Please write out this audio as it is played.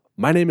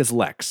My name is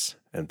Lex,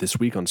 and this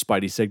week on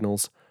Spidey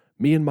Signals,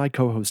 me and my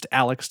co host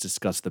Alex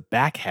discuss the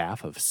back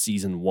half of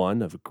Season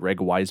 1 of Greg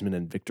Weisman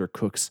and Victor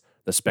Cook's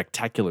The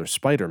Spectacular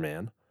Spider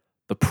Man,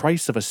 the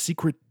price of a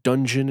secret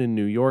dungeon in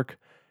New York,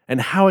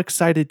 and how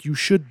excited you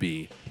should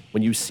be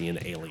when you see an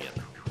alien.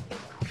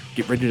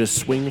 Get ready to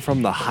swing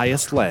from the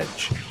highest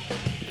ledge,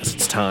 because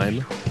it's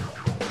time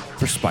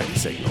for Spidey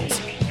Signals.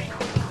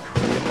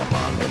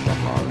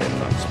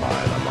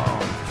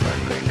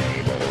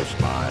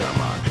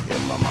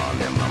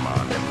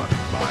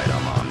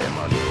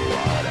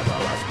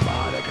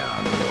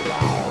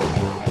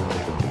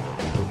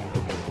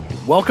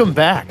 Welcome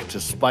back to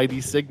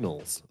Spidey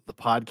Signals, the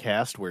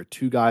podcast where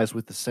two guys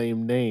with the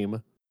same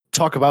name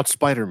talk about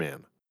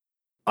Spider-Man.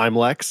 I'm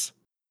Lex.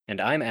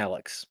 And I'm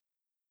Alex.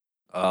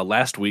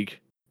 Last week,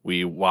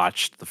 we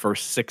watched the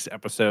first 6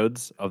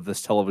 episodes of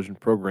this television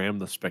program,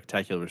 The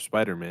Spectacular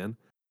Spider-Man.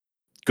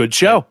 Good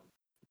show.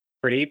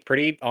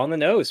 Pretty on the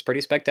nose,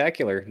 pretty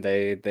spectacular.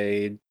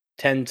 They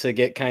tend to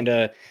get kind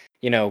of,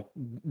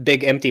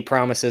 big empty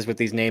promises with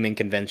these naming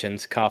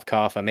conventions. Cough,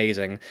 cough,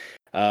 amazing.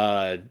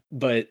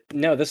 But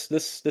no, this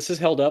has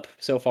held up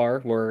so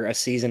far. We're a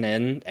season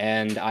in,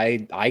 and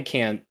I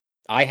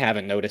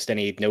haven't noticed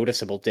any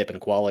noticeable dip in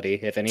quality.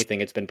 If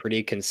anything, it's been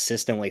pretty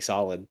consistently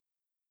solid.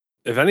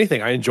 If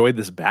anything, I enjoyed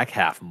this back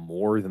half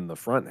more than the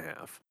front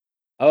half.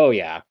 Oh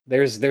yeah,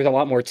 there's a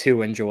lot more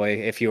to enjoy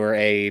if you're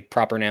a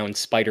proper noun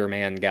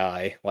Spider-Man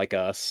guy like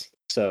us.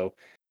 So,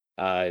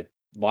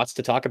 lots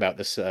to talk about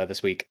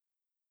this week.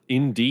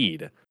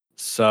 Indeed.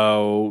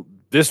 So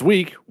this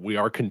week, we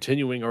are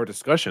continuing our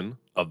discussion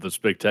of The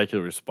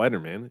Spectacular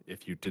Spider-Man,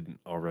 if you didn't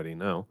already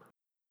know.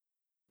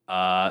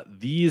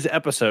 These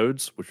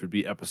episodes, which would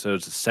be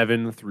episodes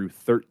 7 through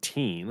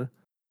 13,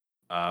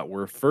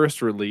 were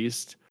first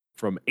released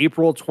from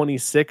April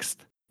 26th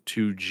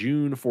to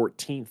June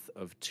 14th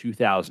of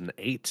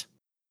 2008.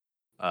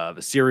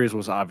 The series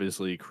was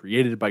obviously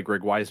created by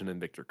Greg Weisman and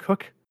Victor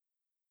Cook.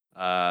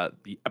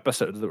 The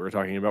episodes that we're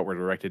talking about were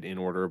directed in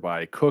order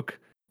by Cook,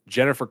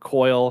 Jennifer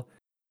Coyle,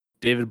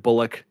 David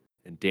Bullock,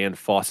 and Dan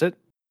Fawcett.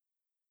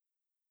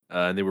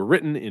 And they were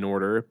written in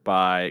order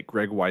by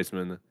Greg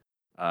Weisman,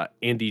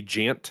 Andy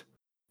Jant,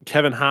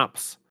 Kevin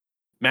Hops,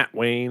 Matt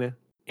Wayne,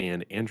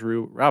 and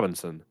Andrew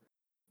Robinson.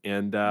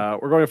 And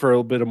we're going for a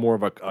little bit more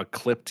of a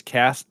clipped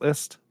cast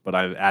list, but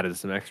I've added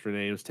some extra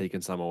names,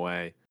 taken some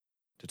away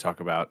to talk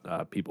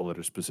about people that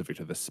are specific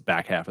to this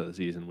back half of the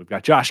season. We've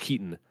got Josh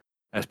Keaton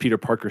as Peter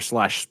Parker /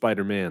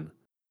 Spider-Man,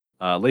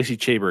 Lacey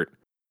Chabert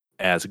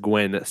as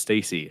Gwen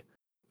Stacy,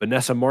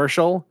 Vanessa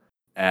Marshall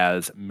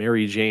as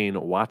Mary Jane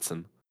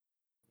Watson,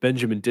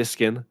 Benjamin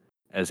Diskin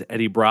as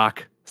Eddie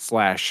Brock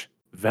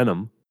 /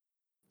 Venom,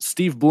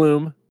 Steve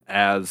Bloom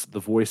as the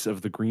voice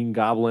of the Green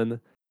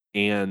Goblin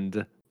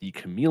and the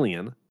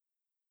Chameleon,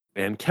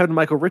 and Kevin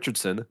Michael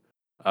Richardson,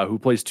 who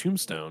plays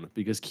Tombstone,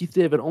 because Keith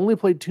David only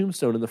played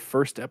Tombstone in the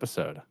first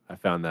episode. I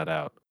found that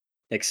out.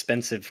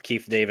 Expensive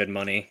Keith David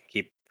money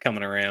keep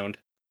coming around.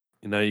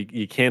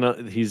 You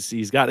can't.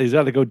 He's got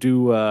to go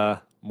do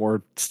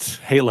more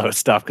Halo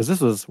stuff, because this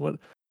was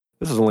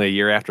only a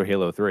year after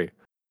Halo 3.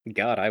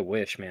 God, I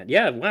wish, man.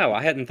 Yeah, wow,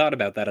 I hadn't thought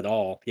about that at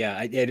all.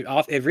 Yeah,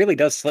 it really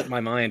does slip my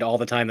mind all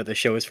the time that the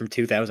show is from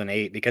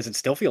 2008, because it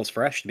still feels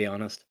fresh, to be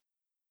honest.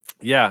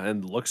 Yeah,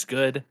 and looks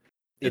good.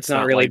 It's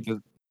not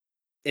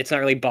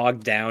really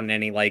bogged down in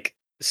any like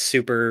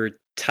super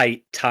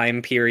tight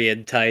time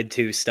period tied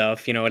to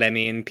stuff. You know what I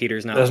mean?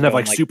 Peter's not. It doesn't have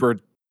like super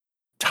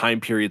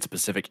time period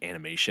specific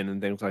animation and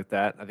things like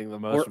that. I think the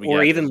most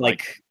or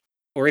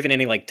even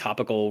any like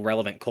topical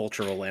relevant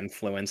cultural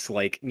influence,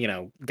 like,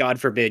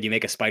 God forbid you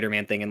make a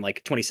Spider-Man thing in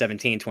like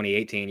 2017,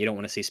 2018, you don't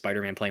want to see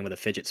Spider-Man playing with a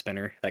fidget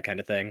spinner, that kind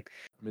of thing.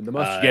 I mean, the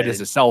most you get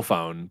is a cell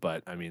phone,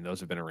 but I mean,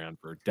 those have been around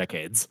for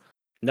decades.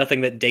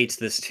 Nothing that dates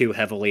this too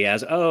heavily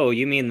as, oh,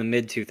 you mean the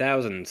mid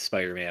 2000s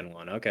Spider-Man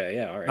one? Okay,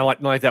 yeah, all right.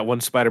 Not like that one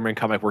Spider-Man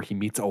comic where he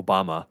meets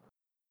Obama.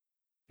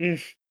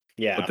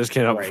 Yeah, but this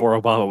came out before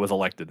Obama was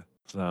elected.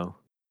 So,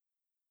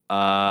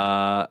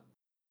 Alex,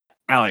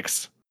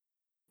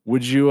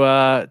 would you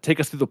take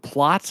us through the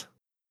plot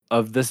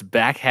of this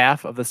back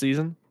half of the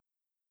season?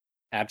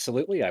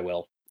 Absolutely, I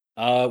will.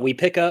 We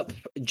pick up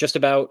just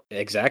about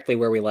exactly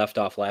where we left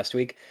off last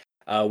week.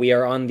 We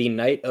are on the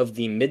night of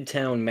the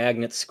Midtown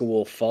Magnet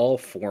School Fall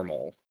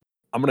Formal.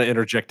 I'm going to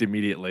interject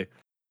immediately.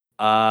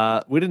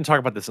 We didn't talk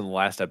about this in the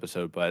last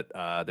episode, but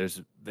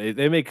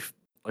they make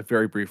like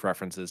very brief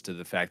references to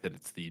the fact that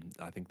it's the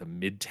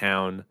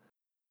Midtown.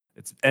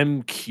 It's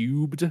M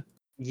cubed.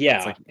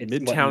 Yeah, it's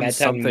Midtown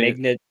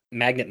something.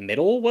 Magnet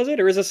Middle, was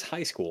it, or is this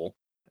high school?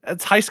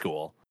 It's high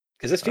school.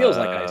 Because this feels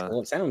like high school.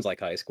 It sounds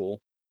like high school.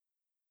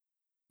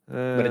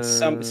 But it's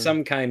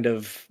some kind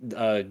of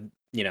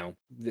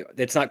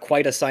it's not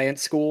quite a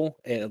science school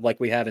like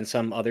we have in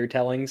some other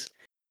tellings.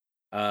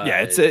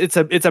 Yeah,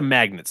 it's a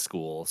magnet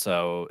school,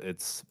 so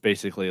it's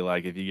basically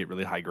like if you get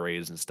really high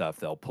grades and stuff,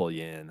 they'll pull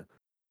you in.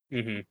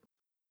 Mm-hmm.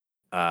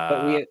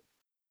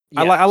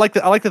 I like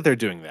that they're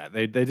doing that.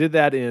 They did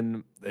that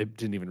in. They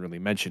didn't even really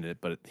mention it,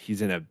 but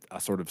he's in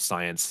a sort of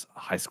science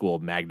high school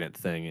magnet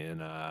thing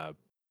in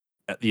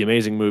the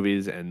Amazing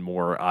movies and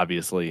more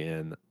obviously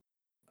in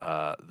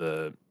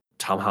the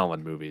Tom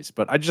Holland movies.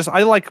 But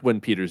I like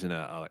when Peter's in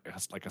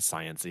like a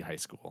sciencey high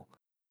school.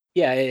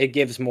 Yeah, it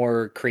gives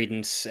more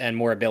credence and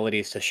more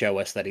abilities to show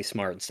us that he's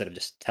smart instead of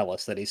just tell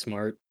us that he's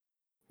smart.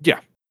 Yeah,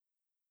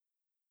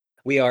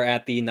 We are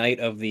at the night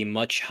of the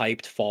much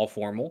hyped fall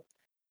formal.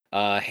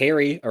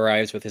 Harry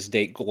arrives with his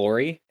date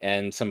Glory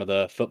and some of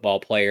the football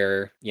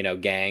player,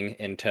 gang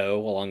in tow,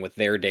 along with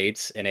their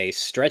dates in a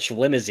stretch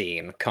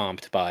limousine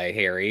comped by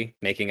Harry,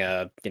 making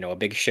a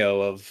big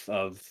show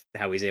of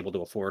how he's able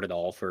to afford it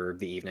all for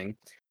the evening.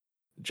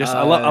 just Uh,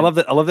 I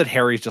love that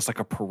Harry's just like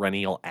a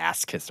perennial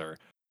ass kisser.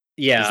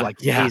 He's yeah, like,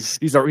 yeah, he's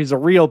he's a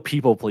real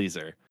people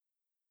pleaser.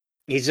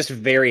 he's just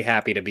very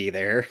happy to be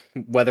there,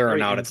 whether or Very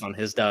not in, it's on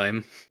his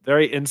dime.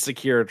 very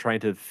insecure, trying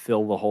to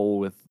fill the hole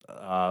with.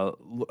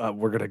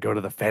 We're gonna go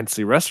to the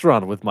fancy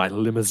restaurant with my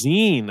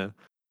limousine.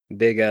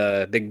 Big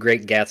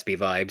Great Gatsby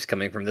vibes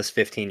coming from this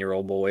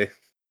 15-year-old boy.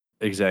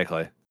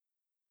 Exactly.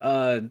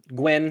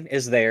 Gwen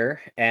is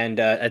there and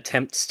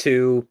attempts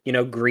to,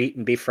 greet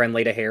and be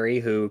friendly to Harry,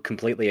 who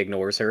completely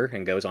ignores her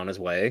and goes on his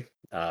way.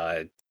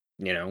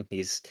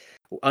 He's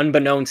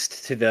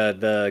unbeknownst to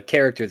the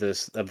character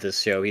of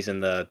this show. He's in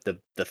the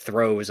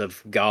throes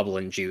of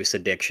goblin juice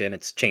addiction.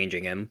 It's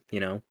changing him.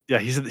 Yeah,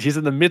 he's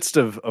in the midst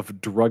of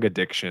drug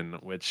addiction,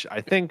 which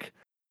I think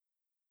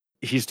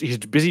he's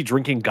busy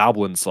drinking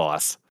goblin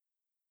sauce.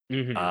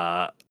 Hmm.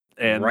 Uh,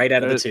 and Right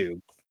out of the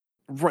tube.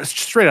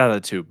 straight out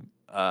of the tube.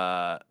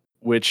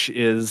 Which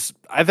is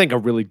I think a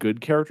really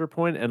good character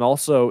point, and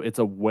also it's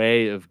a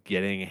way of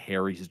getting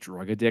Harry's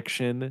drug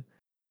addiction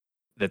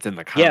that's in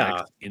the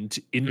comics Yeah.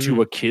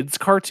 into a kids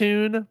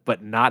cartoon,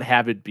 but not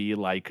have it be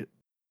like,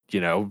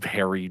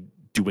 Harry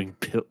doing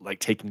like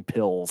taking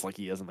pills like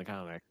he is in the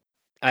comic.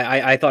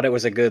 I thought it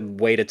was a good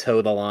way to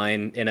toe the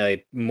line in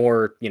a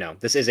more,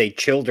 this is a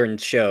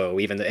children's show,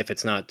 even if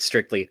it's not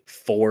strictly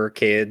for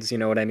kids, you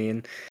know what I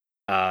mean?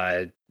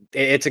 Uh,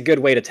 it's a good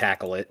way to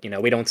tackle it.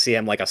 We don't see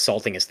him like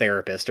assaulting his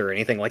therapist or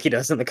anything like he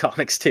does in the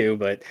comics too,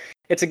 but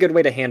it's a good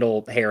way to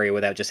handle Harry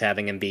without just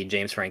having him be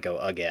James Franco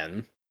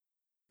again.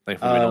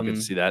 Thankfully, we don't get to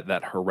Um, see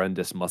that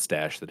horrendous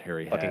mustache that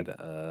Harry fucking,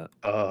 had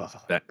oh,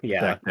 back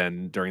yeah.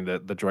 then during the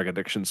drug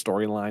addiction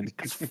storyline.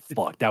 Because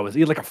fuck, he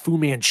had like a Fu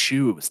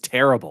Manchu. It was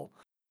terrible.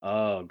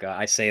 Oh god,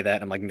 I say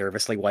that I'm like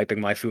nervously wiping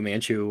my Fu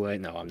Manchu away.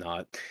 No, I'm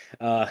not.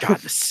 Uh, God,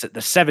 the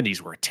 70s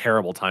were a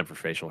terrible time for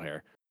facial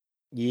hair.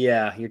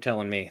 yeah, you're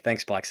telling me.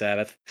 Thanks, Black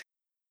Sabbath.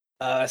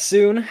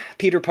 Soon,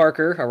 Peter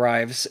Parker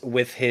arrives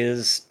with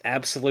his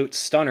absolute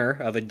stunner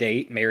of a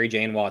date, Mary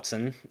Jane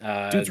Watson.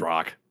 Dude's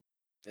rock.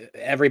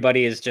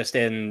 Everybody is just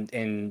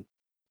in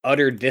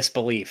utter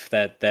disbelief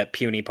that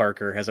puny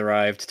Parker has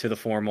arrived to the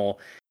formal,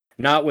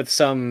 not with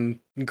some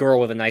girl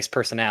with a nice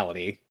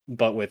personality,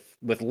 but with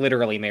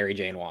literally Mary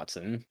Jane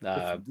Watson.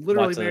 With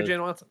literally Mary Watson,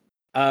 Jane Watson.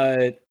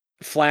 uh,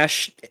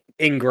 Flash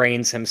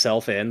ingrains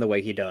himself in the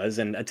way he does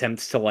and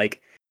attempts to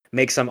like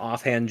make some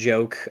offhand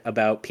joke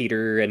about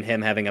Peter and him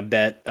having a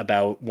bet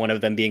about one of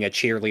them being a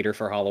cheerleader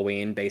for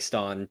Halloween based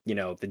on,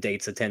 the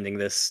dates attending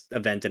this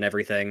event and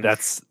everything.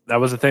 That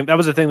was a thing. That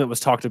was a thing that was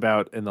talked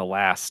about in the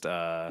last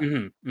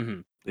Hmm.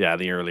 yeah,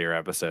 the earlier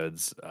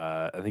episodes.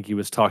 I think he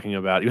was talking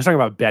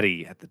about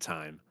Betty at the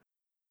time.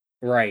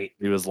 Right.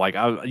 He was like,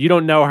 "You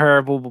don't know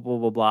her, blah blah blah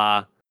blah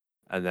blah,"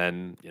 and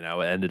then it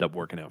ended up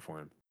working out for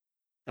him.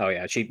 Oh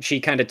yeah, she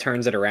kind of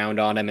turns it around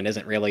on him and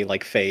isn't really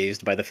like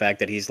phased by the fact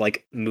that he's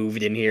like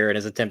moved in here and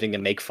is attempting to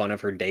make fun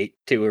of her date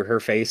to her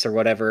face or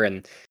whatever,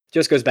 and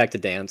just goes back to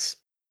dance.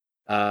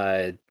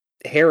 Uh,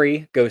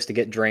 Harry goes to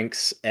get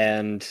drinks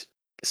and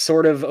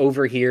sort of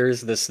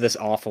overhears this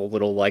awful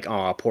little like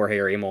aw poor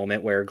Harry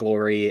moment where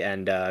Glory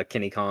and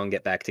Kenny Kong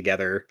get back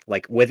together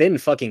like within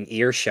fucking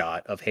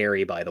earshot of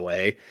Harry, by the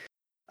way.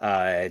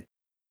 Uh,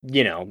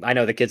 I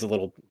know the kid's a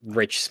little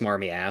rich,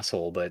 smarmy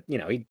asshole, but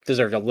he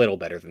deserved a little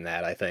better than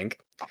that, I think.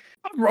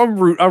 I'm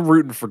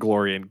rooting for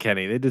Gloria and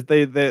Kenny.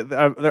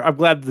 I'm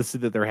glad to see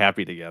that they're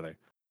happy together.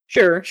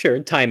 Sure, sure.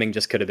 Timing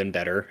just could have been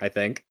better, I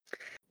think.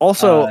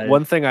 Also, Uh,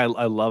 one thing I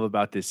love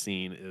about this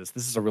scene is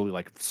this is a really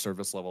like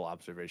surface level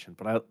observation,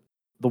 but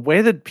the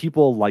way that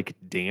people like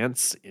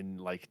dance in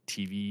like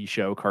TV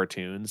show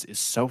cartoons is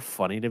so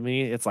funny to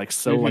me. It's like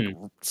so like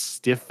mhm.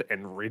 stiff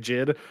and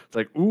rigid. It's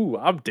like, ooh,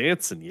 I'm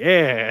dancing,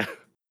 yeah,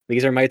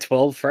 These are my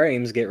 12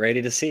 frames. Get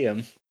ready to see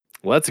them.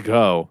 let's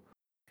go.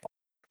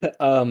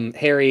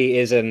 Harry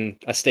is in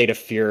a state of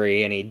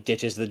fury and he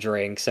ditches the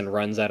drinks and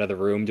runs out of the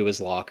room to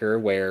his locker,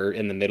 where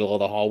in the middle of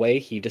the hallway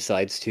he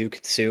decides to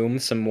consume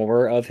some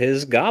more of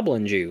his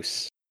goblin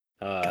juice.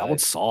 Goblin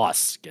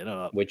sauce, get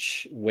up.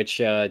 Which you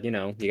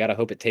gotta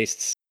hope it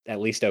tastes at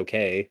least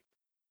okay,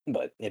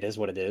 but it is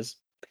what it is.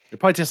 It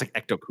probably tastes like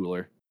Ecto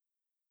Cooler.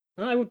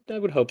 I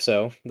would hope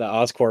so. The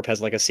Oscorp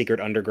has like a secret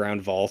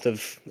underground vault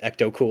of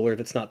Ecto Cooler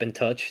that's not been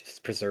touched. It's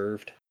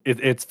preserved.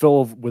 It's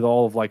filled with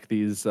all of like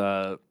these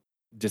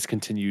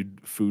discontinued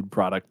food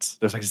products.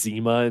 There's like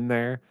Zima in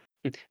there.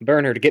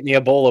 Bernard, get me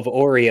a bowl of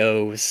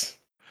Oreos.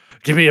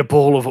 Give me a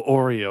bowl of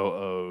Oreo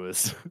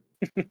O's.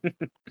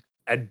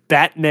 And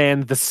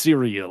Batman the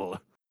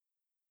cereal.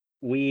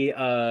 We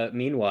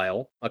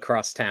meanwhile,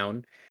 across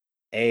town,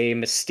 a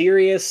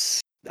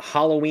mysterious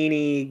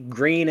Halloweeny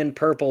green and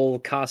purple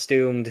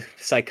costumed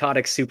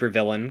psychotic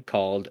supervillain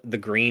called the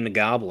Green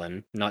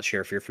Goblin. Not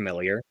sure if you're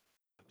familiar.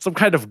 Some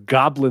kind of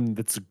goblin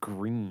that's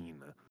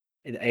green.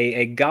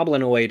 A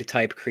goblinoid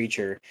type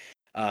creature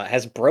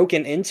has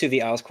broken into the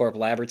Oscorp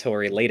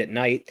laboratory late at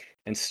night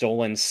and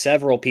stolen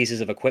several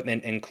pieces of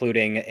equipment,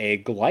 including a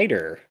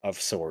glider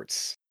of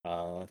sorts.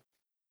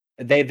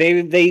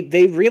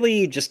 They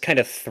really just kind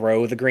of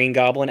throw the Green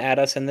Goblin at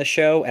us in this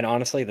show, and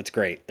honestly, that's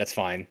great. That's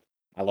fine.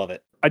 I love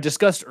it. I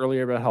discussed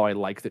earlier about how I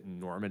like that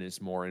Norman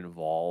is more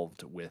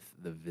involved with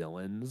the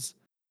villains,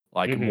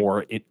 like Hmm.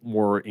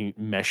 more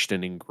meshed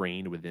and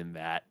ingrained within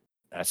that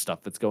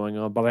stuff that's going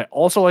on. But I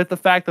also like the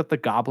fact that the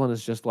Goblin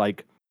is just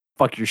like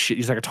fuck your shit.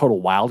 He's like a total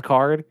wild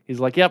card. He's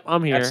like, "Yep,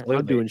 I'm here. I'm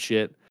Absolutely. doing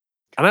shit."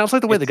 And I also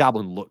like the way the It's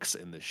Goblin looks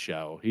in this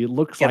show. Yeah,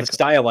 the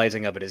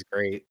stylizing of it is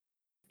great.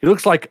 He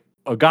looks like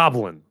a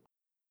goblin,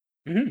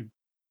 Hmm.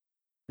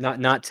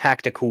 Not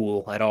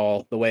tactical at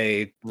all, the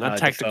way not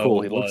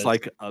tactical. Defoe He looks was.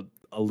 like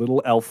a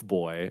little elf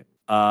boy.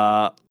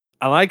 I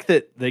like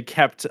that they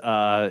kept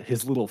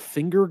his little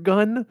finger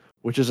gun,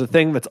 which is a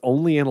thing that's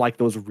only in like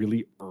those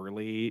really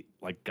early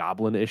like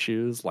goblin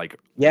issues, like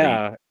late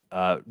Yeah,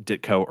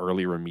 Ditko,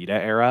 early Ramita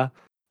era,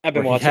 I've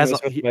been where he watching has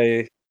this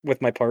he, with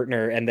my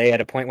partner, and they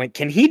at a point went,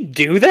 "Can he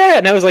do that?"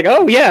 And I was like,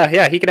 "Oh yeah,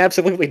 yeah, he can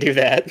absolutely do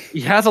that."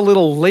 he has a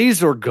little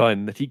laser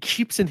gun that he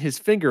keeps in his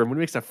finger, and when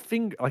he makes a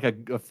finger like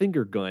a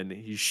finger gun,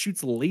 he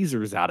shoots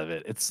lasers out of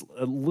it. It's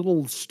a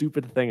little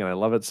stupid thing, and I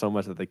love it so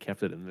much that they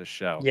kept it in this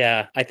show.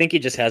 Yeah, I think he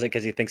just has it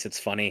because he thinks it's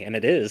funny, and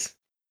it is.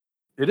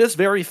 It is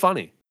very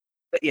funny.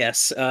 But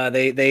yes,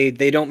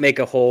 they don't make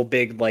a whole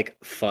big like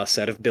fuss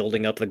out of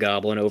building up the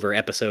goblin over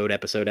episode.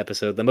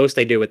 The most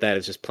they do with that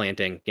is just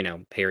planting,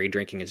 Harry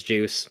drinking his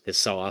juice, his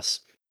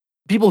sauce.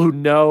 People who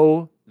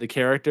know the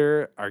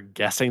character are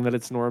guessing that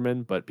it's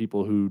Norman, but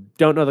people who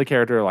don't know the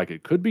character are like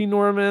it could be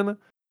Norman.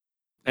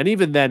 And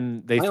even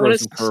then, they I throw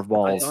some honest, I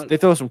curveballs. on, They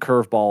throw some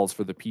curveballs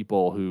for the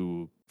people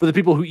who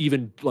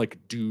even like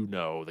do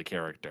know the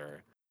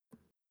character.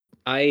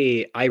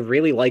 I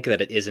really like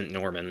that it isn't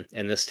Norman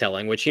in this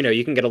telling, which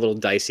you can get a little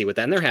dicey with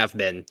that. And there have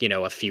been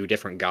a few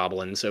different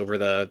goblins over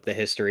the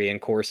history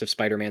and course of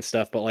Spider-Man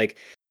stuff, but like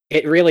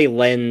it really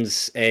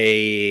lends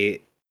I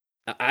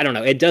don't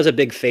know, it does a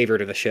big favor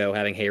to the show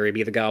having Harry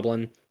be the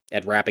Goblin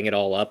and wrapping it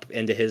all up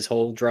into his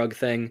whole drug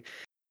thing.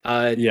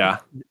 Uh, Yeah,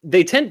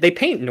 they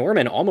paint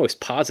Norman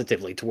almost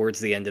positively towards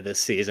the end of this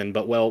season,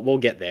 but we'll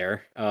get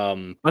there.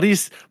 but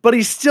he's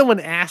still an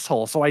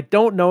asshole. So I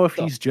don't know if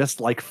So, he's just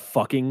like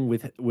fucking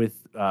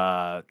with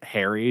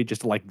Harry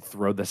just to like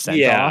throw the scent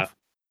yeah, off.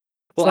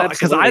 It's well, not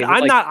because absolutely.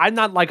 But like, I'm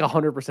not like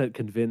 100%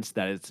 convinced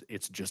that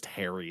it's just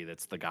Harry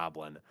that's the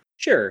Goblin.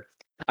 sure.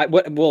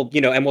 Well,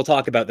 and we'll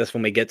talk about this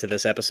when we get to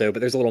this episode, but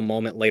there's a little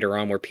moment later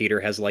on where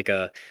Peter has like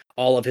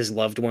all of his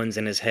loved ones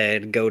in his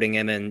head, goading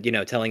him and,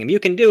 telling him, "You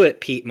can do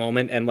it, Pete,"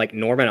 moment. And like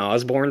Norman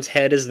Osborn's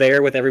head is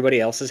there with everybody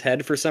else's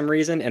head for some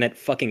reason. And it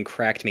fucking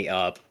cracked me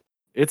up.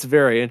 It's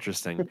very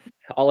interesting.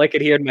 All I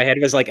could hear in my head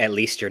was like, "At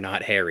least you're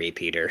not Harry,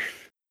 Peter."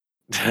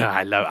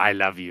 I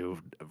love you,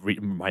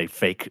 my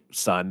fake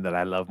son that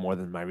I love more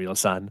than my real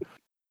son.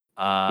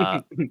 Uh,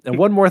 and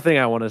one more thing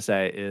I want to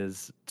say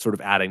is sort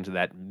of adding to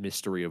that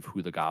mystery of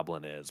who the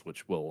Goblin is,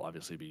 which will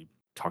obviously be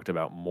talked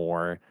about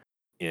more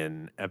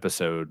in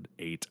episode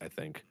 8, I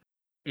think.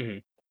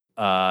 Mhm.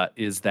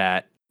 Is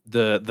that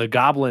the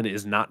Goblin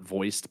is not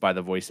voiced by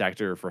the voice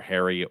actor for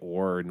Harry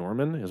or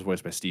Norman. It's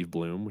voiced by Steve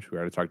Bloom, which we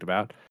already talked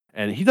about,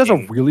 and he does a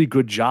And really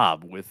good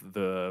job with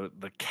the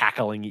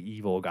cackling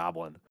evil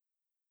Goblin.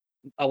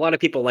 a lot of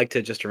people like to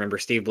just remember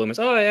Steve Bloom as,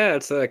 "Oh yeah,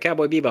 it's the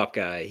Cowboy Bebop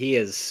guy."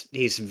 He's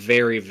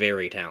very,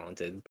 very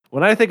talented.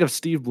 When I think of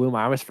Steve Bloom,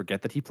 I always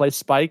forget that he plays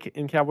Spike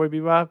in Cowboy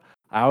Bebop.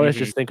 I always Hmm.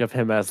 just think of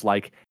him as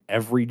like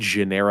every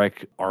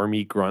generic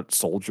army grunt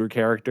soldier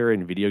character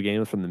in video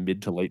games from the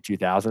mid to late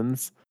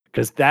 2000s.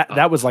 Because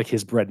that was like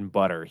his bread and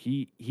butter.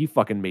 He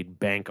fucking made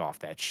bank off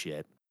that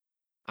shit.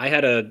 I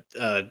had a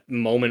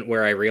moment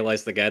where I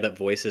realized the guy that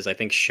voices, I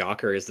think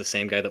Shocker, is the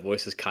same guy that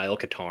voices Kyle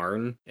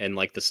Katarn in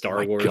like the Oh Star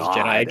my Wars Jedi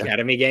god.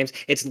 Academy games.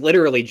 It's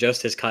literally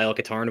just his Kyle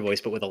Katarn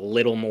voice, but with a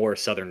little more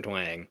Southern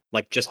twang,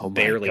 like Oh just my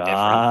barely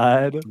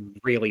different. god.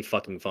 Really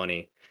fucking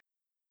funny.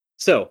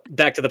 So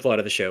back to the plot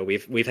of the show.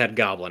 We've had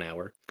Goblin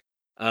Hour.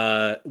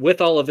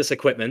 With all of this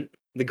equipment,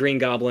 the Green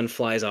Goblin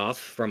flies off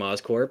from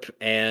Oscorp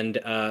and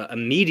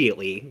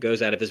immediately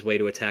goes out of his way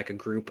to attack a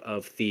group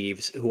of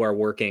thieves who are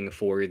working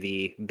for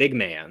the Big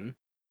Man,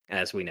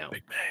 as we know.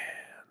 Big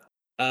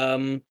man.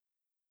 Um,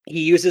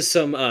 he uses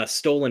some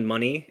stolen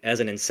money as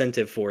an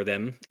incentive for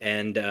them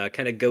and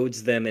kind of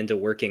goads them into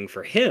working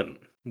for him,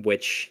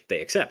 which they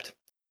accept.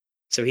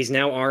 So he's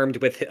now armed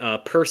with a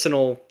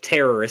personal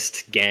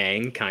terrorist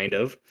gang, kind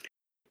of,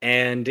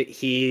 and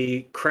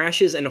he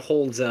crashes and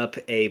holds up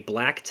a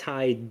black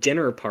tie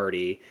dinner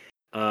party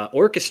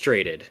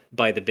orchestrated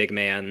by the big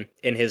man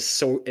in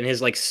his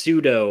like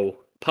pseudo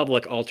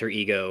public alter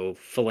ego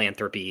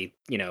philanthropy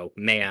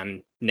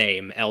man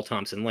name L.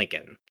 Thompson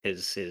Lincoln,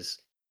 his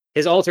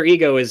his alter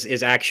ego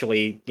is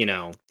actually,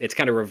 it's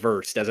kind of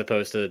reversed as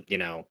opposed to,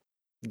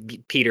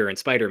 Peter and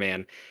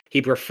Spider-Man.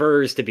 He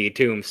prefers to be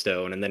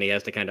Tombstone, and then he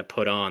has to kind of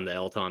put on the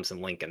L.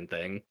 Thompson Lincoln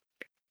thing.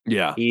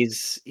 Yeah.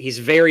 He's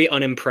very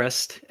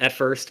unimpressed at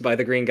first by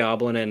the Green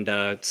Goblin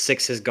and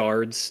six his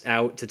guards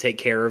out to take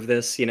care of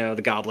this.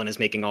 The Goblin is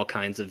making all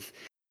kinds of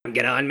 "I'm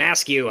gonna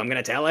unmask you, I'm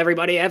gonna tell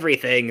everybody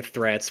everything"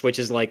 threats, which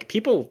is like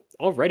people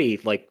already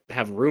like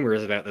have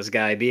rumors about this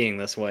guy being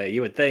this way.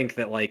 You would think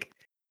that like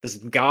this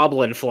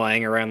goblin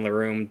flying around the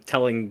room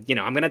telling,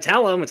 I'm gonna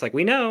tell him. It's like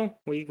we know,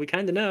 we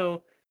kind of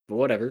know, but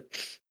whatever.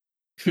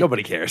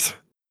 Nobody cares.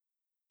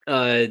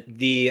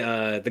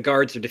 The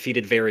guards are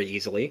defeated very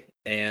easily,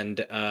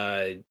 and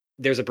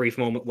there's a brief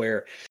moment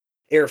where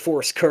Air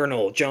Force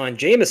Colonel John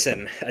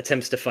Jameson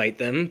attempts to fight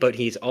them, but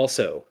he's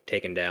also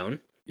taken down.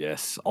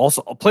 Yes.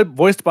 Also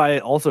voiced by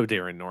also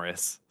Darren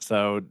Norris.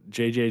 So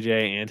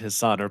JJJ and his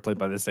son are played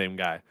by the same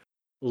guy.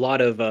 A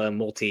lot of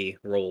multi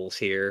roles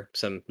here.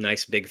 Some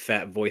nice big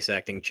fat voice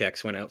acting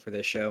checks went out for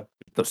this show.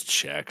 Those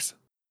checks.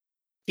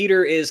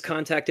 Peter is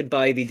contacted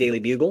by the Daily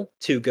Bugle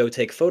to go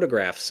take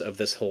photographs of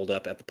this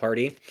holdup at the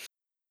party,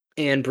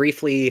 and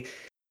briefly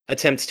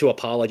attempts to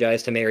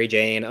apologize to Mary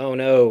Jane. Oh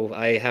no,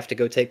 I have to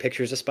go take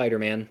pictures of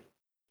Spider-Man.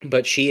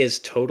 But she is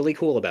totally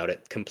cool about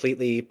it.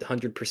 Completely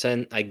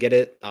 100%. I get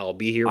it. I'll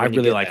be here when I you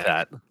really get like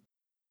back. that.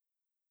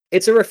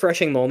 It's a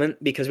refreshing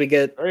moment because we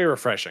get Very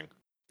refreshing.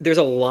 there's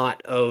a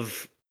lot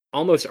of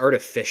almost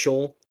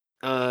artificial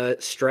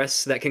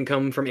stress that can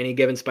come from any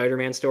given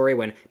Spider-Man story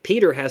when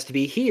Peter has to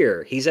be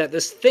here. He's at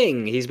this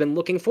thing he's been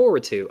looking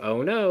forward to.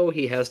 Oh no,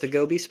 he has to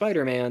go be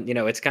Spider-Man.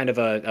 It's kind of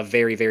a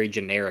very, very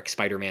generic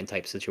Spider-Man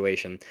type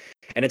situation.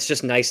 And it's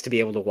just nice to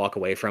be able to walk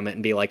away from it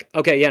and be like,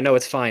 okay, yeah, no,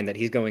 it's fine that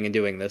he's going and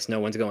doing this. No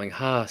one's going,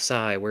 ha,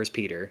 sigh, where's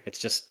Peter? It's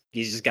just,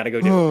 he's just got to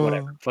go do it.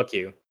 Whatever. Fuck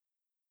you.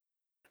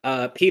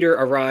 Peter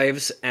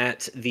arrives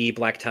at the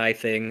Black Tie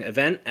Thing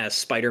event as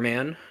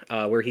Spider-Man,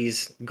 where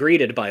he's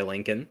greeted by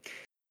Lincoln.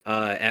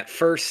 At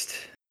first,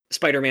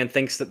 Spider-Man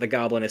thinks that the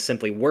Goblin is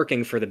simply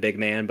working for the big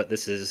man, but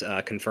this is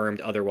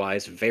confirmed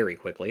otherwise very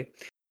quickly.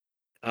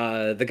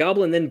 The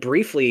Goblin then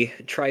briefly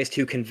tries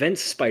to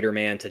convince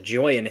Spider-Man to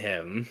join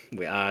him.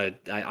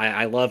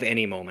 I love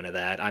any moment of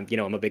that. I'm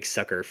a big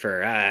sucker for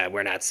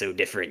we're not so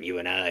different, you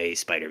and I,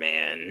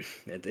 Spider-Man.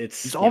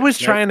 He's always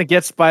trying to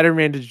get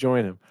Spider-Man to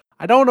join him.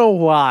 I don't know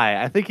why.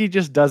 I think he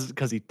just does it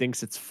because he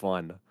thinks it's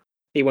fun.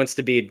 He wants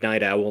to be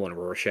Night Owl and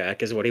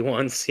Rorschach is what he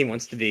wants. He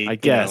wants to be, I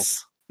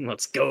guess.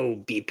 Let's go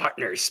be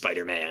partners,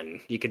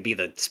 Spider-Man. You could be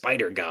the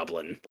Spider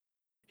Goblin.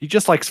 He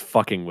just likes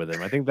fucking with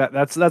him. I think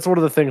that's one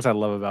of the things I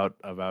love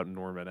about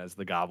Norman as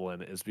the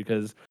Goblin is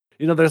because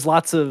there's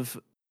lots of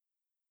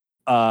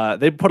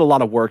they put a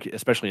lot of work,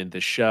 especially in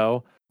this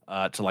show,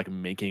 to like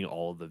making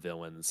all of the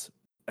villains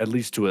at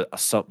least to a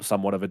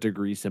somewhat of a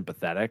degree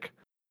sympathetic.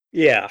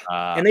 Yeah,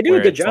 and they do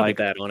a good job at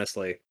that,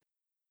 honestly.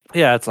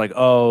 Yeah, it's like,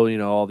 oh,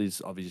 all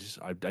these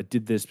I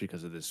did this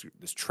because of this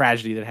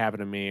tragedy that happened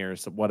to me or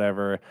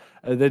whatever.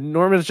 Then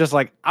Norman's just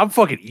like, I'm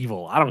fucking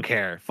evil. I don't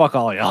care. Fuck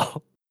all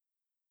y'all.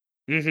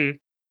 Mm-hmm.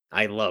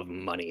 I love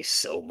money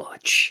so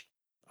much.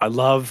 I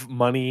love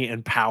money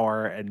and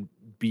power and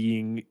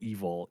being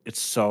evil. It's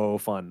so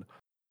fun.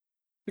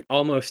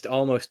 Almost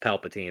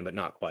Palpatine, but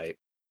not quite.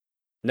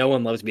 No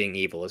one loves being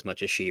evil as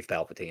much as Sheev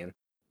Palpatine.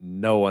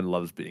 No one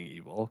loves being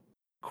evil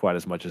quite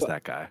as much as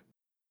that guy.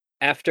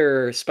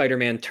 After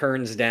Spider-Man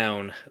turns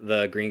down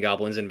the Green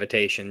Goblin's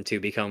invitation to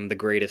become the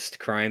greatest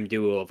crime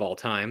duo of all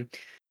time,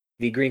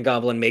 the Green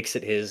Goblin makes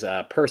it his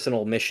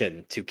personal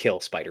mission to kill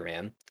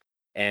Spider-Man,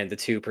 and the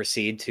two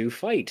proceed to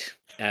fight,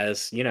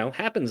 as,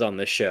 happens on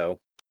this show.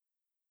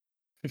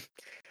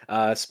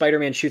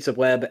 Spider-Man shoots a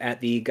web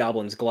at the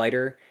Goblin's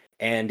glider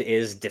and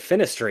is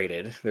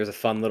defenestrated. There's a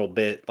fun little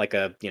bit, like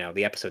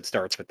the episode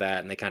starts with that,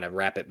 and they kind of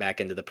wrap it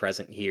back into the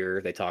present here.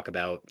 They talk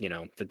about,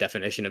 the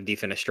definition of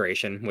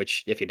defenestration,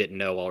 which, if you didn't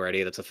know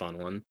already, that's a fun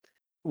one.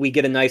 We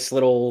get a nice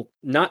little,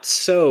 not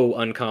so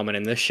uncommon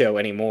in this show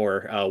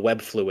anymore,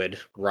 web fluid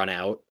run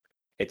out.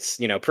 It's,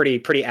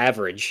 pretty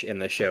average in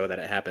the show that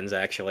it happens,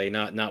 actually.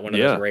 Not one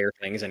of those rare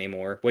things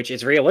anymore, which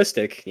is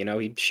realistic.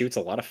 He shoots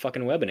a lot of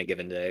fucking web in a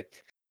given day.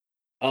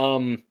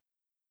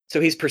 So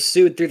he's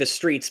pursued through the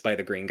streets by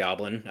the Green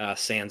Goblin,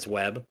 sans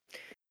web.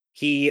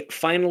 He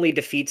finally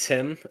defeats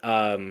him,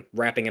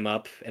 wrapping him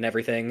up and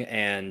everything.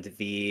 And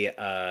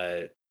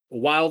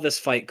while this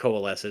fight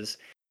coalesces,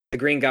 the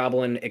Green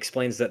Goblin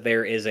explains that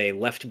there is a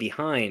left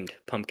behind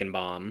pumpkin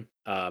bomb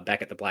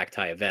back at the Black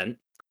Tie event.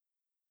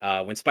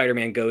 When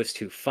Spider-Man goes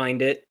to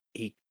find it,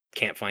 he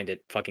can't find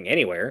it fucking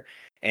anywhere.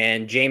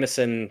 And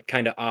Jameson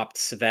kind of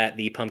opts that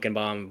the pumpkin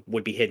bomb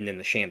would be hidden in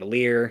the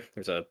chandelier.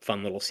 There's a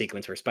fun little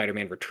sequence where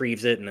Spider-Man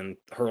retrieves it and then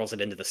hurls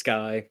it into the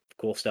sky.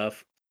 Cool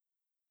stuff.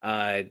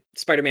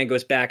 Spider-Man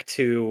goes back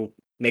to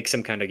make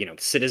some kind of,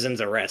 citizen's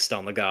arrest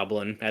on the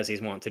Goblin, as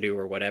he's wont to do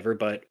or whatever.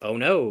 But, oh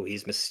no,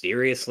 he's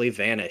mysteriously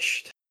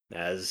vanished,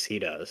 as he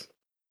does.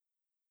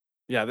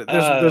 Yeah,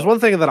 there's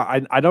one thing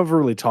that I don't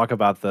really talk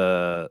about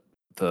the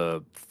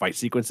fight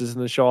sequences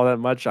in the show all that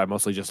much. I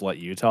mostly just let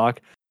you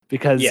talk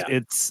because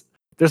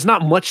there's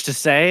not much to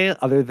say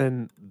other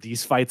than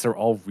these fights are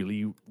all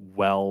really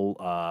well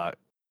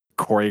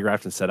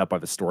choreographed and set up by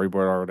the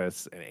storyboard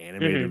artists and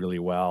animated Mhm. really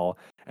well.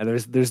 And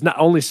there's not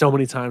only so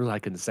many times I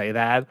can say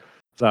that.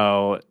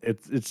 So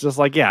it's just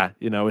like, yeah,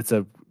 it's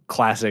a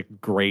classic,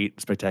 great,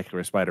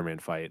 spectacular Spider-Man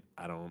fight.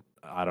 I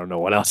don't know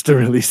what else to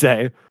really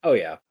say. Oh,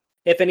 yeah.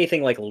 If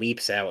anything, like,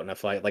 leaps out in a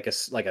fight, like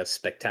a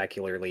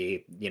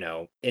spectacularly,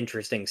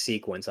 interesting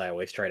sequence, I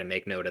always try to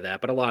make note of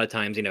that, but a lot of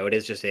times, it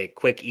is just a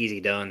quick, easy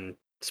done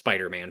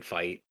Spider-Man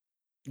fight.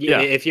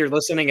 Yeah. If you're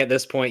listening at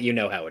this point, you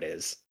know how it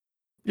is.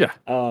 Yeah.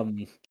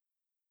 Um,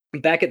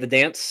 Back at the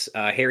dance,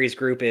 Harry's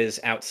group is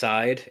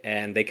outside,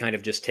 and they kind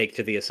of just take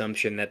to the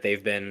assumption that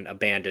they've been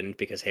abandoned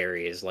because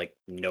Harry is, like,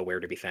 nowhere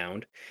to be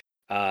found.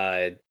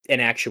 In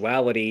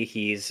actuality,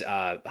 he's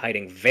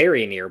hiding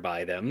very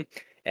nearby them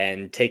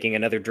and taking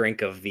another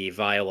drink of the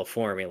vial of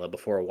formula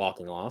before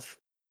walking off.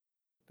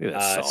 Look at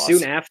that Soon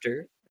sauce.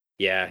 after,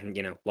 yeah,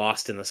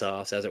 lost in the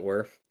sauce, as it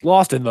were.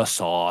 Lost in the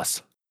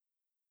sauce.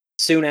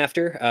 Soon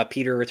after,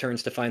 Peter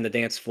returns to find the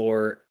dance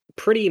floor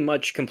pretty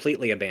much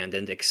completely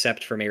abandoned,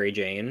 except for Mary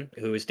Jane,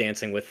 who is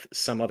dancing with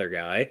some other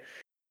guy.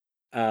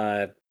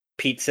 Uh,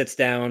 Pete sits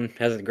down,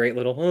 has a great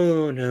little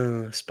 "oh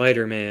no,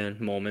 Spider-Man"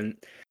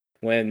 moment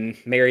when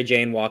Mary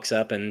Jane walks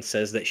up and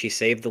says that she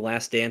saved the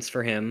last dance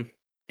for him,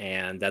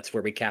 and that's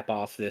where we cap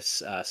off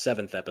this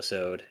seventh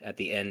episode at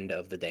the end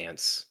of the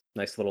dance.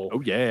 Nice little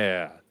Oh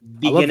yeah. I love the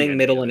beginning, ending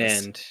middle, of and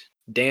this. end.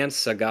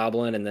 Dance, a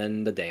goblin, and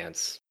then the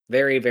dance.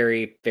 Very,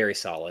 very, very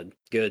solid.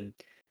 Good,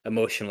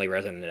 emotionally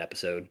resonant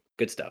episode.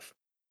 Good stuff.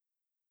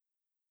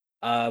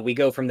 We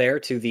go from there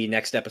to the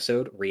next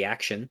episode,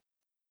 Reaction.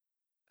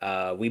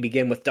 We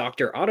begin with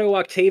Dr. Otto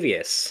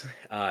Octavius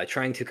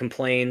trying to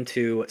complain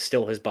to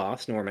still his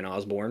boss, Norman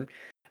Osborn,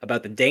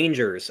 about the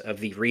dangers of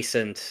the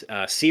recent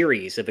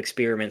series of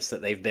experiments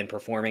that they've been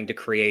performing to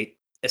create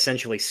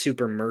essentially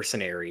super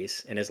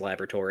mercenaries in his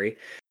laboratory,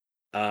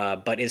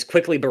 but is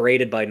quickly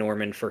berated by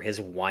Norman for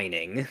his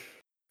whining.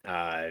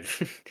 Uh,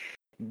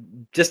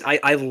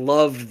 I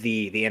love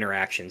the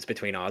interactions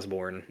between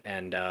Osborn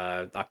and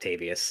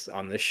Octavius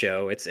on this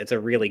show. It's a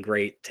really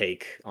great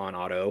take on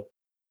Otto.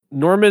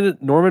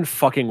 Norman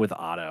fucking with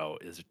Otto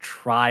is a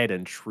tried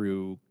and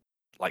true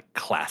like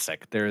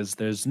classic.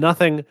 There's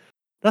nothing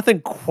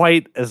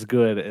quite as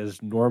good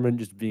as Norman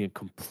just being a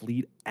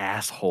complete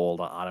asshole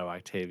to Otto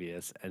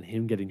Octavius and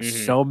him getting hmm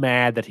so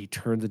mad that he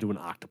turns into an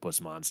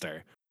octopus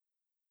monster.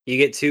 You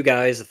get two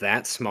guys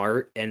that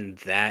smart and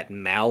that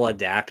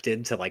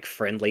maladapted to like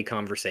friendly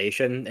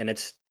conversation, and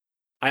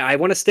I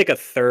want to stick a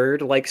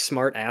third like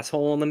smart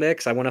asshole in the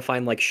mix. I want to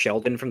find like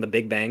Sheldon from The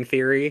Big Bang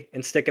Theory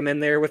and stick him in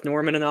there with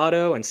Norman and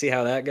Otto and see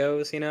how that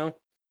goes.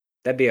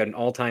 That'd be an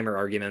all-timer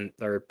argument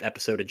or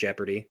episode of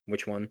Jeopardy.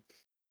 Which one?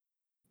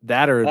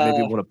 That or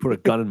maybe Uh, want to put a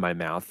gun in my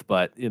mouth,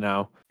 but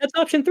that's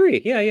option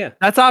three. Yeah, yeah.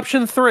 that's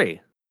option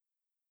 3.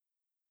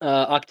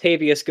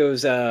 Octavius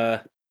goes.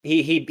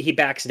 He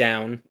backs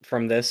down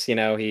from this.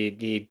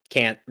 He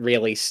can't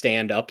really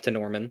stand up to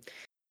Norman,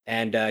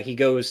 and he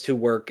goes to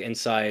work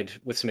inside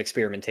with some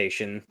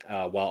experimentation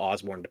while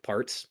Osborn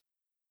departs.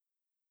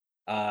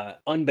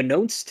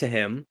 Unbeknownst to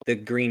him, the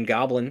Green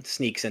Goblin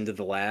sneaks into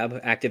the lab,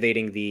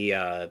 activating the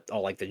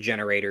all like the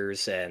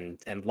generators and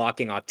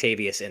locking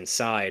Octavius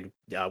inside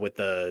with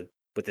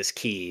this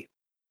key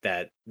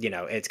that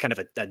it's kind of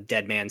a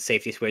dead man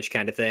safety switch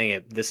kind of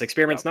thing. This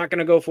experiment's Yep. not going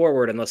to go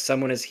forward unless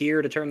someone is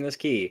here to turn this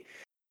key.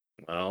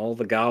 Well,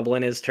 the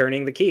Goblin is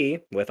turning the key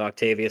with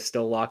Octavius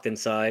still locked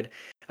inside.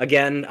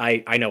 Again,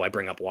 I know I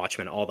bring up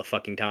Watchmen all the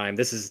fucking time.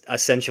 This is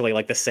essentially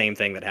like the same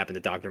thing that happened to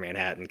Dr.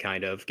 Manhattan,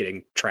 kind of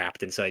getting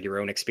trapped inside your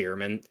own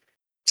experiment.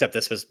 Except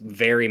this was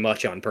very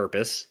much on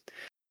purpose.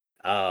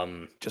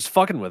 Just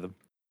fucking with him.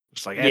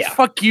 Just like, hey, Yeah.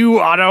 fuck you,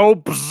 Otto.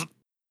 Bzz.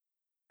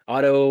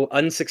 Otto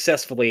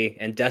unsuccessfully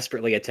and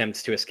desperately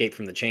attempts to escape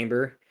from the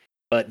chamber,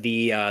 but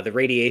the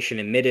radiation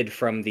emitted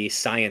from the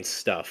science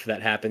stuff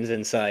that happens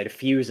inside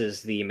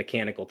fuses the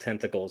mechanical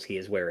tentacles he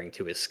is wearing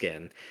to his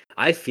skin.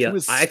 I To feel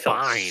his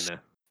spine.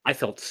 I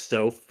felt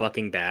so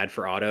fucking bad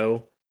for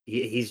Otto.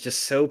 He's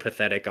just so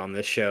pathetic on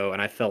this show,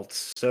 and I felt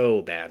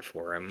so bad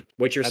for him,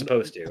 which you're And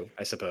supposed to,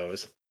 I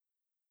suppose.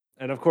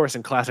 And of course,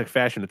 in classic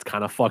fashion, it's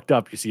kind of fucked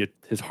up. You see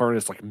his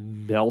harness like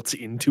melt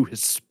into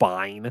his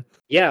spine.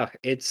 Yeah,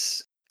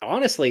 it's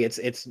honestly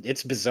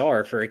it's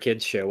bizarre for a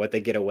kids show what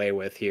they get away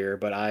with here,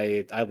 but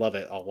I love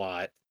it a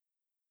lot.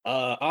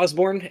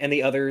 Osborn and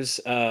the others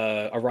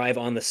arrive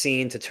on the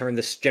scene to turn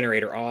this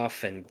generator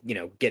off and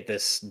get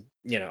this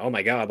oh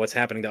my god, what's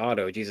happening to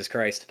Otto? Jesus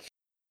Christ!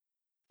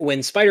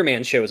 When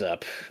Spider-Man shows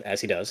up, as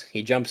he does,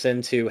 he jumps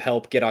in to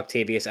help get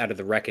Octavius out of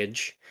the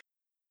wreckage.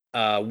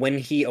 When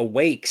he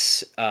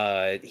awakes,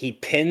 he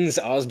pins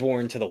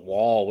Osborn to the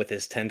wall with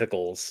his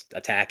tentacles,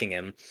 attacking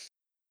him.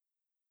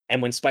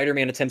 And when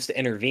Spider-Man attempts to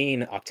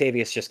intervene,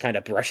 Octavius just kind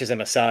of brushes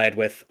him aside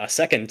with a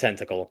second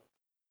tentacle,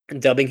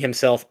 dubbing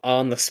himself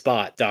on the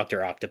spot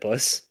Dr.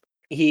 Octopus.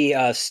 He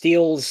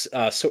steals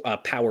a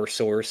power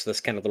source,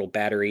 this kind of little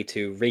battery,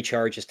 to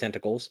recharge his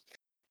tentacles,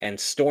 and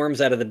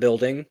storms out of the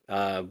building,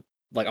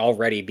 like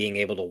already being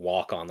able to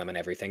walk on them and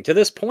everything. To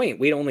this point,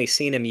 we'd only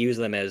seen him use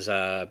them as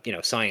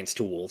science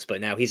tools,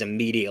 but now he's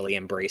immediately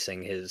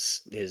embracing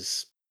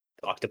his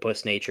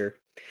octopus nature.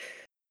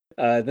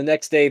 The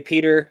next day,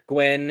 Peter,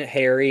 Gwen,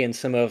 Harry, and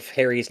some of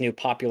Harry's new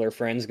popular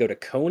friends go to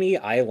Coney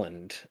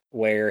Island,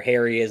 where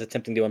Harry is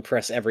attempting to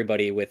impress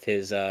everybody with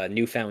his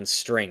newfound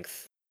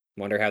strength.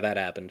 Wonder how that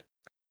happened.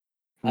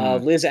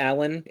 Hmm. Liz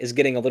Allen is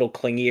getting a little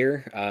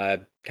clingier,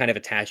 kind of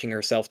attaching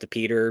herself to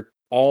Peter,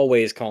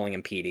 always calling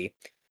him Petey.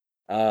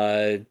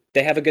 They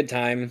have a good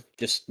time,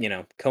 just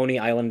Coney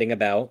Islanding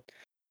about.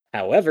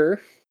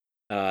 However,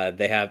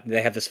 they have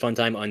this fun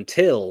time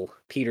until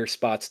Peter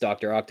spots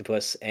Doctor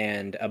Octopus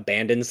and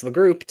abandons the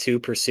group to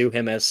pursue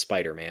him as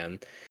Spider-Man.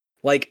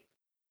 Like,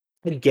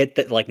 I get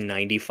that like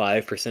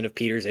 95% of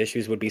Peter's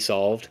issues would be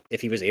solved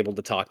if he was able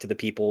to talk to the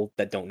people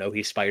that don't know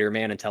he's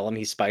Spider-Man and tell him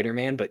he's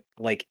Spider-Man, but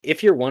like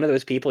if you're one of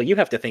those people, you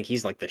have to think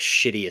he's like the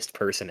shittiest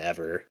person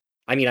ever.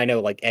 I mean, I know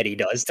like Eddie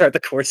does throughout the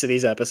course of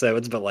these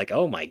episodes, but like,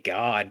 oh my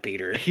god,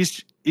 Peter. He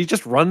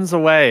just runs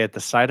away at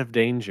the sight of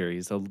danger.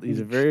 He's a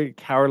very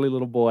cowardly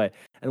little boy.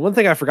 And one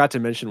thing I forgot to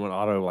mention when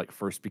Otto like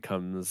first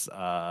becomes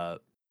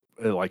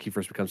he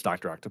first becomes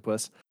Doctor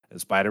Octopus and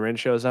Spider-Man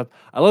shows up.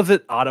 I love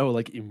that Otto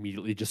like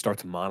immediately just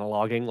starts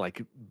monologuing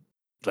like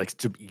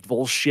to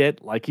evil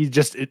shit. Like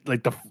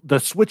like the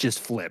switch is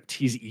flipped.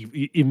 He's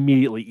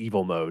immediately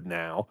evil mode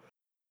now.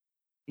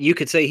 You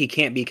could say he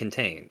can't be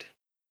contained.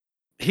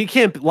 He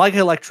can't, like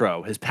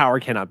Electro, his power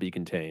cannot be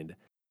contained.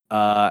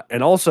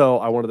 And also,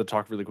 I wanted to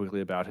talk really quickly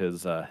about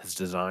his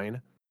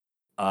design.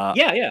 Uh,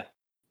 Yeah.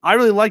 I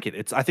really like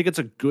it. I think it's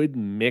a good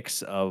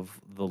mix of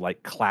the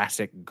like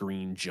classic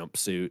green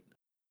jumpsuit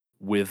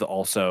with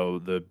also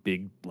the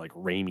big like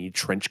Raimi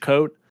trench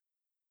coat.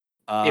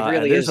 It And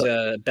really is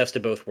best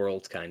of both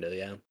worlds, kind of,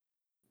 yeah.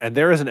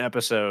 there is an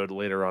episode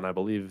later on, I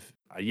believe.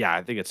 Yeah,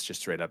 I think it's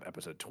just straight up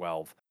episode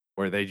 12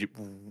 where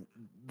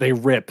they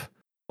rip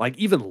like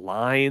even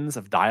lines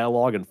of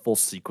dialogue and full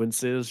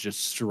sequences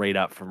just straight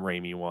up from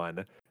Raimi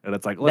 1. And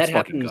it's like, let's That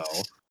fucking happens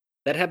go.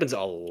 that happens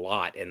a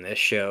lot in this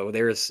show.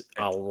 There's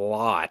a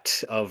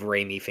lot of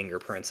Raimi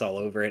fingerprints all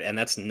over it, and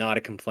that's not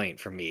a complaint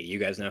from me. You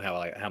guys know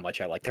how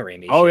much I like the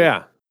Raimi Oh shit.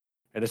 yeah.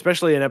 And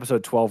especially in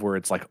episode 12 where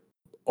it's like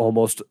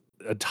almost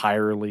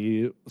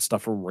entirely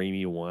stuff from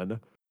Raimi 1,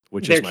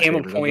 which There is my came a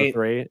favorite of the point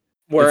three.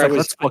 where It's I like, was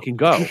let's fucking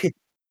go.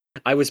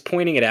 I was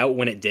pointing it out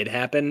when it did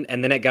happen,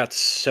 and then it got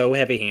so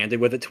heavy-handed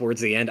with it towards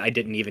the end, I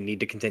didn't even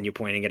need to continue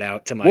pointing it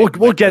out to my We'll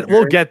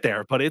partner. get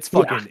there, but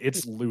Yeah.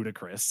 it's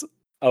ludicrous.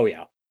 Oh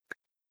yeah.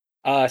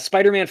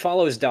 Spider-Man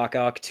follows Doc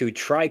Ock to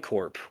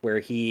Tricorp, where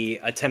he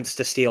attempts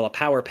to steal a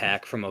power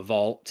pack from a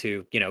vault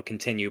to,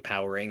 continue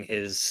powering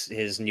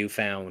his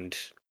newfound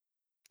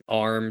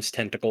arms,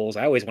 tentacles.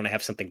 I always want to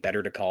have something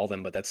better to call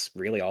them, but that's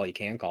really all you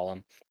can call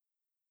them.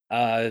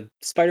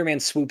 Spider-Man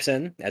swoops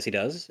in, as he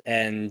does,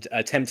 and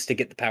attempts to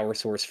get the power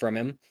source from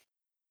him.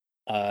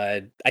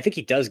 I think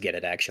he does get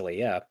it, actually,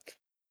 yeah.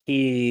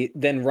 He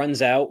then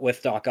runs out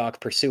with Doc Ock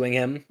pursuing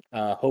him,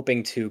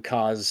 hoping to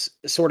cause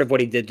sort of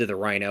what he did to the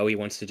Rhino. He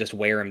wants to just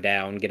wear him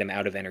down, get him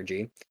out of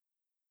energy.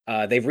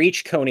 They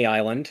reach Coney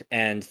Island,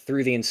 and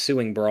through the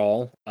ensuing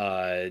brawl,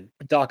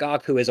 Doc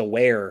Ock, who is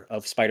aware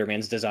of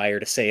Spider-Man's desire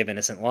to save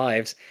innocent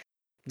lives,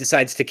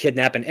 decides to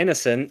kidnap an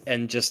innocent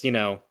and just,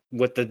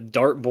 with the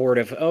dartboard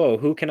of, oh,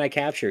 who can I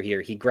capture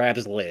here? He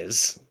grabs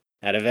Liz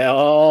out of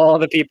all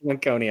the people in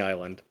Coney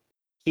Island.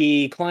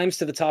 He climbs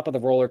to the top of the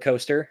roller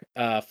coaster,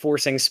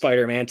 forcing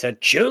Spider-Man to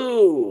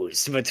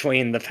choose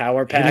between the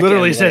power He pack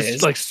literally and says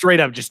Liz. like straight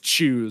up just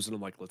choose and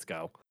I'm like, let's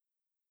go.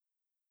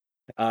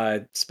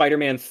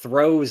 Spider-Man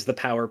throws the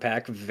power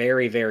pack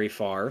very, very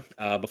far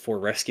before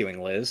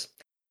rescuing Liz.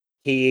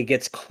 He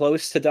gets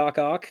close to Doc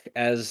Ock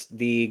as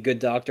the good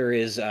doctor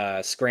is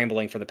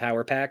scrambling for the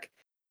power pack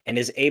and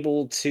is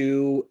able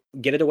to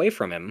get it away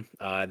from him.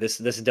 This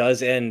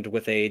does end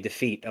with a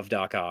defeat of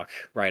Doc Ock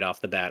right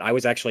off the bat. I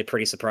was actually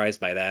pretty surprised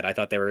by that. I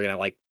thought they were gonna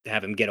like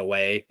have him get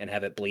away and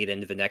have it bleed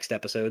into the next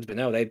episodes, but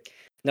no, they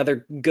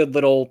another good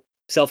little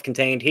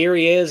self-contained here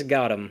he is,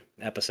 got him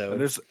episode.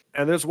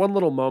 There's one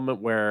little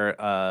moment where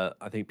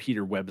I think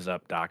Peter webs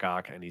up Doc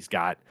Ock and he's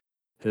got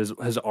his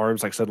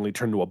arms like suddenly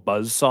turn to a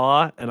buzz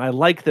saw, and I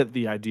like that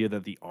the idea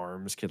that the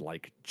arms can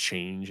like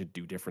change and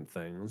do different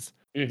things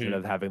instead Hmm.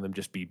 of having them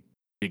just be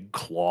big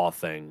claw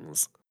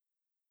things.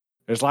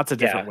 There's lots of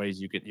different Yeah, ways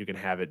you can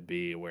have it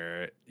be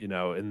where,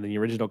 in the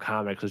original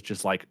comics it's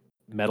just like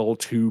metal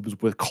tubes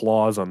with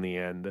claws on the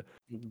end.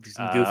 these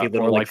goofy Or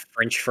little like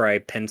French fry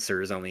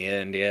pincers on the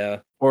end. Yeah,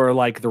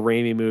 like the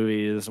Raimi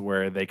movies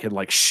where they can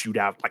like shoot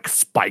out like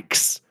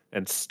spikes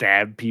and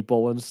stab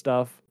people and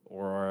stuff.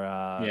 Or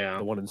yeah.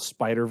 the one in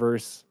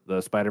Spider-Verse, the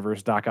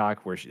Spider-Verse Doc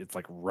Ock, where it's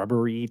like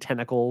rubbery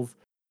tentacles.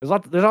 There's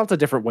lots of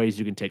different ways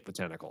you can take the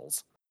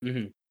tentacles.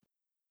 Hmm.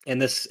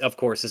 And this, of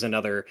course, is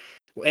another,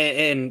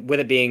 and with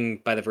it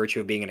being by the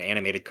virtue of being an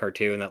animated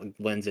cartoon, that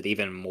lends it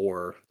even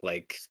more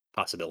like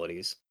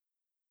possibilities.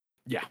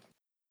 Yeah.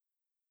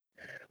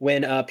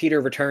 When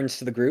Peter returns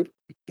to the group,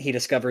 he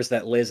discovers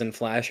that Liz and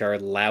Flash are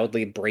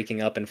loudly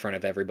breaking up in front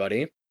of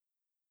everybody.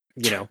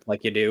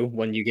 like you do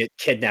when you get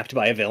kidnapped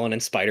by a villain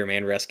and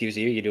Spider-Man rescues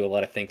you. You do a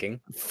lot of thinking.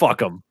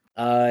 Fuck him.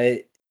 Uh,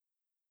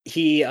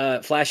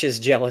 Flash is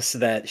jealous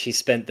that she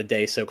spent the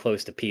day so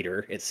close to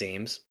Peter, it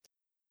seems.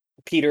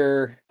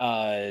 Peter,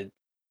 he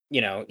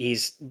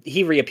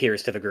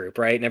reappears to the group,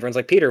 right? And everyone's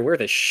like, Peter, where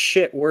the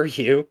shit were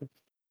you?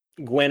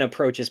 Gwen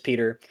approaches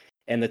Peter,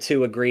 and the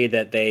two agree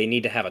that they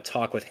need to have a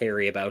talk with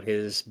Harry about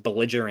his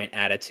belligerent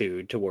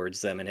attitude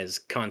towards them and his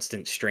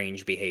constant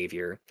strange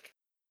behavior.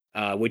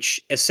 Which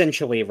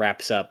essentially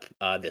wraps up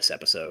this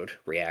episode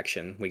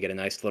reaction. We get a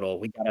nice little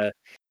we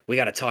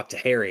gotta talk to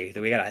Harry.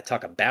 We gotta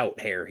talk about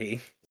Harry.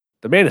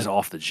 The man is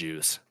off the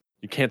juice.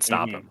 You can't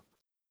stop Mhm. him.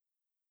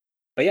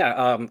 But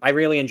yeah, I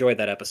really enjoyed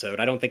that episode.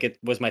 I don't think it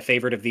was my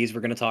favorite of these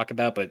we're going to talk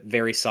about, but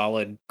very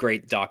solid,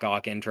 great Doc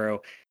Ock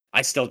intro.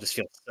 I still just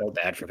feel so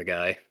bad for the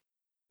guy.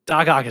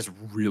 Doc Ock is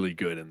really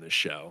good in this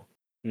show.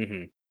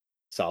 Hmm.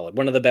 Solid.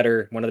 One of the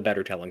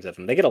better tellings of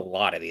him. They get a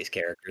lot of these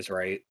characters,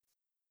 right?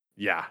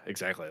 Yeah,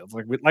 exactly. It's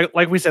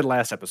like we said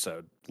last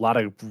episode. A lot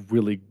of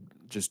really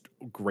just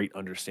great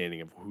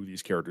understanding of who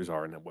these characters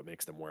are and what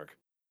makes them work.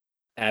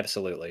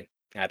 Absolutely.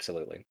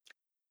 Absolutely.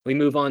 We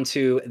move on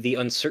to the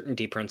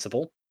uncertainty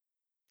principle.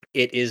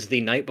 It is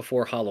the night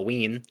before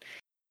Halloween,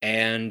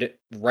 and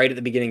right at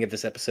the beginning of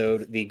this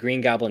episode, the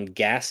Green Goblin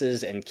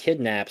gasses and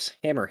kidnaps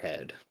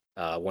Hammerhead,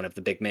 one of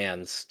the big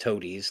man's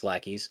toadies,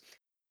 lackeys,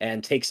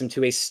 and takes him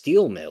to a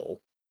steel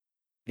mill.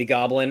 The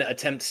Goblin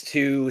attempts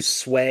to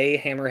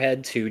sway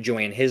Hammerhead to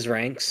join his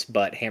ranks,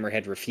 but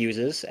Hammerhead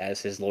refuses,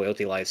 as his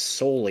loyalty lies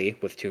solely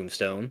with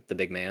Tombstone, the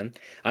big man.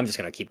 I'm just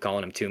going to keep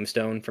calling him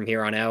Tombstone from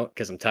here on out,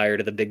 because I'm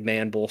tired of the big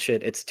man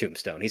bullshit. It's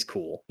Tombstone. He's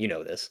cool. You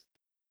know this.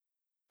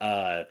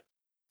 Uh,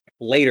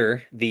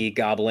 Later, the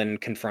Goblin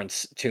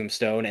confronts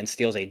Tombstone and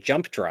steals a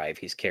jump drive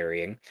he's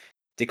carrying,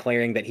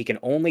 declaring that he can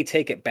only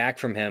take it back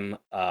from him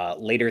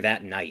later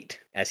that night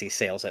as he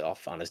sails it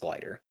off on his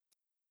glider.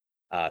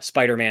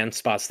 Spider-Man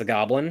spots the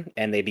Goblin,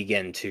 and they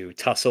begin to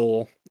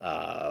tussle,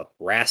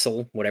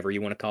 wrestle, whatever you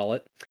want to call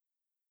it.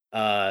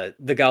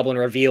 The Goblin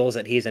reveals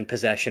that he's in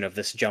possession of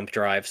this jump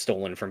drive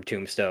stolen from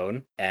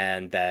Tombstone,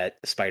 and that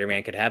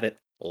Spider-Man could have it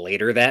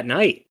later that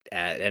night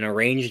at an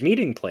arranged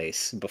meeting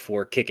place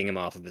before kicking him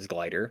off of his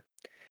glider.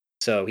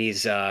 So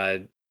he's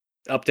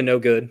up to no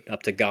good,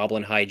 up to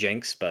Goblin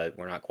hijinks, but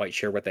we're not quite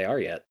sure what they are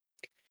yet.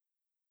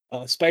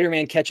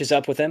 Spider-Man catches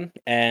up with him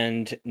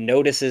and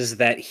notices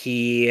that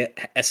he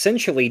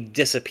essentially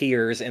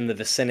disappears in the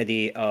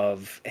vicinity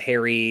of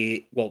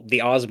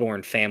the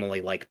Osborn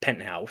family, like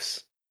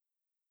penthouse.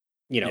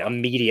 Yeah.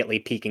 Immediately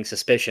piquing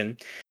suspicion.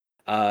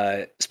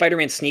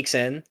 Spider-Man sneaks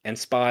in and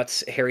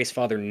spots Harry's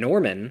father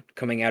Norman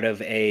coming out of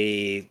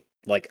a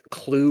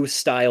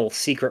Clue-style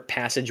secret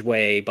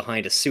passageway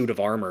behind a suit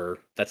of armor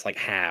that's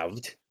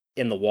halved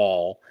in the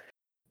wall.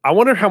 I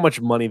wonder how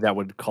much money that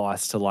would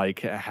cost to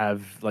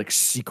have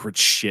secret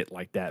shit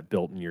like that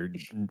built in your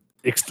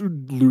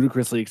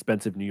ludicrously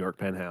expensive New York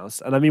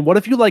penthouse. And I mean, what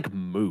if you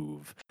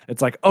move?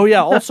 It's like, oh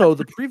yeah, also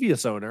the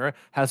previous owner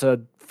has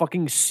a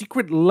fucking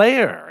secret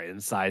lair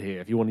inside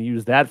here. If you want to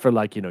use that for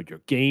your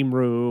game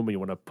room, or you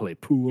want to play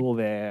pool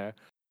there.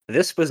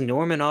 This was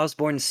Norman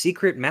Osborn's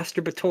secret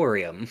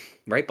masturbatorium,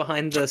 right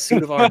behind the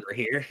suit of armor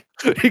here.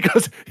 he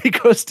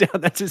goes down.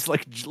 That's his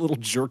little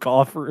jerk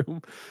off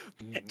room.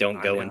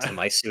 Don't go into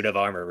my suit of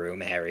armor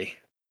room, Harry.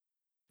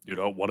 You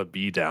don't want to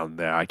be down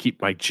there. I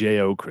keep my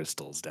JO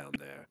crystals down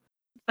there.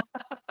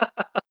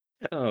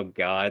 Oh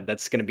god,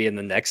 that's gonna be in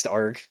the next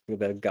arc with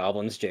the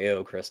Goblin's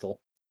JO crystal.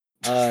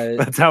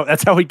 That's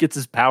how he gets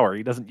his power.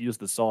 He doesn't use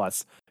the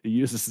sauce. He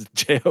uses his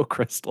JO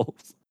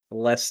crystals.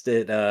 Lest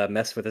it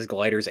mess with his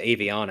glider's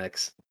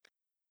avionics.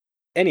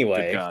 Good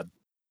Anyway, God.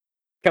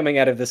 coming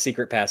out of the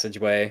secret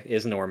passageway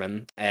is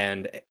Norman,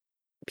 and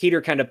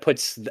Peter kind of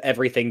puts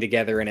everything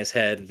together in his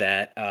head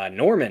that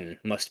Norman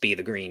must be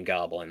the Green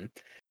Goblin.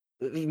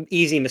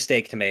 Easy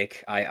mistake to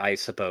make, I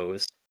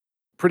suppose.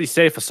 Pretty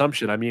safe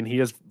assumption. I mean, he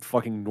is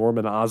fucking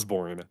Norman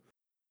Osborn.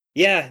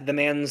 Yeah, the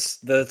man's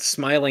the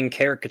smiling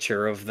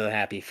caricature of the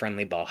happy,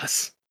 friendly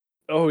boss.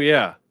 Oh,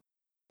 yeah.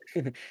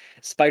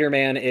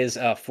 Spider-Man is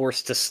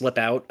forced to slip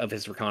out of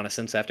his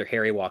reconnaissance after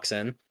Harry walks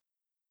in,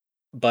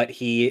 but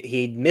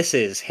he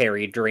misses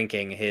Harry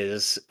drinking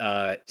his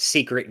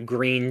secret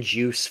green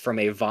juice from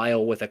a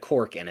vial with a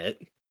cork in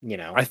it.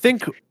 I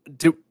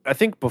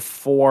think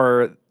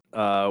before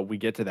we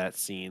get to that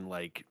scene,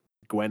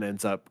 Gwen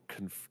ends up.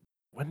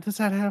 When does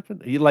that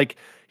happen?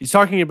 He's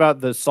talking about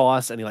the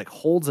sauce, and he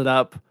holds it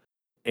up,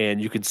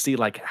 and you can see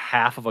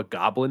half of a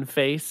goblin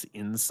face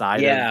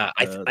inside. Yeah,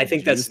 of I the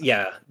think juice.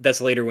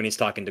 that's later when he's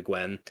talking to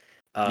Gwen.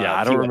 Yeah,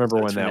 I A don't few remember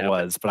when episodes from that now,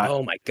 but was, but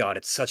oh my god,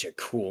 it's such a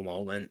cool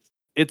moment.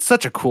 it's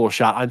such a cool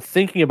shot. I'm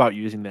thinking about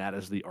using that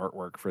as the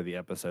artwork for the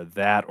episode.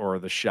 That or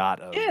the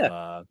shot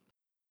Yeah.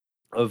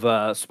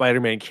 of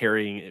Spider-Man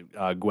carrying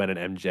Gwen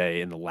and MJ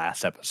in the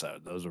last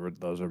episode. Those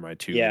are my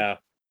two Yeah.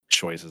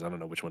 choices. I don't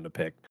know which one to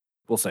pick.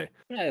 We'll see.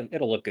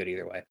 It'll look good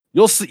either way.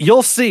 You'll see.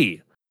 You'll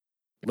see,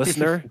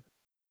 listener.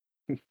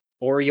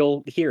 Or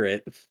you'll hear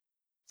it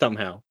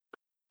somehow.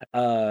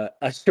 A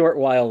short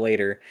while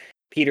later,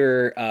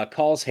 Peter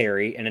calls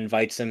Harry and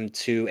invites him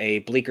to a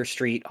Bleecker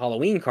Street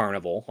Halloween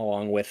carnival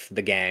along with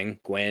the gang,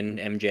 Gwen,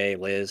 MJ,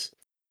 Liz.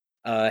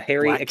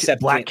 Harry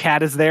accepts Black it.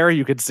 Cat is there.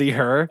 You could see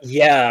her.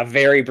 Yeah,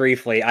 very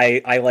briefly.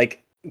 I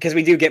like because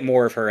we do get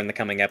more of her in the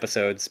coming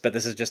episodes, but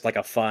this is just like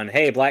a fun.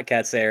 Hey, Black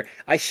Cat's there.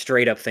 I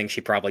straight up think she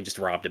probably just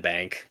robbed a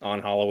bank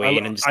on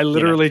Halloween and just I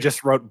literally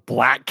just wrote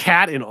Black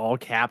Cat in all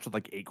caps with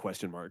like 8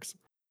 question marks.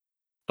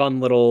 fun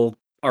little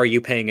 "Are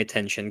you paying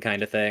attention?"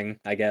 kind of thing.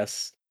 I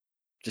guess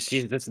just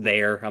she's just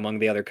there among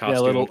the other Yeah,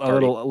 costume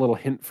party. a little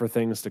hint for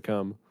things to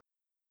come.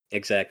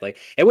 Exactly.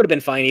 It would have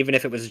been fine even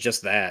if it was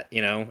just that,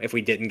 if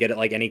we didn't get it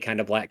like any kind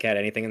of Black Cat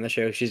anything in the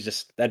show. She's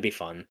just that'd be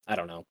fun. I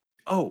don't know.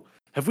 Oh,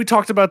 have we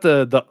talked about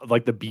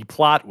the B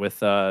plot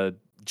with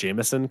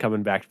Jameson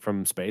coming back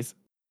from space?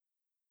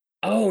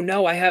 Oh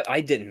no,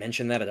 I didn't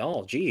mention that at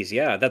all. Jeez,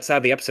 yeah, that's how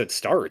the episode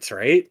starts,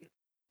 right?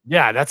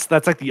 Yeah, that's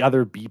like the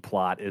other B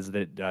plot is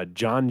that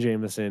John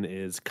Jameson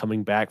is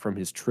coming back from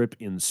his trip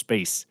in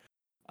space,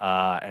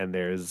 and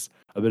there's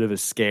a bit of a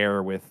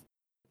scare with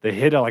they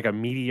hit like a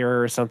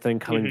meteor or something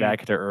coming hmm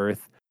back to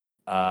Earth,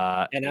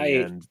 And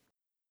I and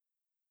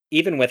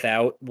even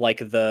without like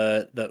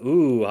the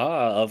ooh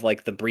ah of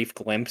like the brief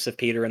glimpse of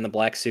Peter in the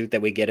black suit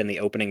that we get in the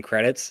opening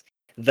credits,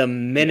 the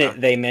yeah,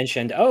 minute they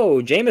mentioned,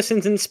 "Oh,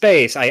 Jameson's in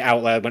space," I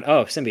out loud went,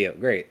 "Oh, symbiote,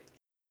 great."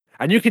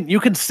 and you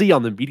can see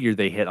on the meteor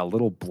they hit a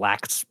little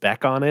black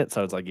speck on it,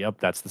 so it's like, yep,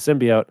 that's the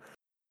symbiote.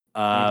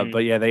 hmm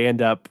But yeah, they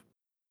end up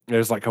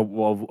there's like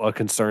a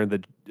concern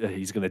that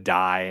he's gonna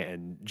die,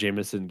 and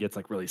Jameson gets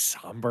like really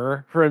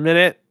somber for a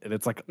minute, and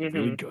it's like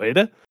really hmm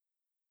good.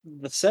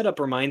 The setup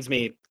reminds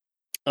me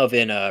of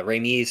in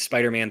Raimi's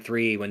Spider-Man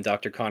 3 when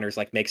Dr. Connors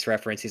like makes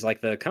reference. He's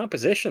like, the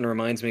composition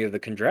reminds me of the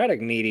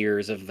Kondratic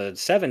meteors of the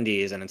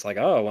 70s, and it's like,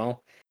 oh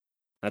well,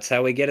 that's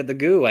how we get at the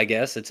goo, I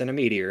guess. It's in a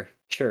meteor.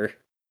 Sure.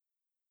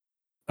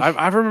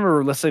 I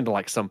remember listening to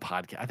like some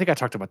podcast. I think I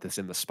talked about this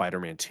in the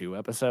Spider-Man 2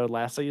 episode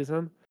last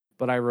season,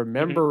 but I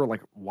hmm remember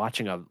like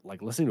watching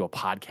listening to a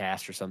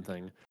podcast or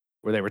something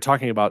where they were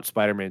talking about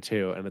Spider-Man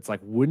 2, and it's like,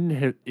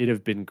 it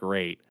have been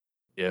great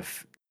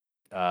if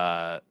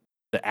the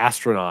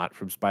astronaut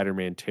from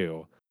Spider-Man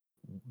 2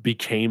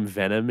 became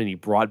Venom and he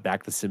brought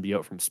back the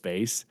symbiote from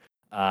space.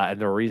 And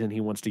the reason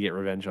he wants to get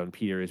revenge on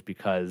Peter is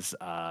because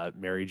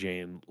Mary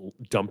Jane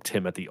dumped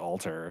him at the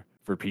altar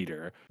for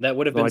Peter. That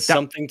would have So been like that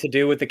something to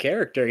do with the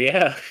character,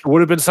 yeah.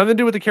 would have been something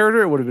to do with the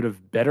character. It would have been a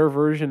better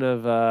version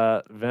of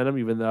Venom,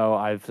 even though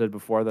I've said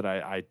before that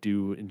I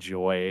do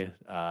enjoy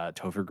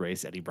Topher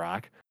Grace, Eddie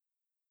Brock.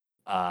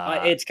 Uh,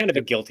 It's kind of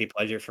a it, guilty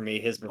pleasure for me,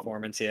 his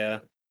performance, yeah.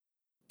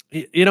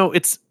 you know,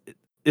 it's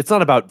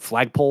not about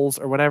flagpoles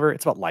or whatever.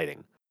 It's about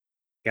lighting.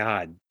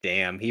 God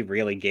damn, he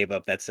really gave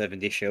up that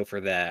 70s show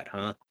for that,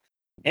 huh?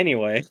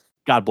 Anyway,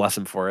 God bless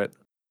him for it.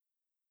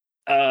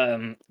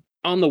 um,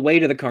 on the way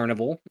to the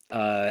carnival,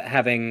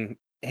 having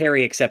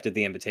Harry accepted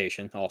the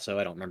invitation. Also,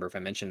 I don't remember if I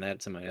mentioned that.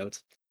 It's in my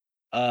notes.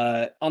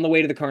 On the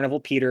way to the carnival,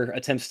 Peter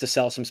attempts to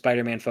sell some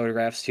Spider-Man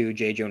photographs to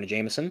J. Jonah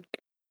Jameson,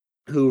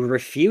 who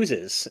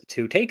refuses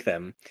to take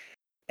them,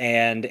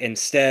 and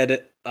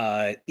instead,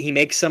 he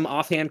makes some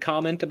offhand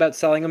comment about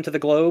selling them to the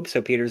Globe.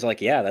 So Peter's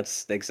like, "Yeah,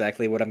 that's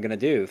exactly what I'm gonna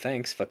do.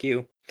 Thanks, fuck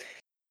you."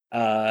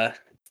 Uh,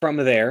 from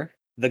there,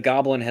 the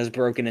Goblin has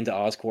broken into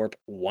Oscorp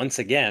once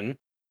again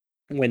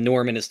when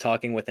Norman is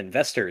talking with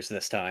investors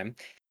this time,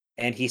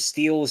 and he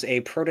steals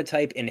a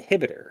prototype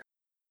inhibitor.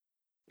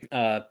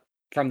 Uh,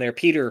 from there,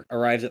 Peter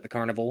arrives at the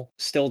carnival,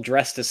 still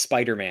dressed as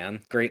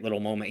Spider-Man. Great little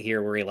moment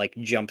here where he like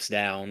jumps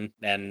down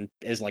and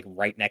is like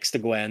right next to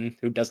Gwen,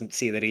 who doesn't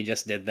see that he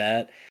just did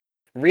that.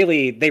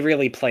 Really, they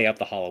really play up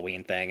the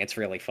Halloween thing. It's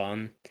really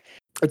fun.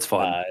 It's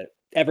fun. Uh,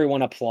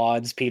 Everyone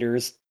applauds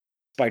Peter's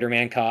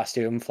Spider-Man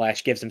costume.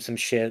 Flash gives him some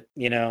shit.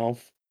 Uh,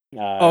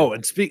 Oh,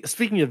 and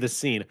speaking of this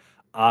scene,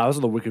 I was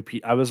on the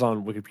Wikipedia. I was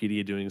on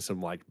Wikipedia doing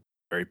some like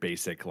very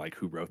basic like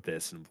who wrote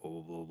this and blah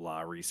blah blah,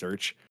 blah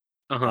research.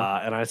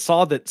 uh-huh. And I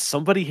saw that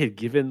somebody had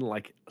given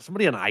like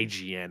somebody on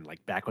IGN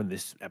like back when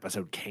this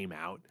episode came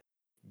out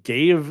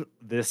gave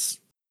this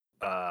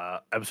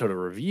episode a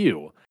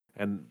review,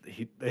 and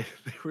they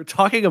were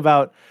talking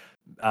about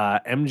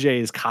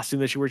MJ's costume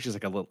that she wears. She's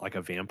like like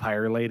a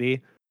vampire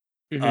lady,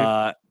 hmm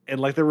and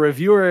like the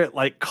reviewer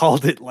like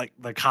called it like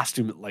the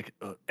costume like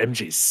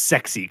MJ's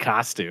sexy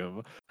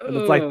costume, and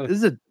it's like Ugh,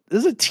 this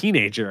is a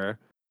teenager.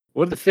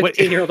 the What? Wait,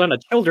 15-year-old on a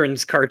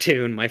children's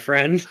cartoon, my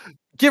friend.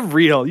 get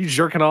real. You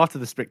jerking off to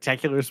the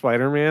Spectacular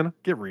Spider-Man?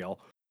 Get real.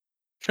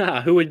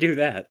 Who would do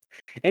that?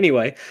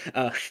 Anyway,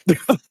 uh,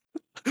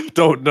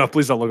 Don't no,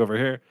 please don't look over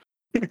here.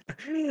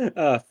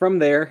 from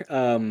there,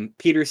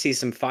 Peter sees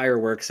some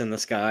fireworks in the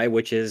sky,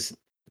 which is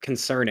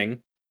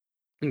concerning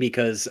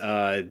because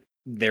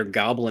they're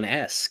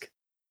goblin-esque.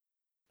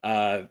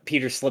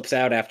 Peter slips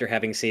out after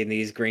having seen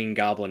these green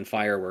goblin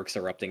fireworks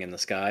erupting in the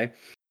sky,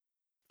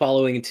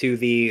 following to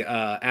the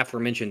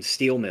aforementioned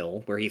steel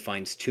mill where he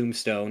finds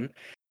Tombstone.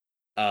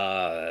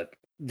 Uh,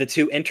 the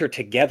two enter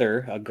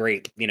together, a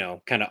great,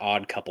 kind of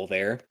odd couple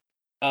there.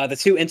 The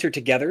two enter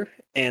together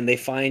and they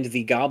find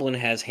the goblin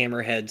has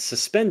Hammerhead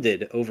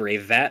suspended over a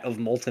vat of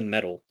molten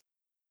metal.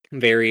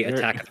 Very Very,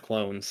 Attack of the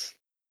Clones.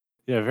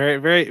 yeah, very,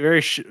 very,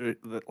 very,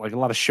 like a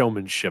lot of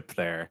showmanship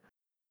there.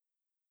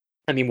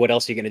 I mean, what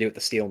else are you going to do at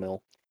the steel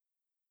mill?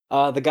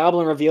 The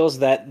Goblin reveals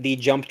that the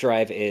jump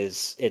drive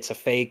it's a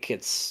fake.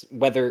 It's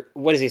whether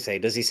what does he say?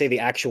 Does he say the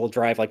actual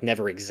drive like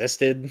never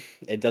existed?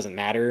 It doesn't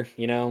matter,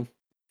 you know?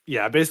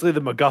 Yeah, basically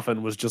the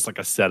MacGuffin was just like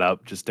a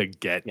setup just to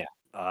get Yeah.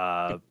 the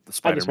I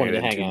just wanted Spider-Man to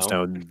and hang out.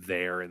 Tombstone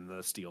there in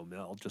the steel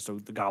mill, just so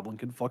the Goblin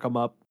can fuck them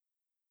up.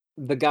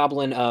 The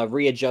Goblin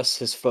readjusts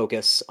his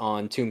focus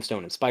on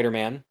Tombstone and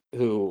Spider-Man,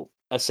 who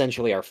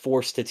essentially are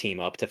forced to team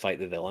up to fight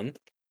the villain.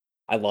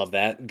 I love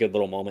that. Good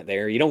little moment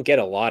there. You don't get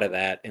a lot of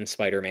that in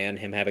Spider-Man,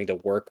 him having to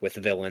work with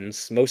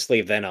villains,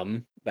 mostly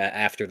Venom,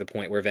 after the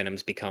point where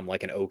Venom's become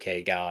like an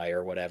okay guy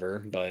or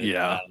whatever, but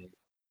Yeah,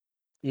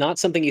 not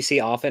something you see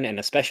often, and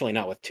especially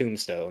not with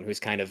Tombstone, who's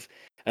kind of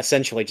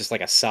essentially just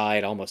like a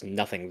side, almost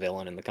nothing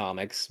villain in the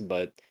comics,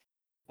 but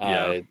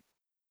yeah. uh,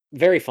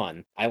 very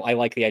fun. I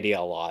like the idea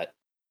a lot.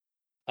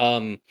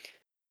 Um,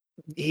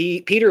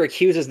 Peter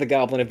accuses the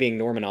Goblin of being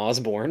Norman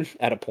Osborn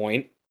at a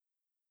point,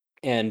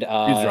 and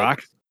He's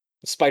rock.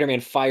 Spider-Man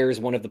fires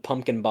one of the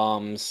pumpkin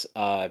bombs,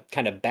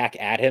 kind of back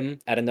at him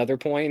at another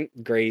point.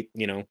 Great,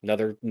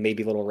 another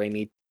maybe little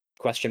Raimi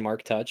question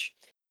mark touch.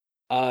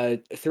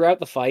 Throughout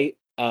the fight,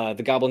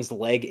 the Goblin's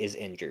leg is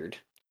injured.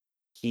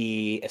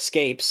 He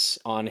escapes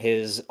on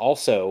his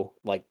also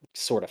like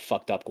sort of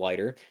fucked up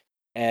glider,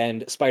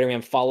 and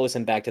Spider-Man follows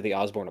him back to the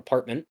Osborn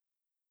apartment.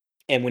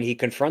 And when he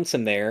confronts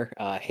him there,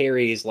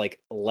 Harry's like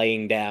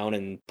laying down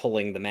and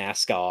pulling the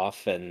mask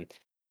off, and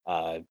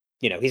uh,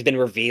 he's been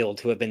revealed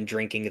to have been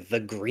drinking the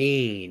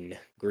green.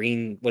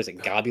 What is it,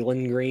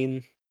 Gobulin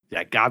green?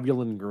 Yeah,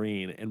 Gobulin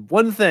Green. And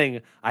one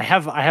thing I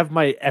have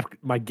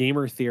my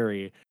gamer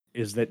theory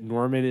is that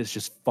Norman is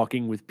just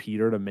fucking with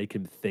Peter to make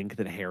him think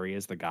that Harry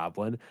is the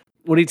Goblin.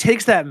 When he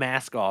takes that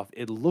mask off,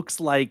 it looks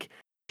like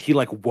he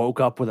like woke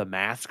up with a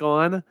mask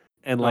on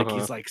and Uh like huh.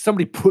 he's like,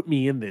 somebody put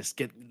me in this,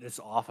 get this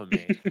off of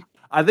me.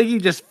 I think he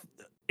just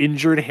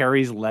injured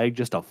Harry's leg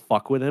just to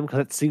fuck with him because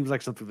it seems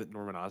like something that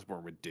Norman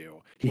Osborn would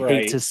do. He hates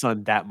Right. his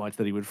son that much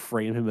that he would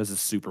frame him as a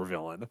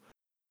supervillain.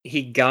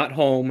 He got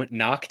home,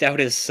 knocked out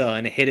his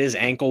son, hit his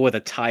ankle with a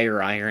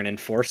tire iron, and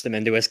forced him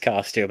into his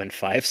costume in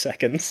 5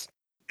 seconds.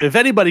 If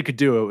anybody could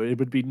do it, it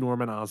would be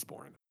Norman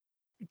Osborn.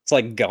 It's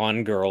like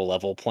Gone Girl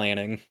level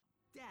planning.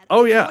 Dad,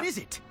 Oh yeah. what is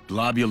it?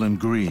 Globulin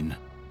Green,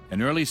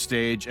 an early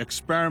stage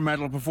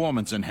experimental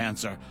performance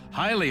enhancer,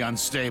 highly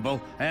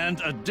unstable and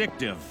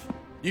addictive.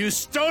 You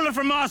stole it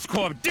from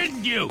Oscorp,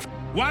 didn't you?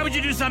 Why would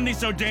you do something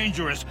so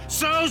dangerous,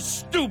 so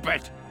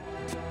stupid?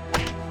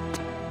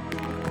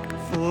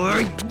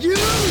 For you!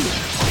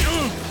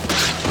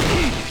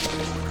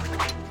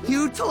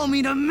 You told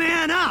me to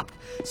man up,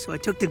 so I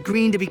took the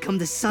green to become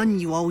the son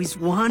you always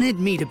wanted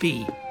me to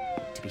be.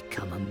 To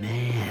become a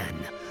man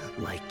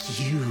like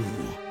you.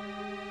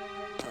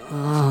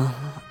 I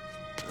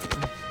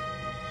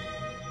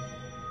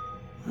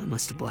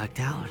must have blacked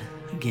out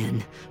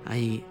again.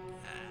 I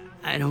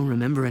don't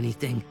remember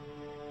anything.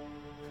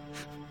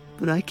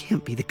 But I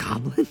can't be the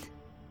Goblin.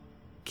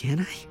 Can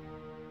I?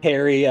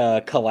 Harry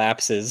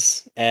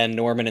collapses, and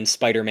Norman and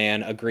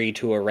Spider-Man agree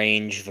to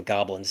arrange the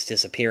Goblin's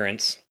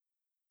disappearance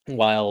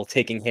while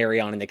taking Harry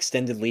on an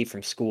extended leave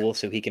from school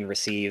so he can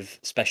receive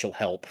special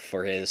help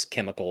for his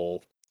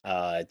chemical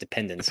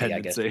dependency, I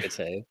guess you Dependency. could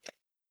say.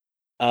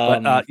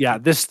 But yeah,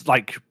 this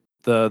like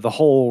the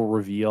whole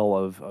reveal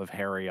of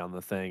Harry on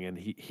the thing, and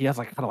he has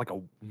like kind of like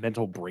a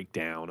mental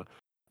breakdown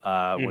when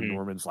Mhm.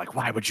 Norman's like,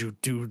 "Why would you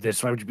do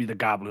this? Why would you be the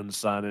Goblin's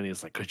son?" And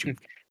he's like, "Cause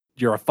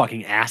you're a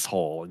fucking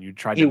asshole, and you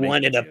tried to You make me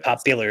wanted a do this.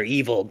 popular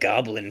evil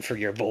goblin for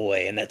your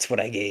boy, and that's what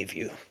I gave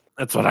you.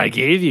 That's what I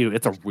gave you."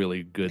 It's a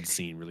really good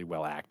scene, really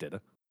well acted.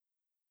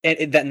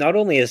 That not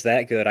only is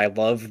that good, I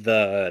love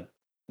the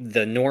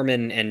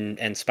Norman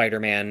and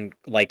Spider-Man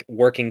like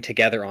working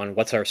together on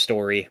what's our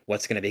story,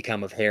 what's going to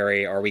become of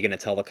Harry. Are we going to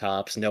tell the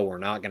cops? No, we're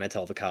not going to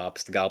tell the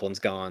cops. The Goblin's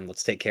gone.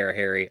 Let's take care of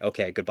Harry.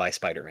 Okay, goodbye,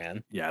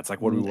 Spider-Man. Yeah, it's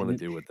like, what do we want to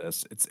do with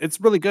this? It's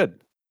really good.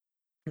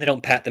 They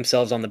don't pat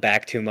themselves on the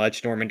back too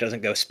much. Norman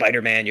doesn't go,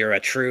 Spider-Man, you're a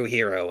true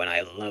hero, and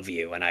I love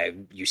you,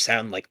 and you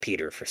sound like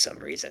Peter for some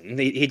reason. And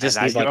He's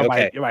like,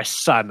 okay, you're my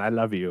son. I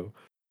love you.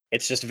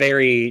 it's just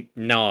very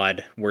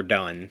nod. We're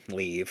done.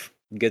 Leave.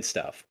 Good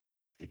stuff.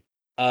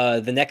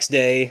 The next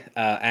day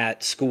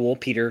at school,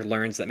 Peter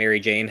learns that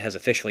Mary Jane has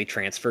officially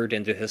transferred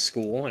into his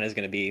school and is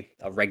going to be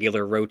a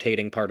regular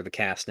rotating part of the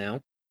cast now.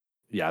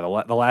 Yeah,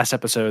 the last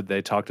episode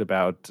they talked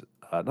about,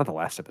 not the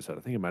last episode.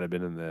 I think it might have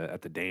been in the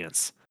at the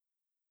dance.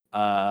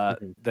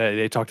 Mhm.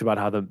 They talked about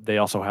how they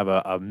also have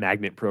a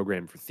magnet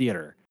program for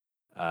theater.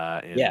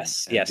 And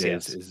Yes, yes, MJ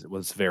yes.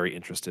 was very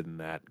interested in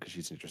that because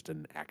she's interested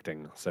in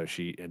acting. So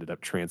she ended up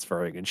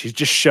transferring, and she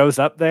just shows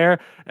up there,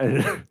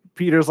 and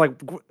Peter's like,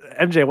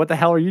 "MJ, what the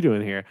hell are you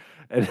doing here?"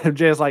 And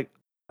MJ is like,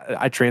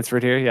 "I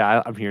transferred here.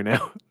 Yeah, I'm here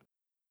now."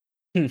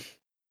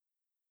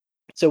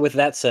 So with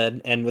that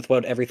said, and with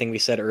what everything we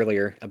said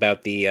earlier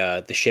about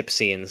the ship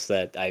scenes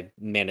that I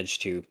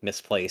managed to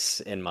misplace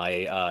in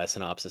my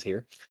synopsis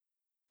here,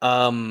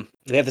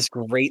 They have this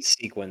great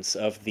sequence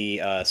of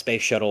the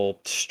space shuttle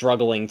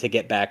struggling to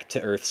get back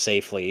to Earth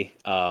safely.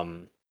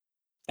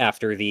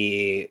 After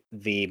the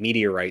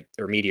meteorite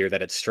or meteor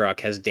that it struck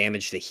has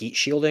damaged the heat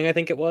shielding, I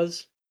think it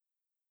was.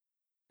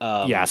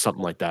 Yeah,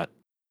 something like that.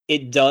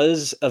 It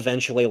does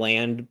eventually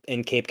land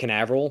in Cape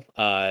Canaveral.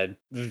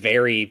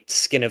 Very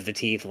skin of the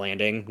teeth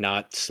landing,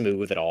 not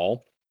smooth at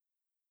all.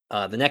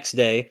 The next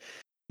day,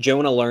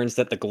 Jonah learns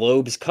that the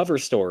Globe's cover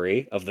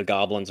story of the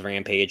Goblin's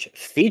Rampage,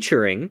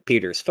 featuring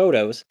Peter's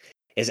photos,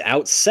 is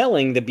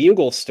outselling the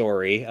Bugle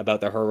story about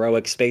the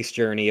heroic space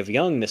journey of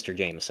young Mr.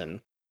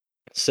 Jameson.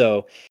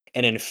 So,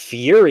 an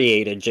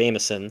infuriated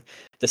Jameson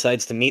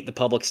decides to meet the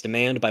public's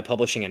demand by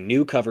publishing a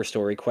new cover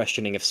story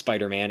questioning if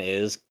Spider-Man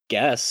is,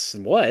 guess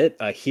what,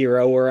 a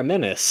hero or a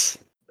menace.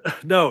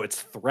 No,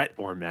 it's threat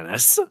or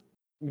menace.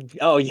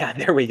 Oh yeah,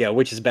 there we go,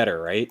 which is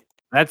better, right?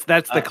 That's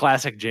the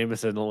classic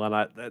Jameson one.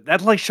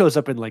 That like shows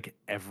up in like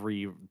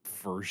every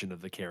version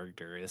of the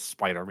character is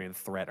Spider-Man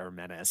threat or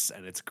menace,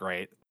 and it's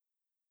great.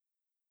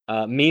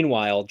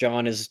 Meanwhile,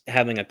 John is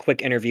having a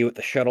quick interview at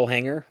the shuttle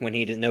hangar when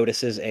he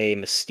notices a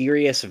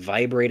mysterious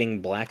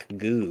vibrating black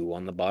goo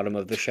on the bottom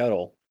of the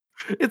shuttle.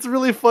 It's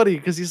really funny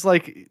because he's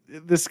like,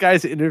 this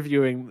guy's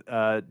interviewing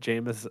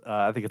Jameson.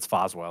 I think it's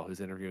Foswell who's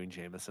interviewing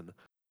Jameson.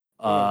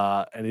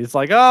 And he's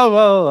like, "Oh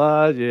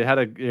well, you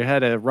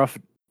had a rough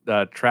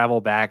travel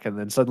back, and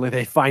then suddenly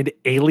they find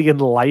alien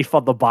life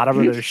on the bottom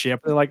of their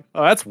ship." They're like,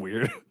 "Oh, that's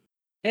weird.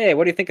 Hey,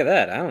 what do you think of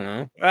that? I don't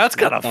know. That's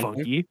kind of something."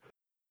 funky."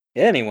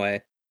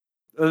 Anyway,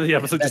 The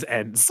episode just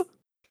ends.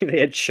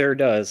 it sure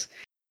does.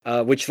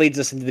 Which leads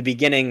us into the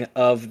beginning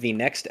of the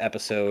next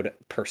episode,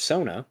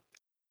 Persona.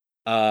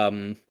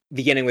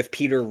 Beginning with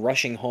Peter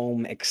rushing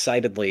home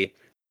excitedly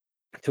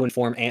to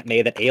inform Aunt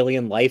May that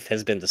alien life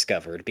has been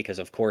discovered, because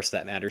of course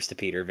that matters to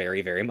Peter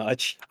very, very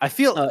much. I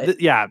feel,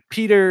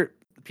 Peter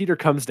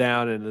comes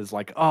down and is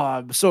like, "Oh,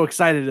 I'm so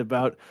excited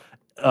about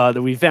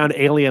that we found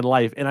alien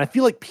life," and I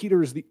feel like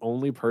Peter is the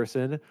only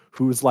person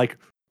who's like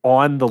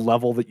on the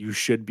level that you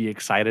should be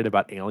excited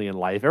about alien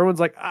life. Everyone's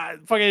like,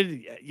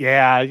 fucking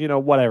yeah,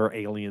 whatever,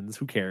 aliens,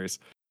 who cares?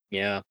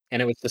 Yeah,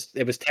 and it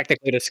was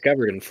technically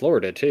discovered in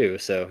Florida too,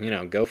 so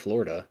go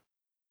Florida.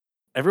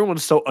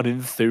 Everyone's so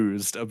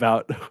unenthused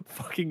about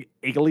fucking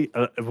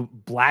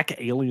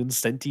black alien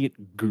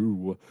sentient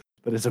goo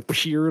that has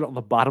appeared on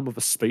the bottom of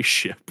a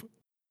spaceship.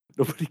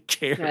 Nobody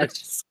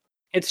cares.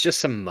 It's just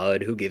some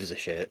mud. Who gives a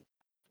shit?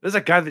 There's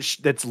a guy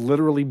that's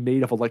literally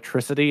made of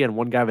electricity and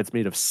one guy that's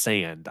made of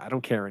sand. I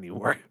don't care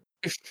anymore.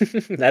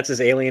 That's as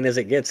alien as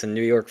it gets in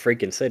New York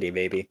freaking city,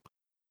 baby.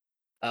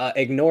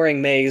 Ignoring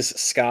May's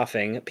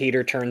scoffing,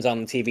 Peter turns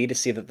on the TV to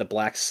see that the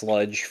black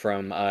sludge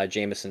from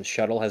Jameson's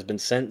shuttle has been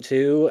sent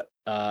to,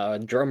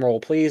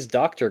 drumroll please,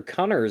 Dr.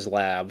 Connor's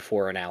lab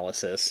for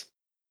analysis.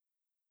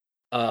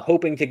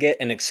 Hoping to get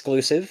an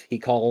exclusive, he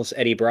calls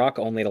Eddie Brock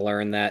only to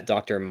learn that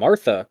Dr.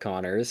 Martha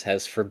Connors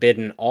has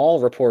forbidden all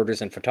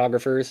reporters and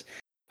photographers,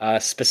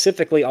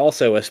 specifically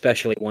also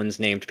especially ones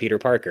named Peter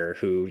Parker,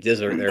 who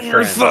desert their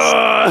friends.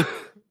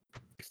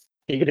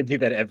 You're gonna do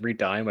that every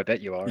time? I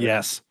bet you are.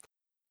 Yes.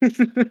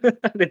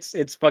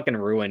 It's fucking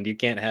ruined. You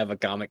can't have a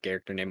comic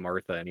character named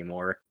Martha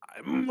anymore.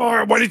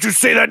 Why did you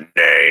say that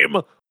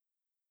name?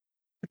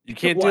 You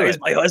can't do it. Why is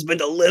my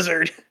husband a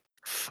lizard?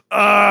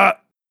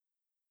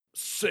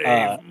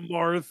 Save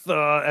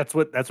Martha.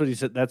 That's what he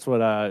said. That's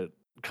what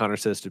Connor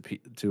says to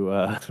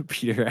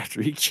Peter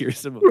after he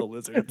cures him of the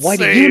lizard. Why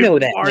do you know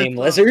that name,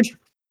 lizard?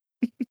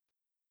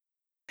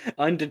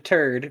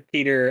 Undeterred,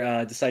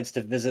 Peter decides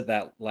to visit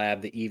that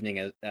lab that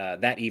evening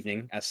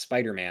as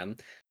Spider-Man,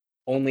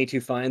 only to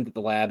find that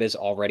the lab is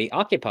already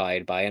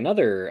occupied by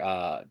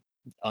another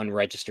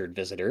unregistered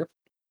visitor,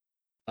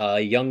 a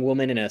young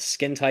woman in a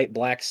skin-tight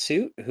black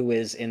suit who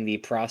is in the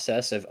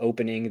process of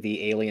opening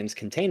the alien's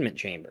containment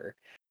chamber.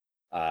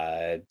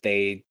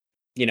 They,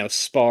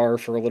 spar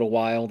for a little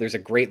while. There's a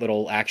great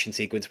little action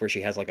sequence where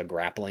she has like a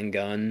grappling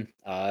gun.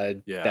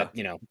 That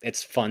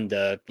it's fun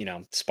to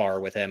spar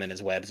with him and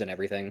his webs and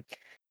everything.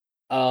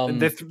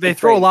 They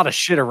throw a lot of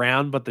shit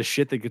around, but the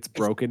shit that gets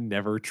broken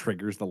never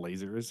triggers the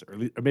lasers,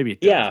 or maybe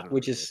it does. Yeah,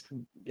 which is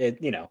it.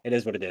 It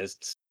is what it is.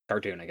 It's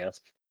cartoon, I guess.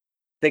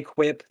 They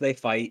quip, they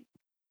fight,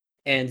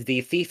 and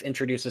the thief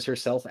introduces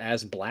herself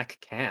as Black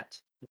Cat,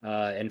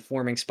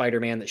 informing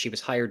Spider-Man that she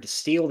was hired to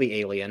steal the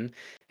alien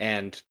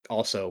and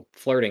also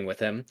flirting with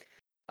him.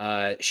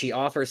 She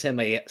offers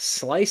him a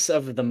slice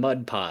of the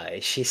mud pie.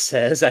 She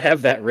says, I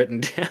have that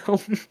written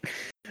down.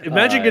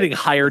 Imagine getting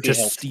hired to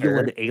steal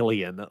an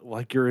alien,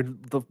 like you're in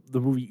the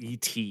movie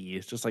E.T.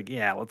 It's just like,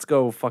 yeah, let's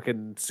go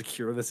fucking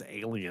secure this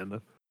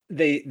alien.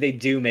 They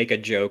do make a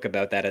joke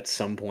about that at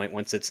some point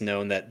once it's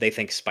known that they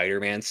think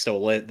Spider-Man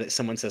stole it. That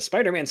someone says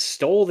Spider-Man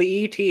stole the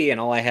E.T. and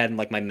all I had in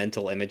like my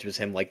mental image was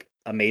him like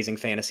Amazing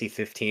Fantasy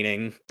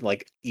 15ing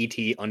like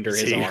E.T. under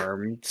his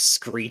arm,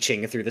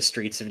 screeching through the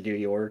streets of New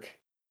York.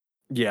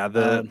 Yeah,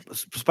 the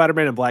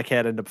Spider-Man and Black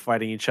Cat end up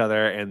fighting each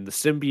other, and the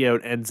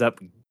symbiote ends up.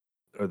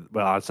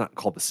 Well, it's not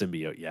called the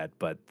symbiote yet,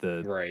 but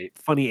the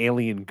funny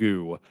alien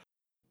goo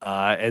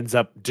ends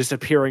up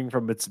disappearing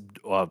from its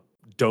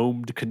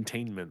domed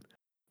containment.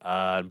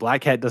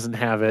 Black Cat doesn't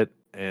have it,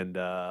 and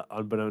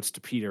unbeknownst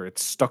to Peter,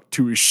 it's stuck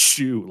to his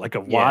shoe like a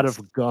wad Yes.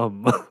 of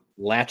gum.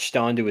 Latched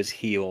onto his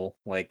heel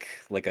like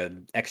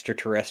an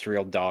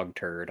extraterrestrial dog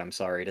turd, I'm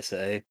sorry to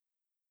say.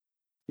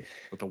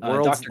 With the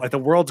Dr. the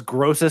world's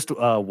grossest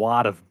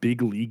wad of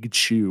big league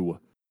chew.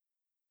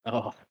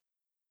 Oh,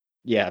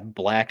 yeah,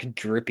 black,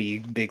 drippy,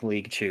 big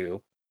league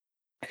chew.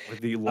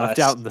 With the left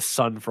out in the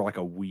sun for like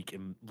a week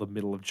in the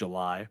middle of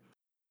July.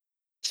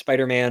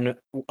 Spider-Man,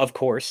 of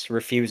course,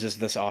 refuses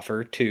this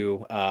offer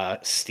to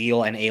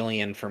steal an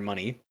alien for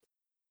money.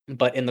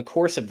 But in the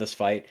course of this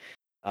fight,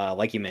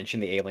 like you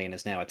mentioned, the alien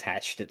has now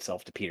attached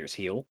itself to Peter's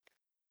heel.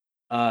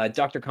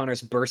 Dr.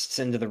 Connors bursts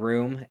into the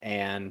room,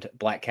 and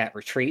Black Cat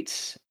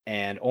retreats.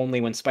 And only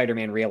when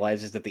Spider-Man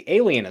realizes that the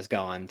alien is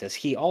gone does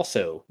he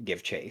also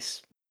give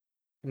chase.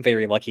 I'm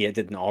very lucky it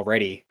didn't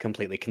already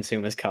completely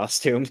consume his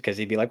costumes, because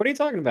he'd be like, "What are you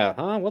talking about?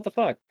 Huh? What the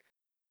fuck?"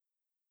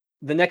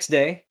 The next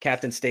day,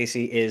 Captain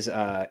Stacy is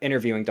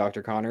interviewing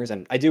Dr. Connors,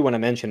 and I do want to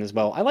mention as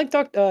well, I like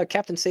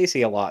Captain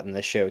Stacy a lot in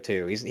this show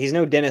too. He's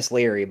no Dennis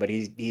Leary, but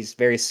he's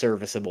very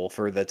serviceable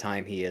for the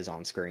time he is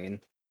on screen.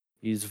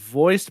 He's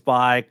voiced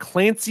by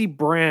Clancy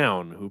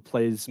Brown, who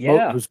plays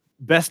who's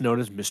best known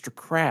as Mr.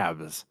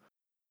 Krabs.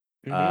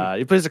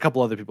 He plays a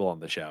couple other people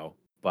on the show,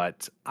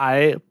 but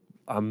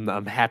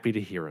I'm happy to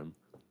hear him.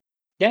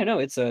 Yeah, no,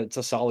 it's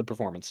a solid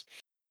performance.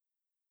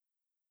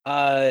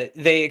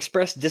 They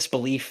expressed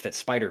disbelief that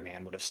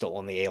Spider-Man would have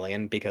stolen the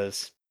alien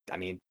because, I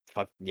mean,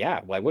 fuck, yeah,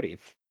 why would he?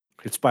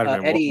 It's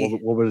Spider-Man. Eddie,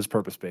 what would his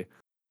purpose be?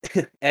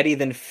 Eddie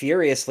then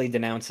furiously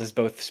denounces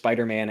both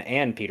Spider-Man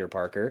and Peter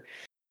Parker,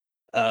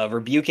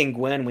 rebuking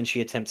Gwen when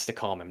she attempts to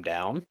calm him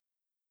down.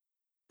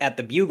 At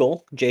the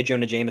Bugle, J.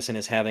 Jonah Jameson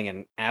is having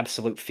an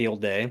absolute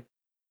field day,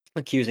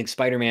 accusing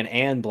Spider-Man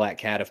and Black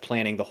Cat of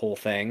planning the whole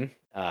thing.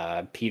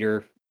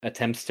 Peter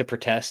attempts to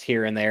protest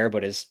here and there,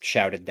 but is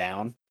shouted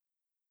down.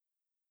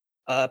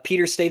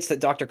 Peter states that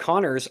Dr.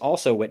 Connors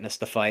also witnessed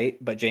the fight,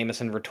 but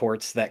Jameson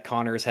retorts that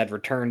Connors had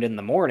returned in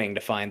the morning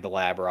to find the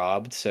lab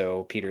robbed.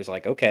 So Peter's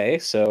like, okay,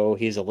 so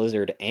he's a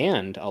lizard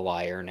and a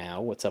liar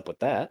now. What's up with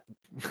that?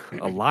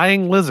 A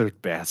lying lizard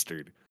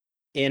bastard.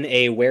 In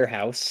a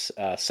warehouse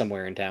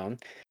somewhere in town,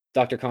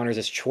 Dr. Connors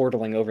is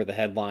chortling over the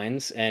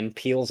headlines and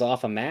peels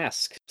off a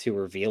mask to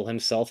reveal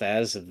himself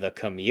as the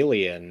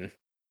Chameleon.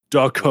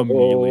 The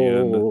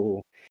Chameleon.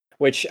 Oh,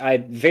 which I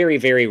very,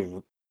 very...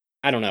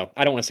 I don't know.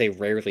 I don't want to say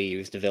rarely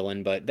used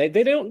villain, but they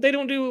don't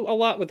do a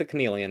lot with the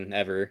Chameleon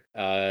ever.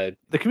 The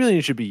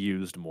Chameleon should be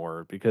used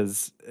more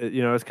because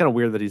it's kind of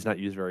weird that he's not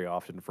used very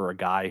often for a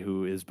guy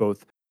who is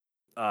both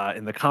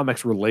in the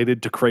comics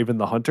related to Kraven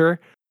the Hunter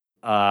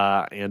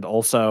and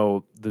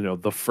also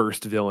the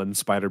first villain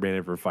Spider-Man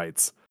ever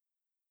fights.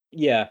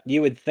 Yeah,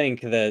 you would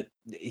think that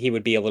he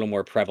would be a little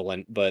more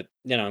prevalent, but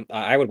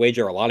I would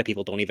wager a lot of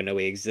people don't even know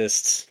he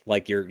exists.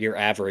 Like your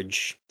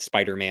average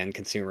Spider-Man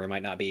consumer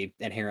might not be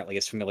inherently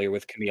as familiar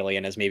with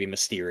Chameleon as maybe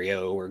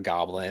Mysterio or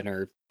Goblin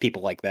or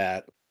people like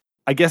that.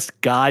 I guess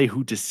guy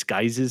who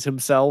disguises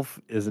himself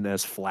isn't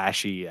as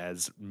flashy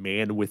as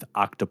man with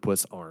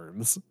octopus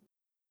arms.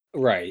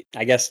 Right.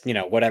 I guess,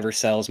 whatever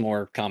sells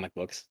more comic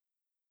books.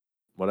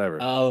 Whatever.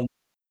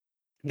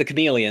 The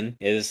Chameleon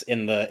is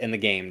in the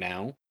game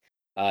now.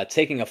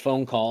 Taking a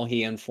phone call,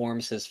 he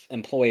informs his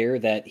employer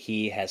that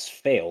he has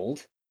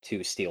failed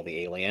to steal the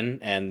alien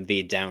and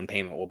the down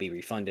payment will be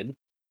refunded.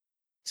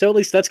 So at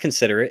least that's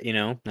considerate,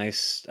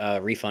 nice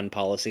refund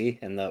policy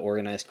in the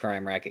organized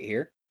crime racket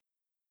here.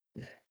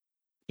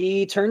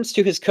 He turns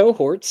to his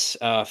cohorts,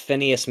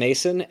 Phineas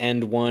Mason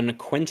and one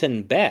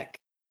Quentin Beck,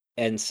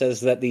 and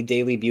says that the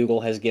Daily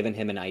Bugle has given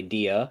him an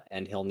idea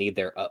and he'll need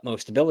their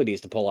utmost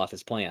abilities to pull off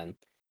his plan.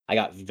 I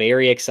got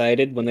very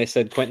excited when they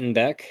said Quentin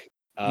Beck.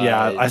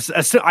 Yeah,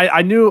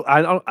 I knew.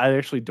 I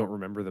actually don't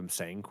remember them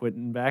saying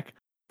Quentin Beck,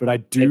 but I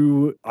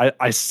do.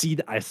 I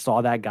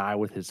saw that guy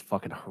with his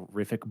fucking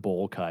horrific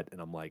bowl cut, and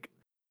I'm like,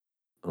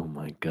 oh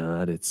my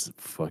god, it's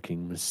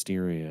fucking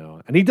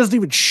Mysterio, and he doesn't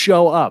even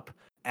show up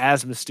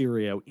as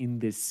Mysterio in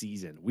this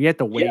season. We had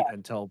to wait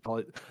until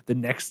probably the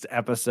next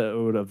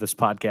episode of this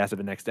podcast, or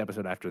the next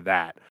episode after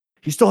that.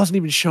 He still hasn't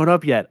even shown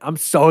up yet. I'm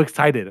so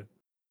excited.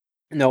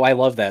 No, I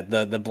love that.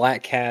 The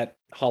Black Cat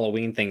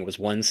Halloween thing was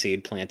one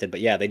seed planted,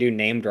 but yeah, they do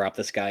name drop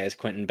this guy as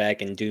Quentin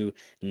Beck and do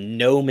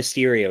no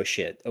Mysterio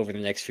shit over the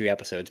next few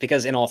episodes.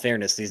 Because in all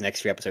fairness, these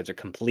next few episodes are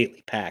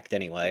completely packed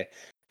anyway.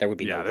 There would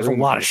be there's a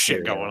lot of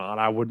shit going on.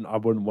 I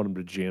wouldn't want him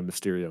to jam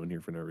Mysterio in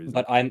here for no reason.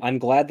 But I'm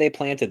glad they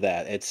planted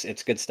that.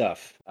 It's good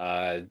stuff.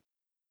 I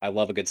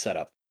love a good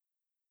setup.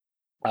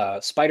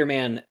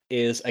 Spider-Man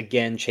is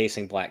again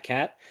chasing Black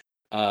Cat,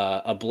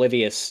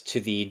 oblivious to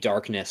the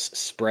darkness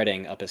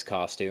spreading up his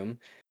costume.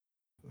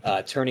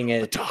 Turning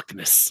it the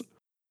darkness.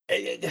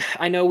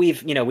 I know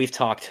we've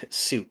talked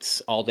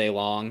suits all day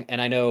long, and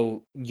I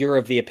know you're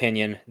of the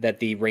opinion that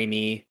the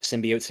Raimi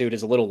symbiote suit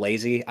is a little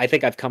lazy. I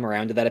think I've come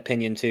around to that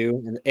opinion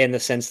too, in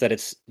the sense that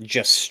it's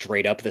just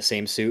straight up the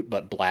same suit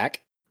but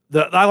black.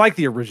 I like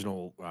the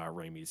original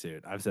Raimi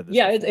suit. I've said this.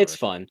 Yeah, before. it's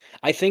fun.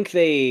 I think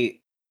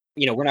they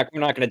we're not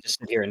going to just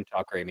sit here and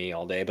talk Raimi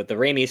all day, but the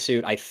Raimi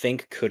suit I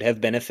think could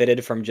have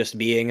benefited from just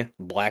being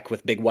black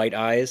with big white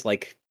eyes,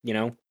 like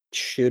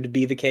should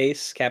be the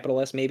case.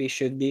 Capital S maybe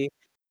should be.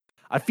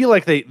 I feel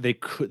like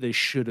they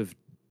should have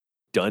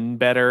done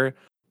better,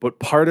 but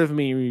part of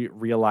me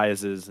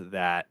realizes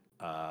that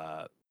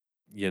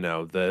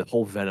the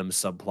whole Venom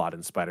subplot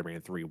in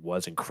Spider-Man 3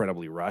 was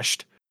incredibly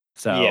rushed.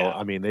 So Yeah.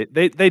 I mean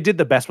they did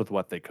the best with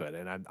what they could,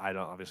 and I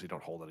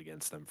don't hold it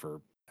against them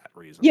for that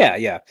reason.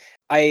 Yeah.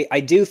 I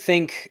do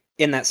think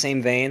in that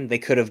same vein they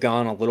could have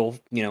gone a little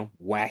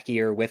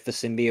wackier with the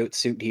symbiote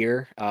suit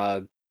here.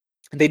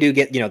 They do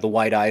get the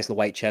white eyes, the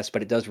white chest,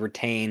 but it does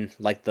retain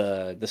like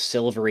the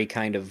silvery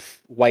kind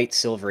of white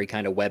silvery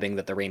kind of webbing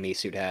that the Raimi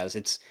suit has.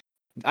 It's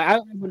I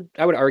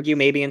would argue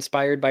maybe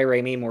inspired by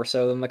Raimi more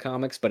so than the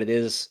comics, but it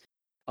is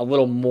a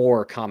little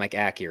more comic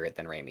accurate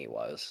than Raimi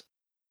was.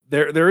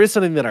 There is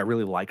something that I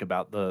really like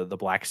about the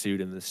black suit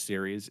in this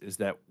series is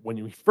that when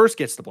he first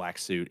gets the black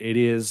suit, it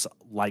is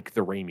like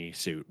the Raimi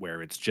suit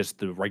where it's just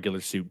the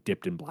regular suit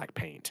dipped in black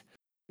paint.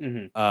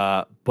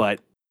 But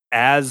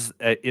as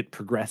it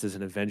progresses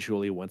and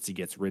eventually once he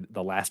gets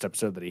the last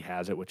episode that he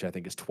has it, which I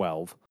think is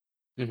 12,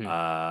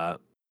 it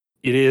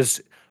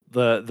is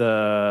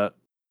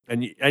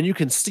and you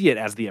can see it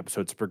as the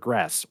episodes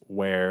progress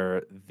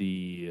where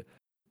the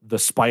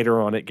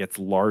spider on it gets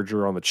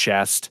larger on the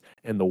chest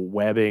and the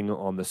webbing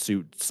on the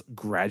suit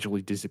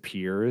gradually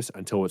disappears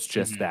until it's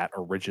just that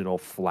original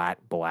flat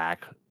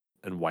black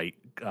and white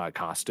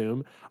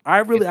costume. I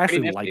really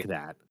actually like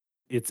that.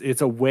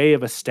 It's a way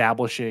of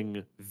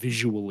establishing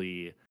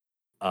visually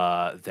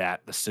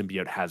that the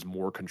symbiote has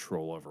more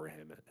control over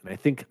him. And I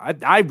think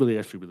I really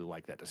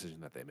like that decision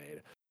that they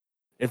made.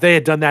 If they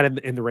had done that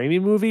in the Raimi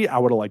movie, I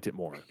would have liked it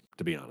more,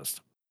 to be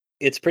honest.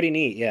 It's pretty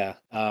neat, yeah.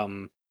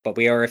 But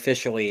we are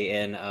officially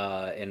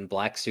in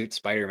Black Suit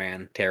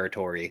Spider-Man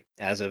territory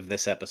as of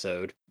this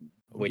episode,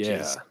 which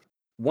is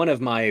one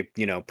of my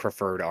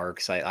preferred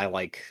arcs. I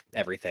like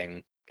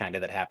everything kind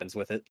of that happens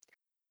with it.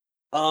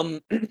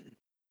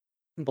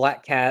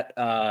 Black Cat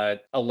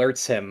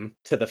alerts him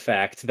to the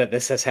fact that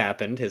this has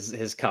happened.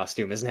 His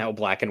costume is now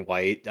black and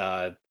white,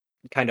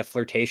 kind of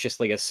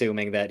flirtatiously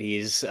assuming that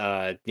he's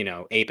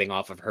aping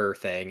off of her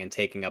thing and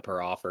taking up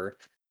her offer.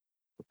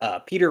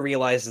 Peter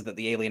realizes that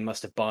the alien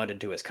must have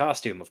bonded to his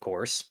costume, of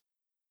course,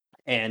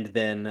 and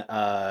then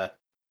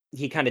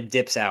he kind of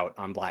dips out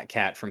on Black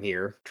Cat from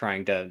here,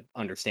 trying to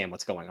understand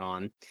what's going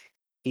on.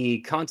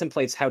 He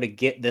contemplates how to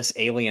get this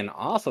alien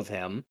off of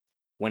him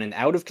when an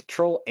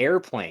out-of-control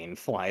airplane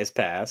flies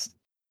past.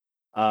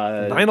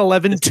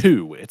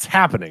 9/11/2, it's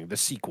happening, the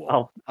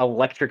sequel.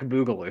 Electric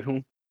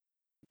Boogaloo.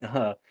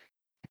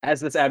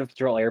 As this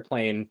out-of-control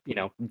airplane,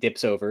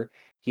 dips over,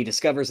 he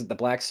discovers that the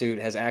black suit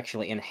has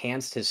actually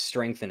enhanced his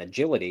strength and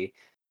agility,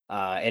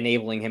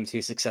 enabling him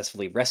to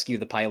successfully rescue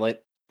the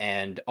pilot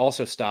and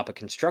also stop a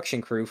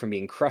construction crew from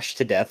being crushed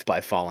to death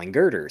by falling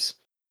girders.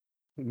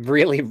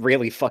 Really,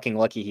 really fucking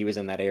lucky he was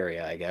in that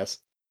area, I guess.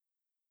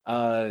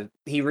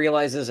 He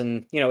realizes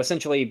and,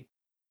 essentially,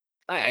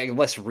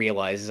 less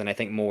realizes and I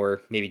think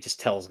more maybe just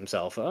tells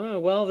himself, oh,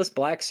 well, this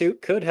black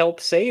suit could help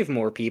save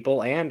more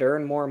people and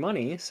earn more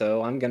money,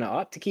 so I'm going to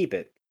opt to keep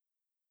it.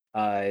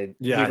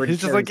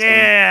 He's just like,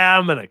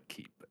 I'm going to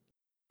keep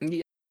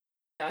it.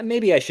 Yeah,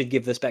 maybe I should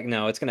give this back.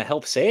 No, it's going to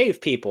help save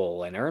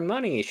people and earn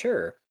money,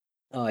 sure.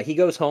 He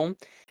goes home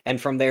and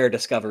from there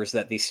discovers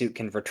that the suit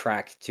can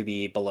retract to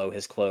be below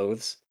his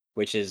clothes,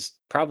 which is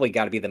probably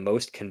got to be the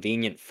most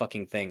convenient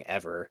fucking thing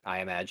ever, I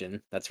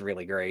imagine. That's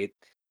really great.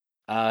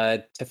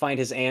 To find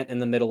his aunt in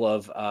the middle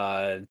of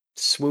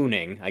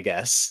swooning, I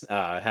guess,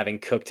 having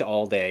cooked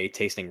all day,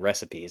 tasting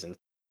recipes and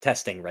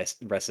testing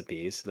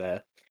recipes.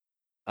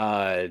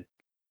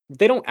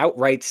 They don't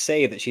outright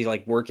say that she's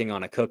like working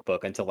on a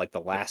cookbook until like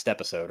the last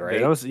episode, right?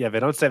 They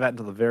don't say that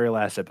until the very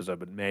last episode.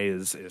 But May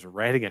is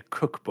writing a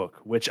cookbook,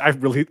 which I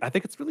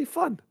think it's really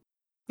fun.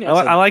 Yeah,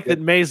 I like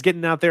that May's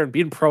getting out there and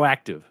being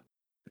proactive.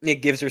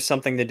 It gives her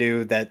something to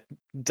do that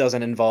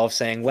doesn't involve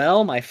saying,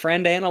 "Well, my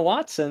friend Anna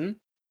Watson."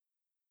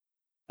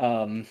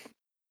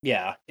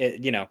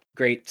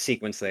 Great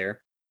sequence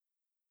there.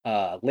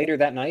 Later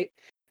that night,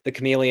 the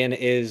chameleon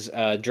is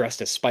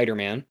dressed as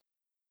Spider-Man,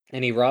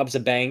 and he robs a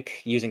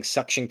bank using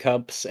suction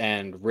cups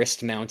and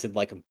wrist-mounted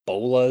like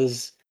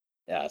bolas,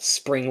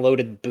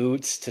 spring-loaded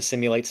boots to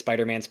simulate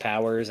Spider-Man's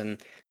powers.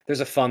 And there's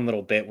a fun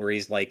little bit where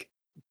he's like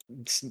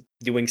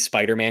doing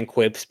Spider-Man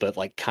quips, but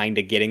like kind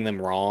of getting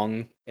them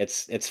wrong.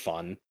 It's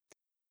fun.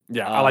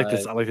 Yeah, I like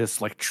this. I like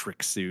this like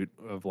trick suit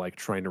of like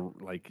trying to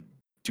like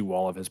do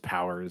all of his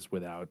powers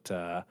without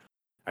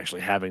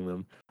actually having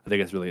them. I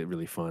think it's really,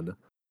 really fun.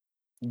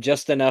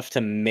 Just enough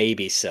to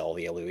maybe sell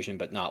the illusion,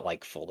 but not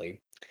like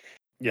fully.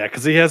 Yeah,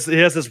 because he has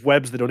this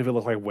webs that don't even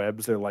look like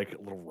webs. They're like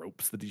little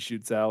ropes that he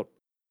shoots out.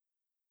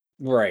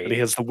 Right. And he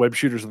has the web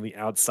shooters on the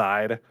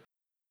outside.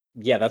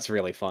 Yeah, that's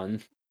really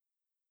fun.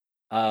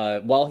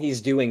 While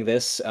he's doing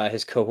this,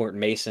 his cohort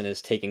Mason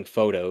is taking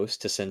photos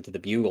to send to the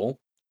Bugle.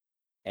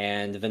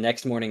 And the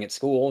next morning at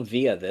school,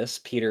 via this,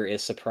 Peter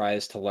is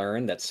surprised to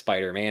learn that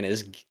Spider-Man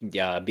is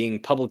being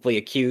publicly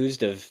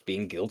accused of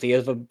being guilty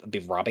of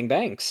robbing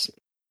banks.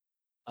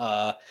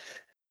 The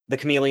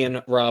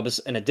Chameleon robs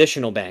an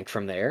additional bank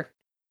from there,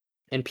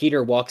 and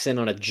Peter walks in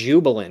on a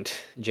jubilant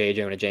J.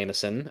 Jonah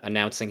Jameson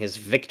announcing his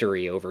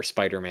victory over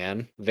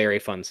Spider-Man. Very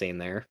fun scene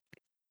there.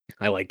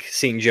 I like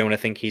seeing Jonah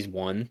think he's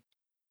won.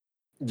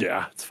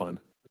 Yeah, it's fun.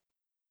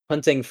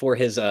 Hunting for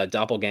his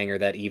doppelganger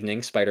that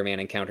evening, Spider-Man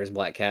encounters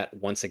Black Cat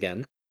once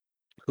again,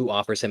 who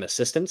offers him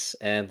assistance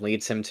and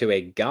leads him to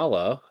a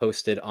gala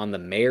hosted on the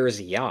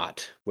mayor's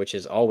yacht, which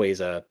is always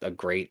a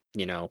great,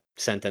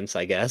 sentence,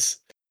 I guess.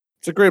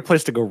 It's a great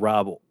place to go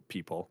rob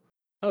people.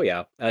 Oh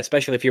yeah,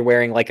 especially if you're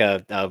wearing like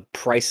a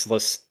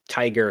priceless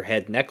tiger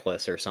head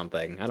necklace or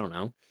something. I don't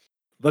know.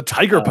 The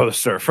tiger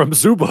poster from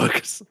Zoo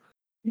Books.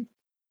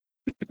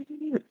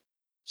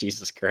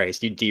 Jesus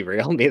Christ, you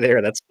derailed me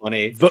there. That's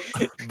funny.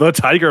 The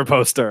tiger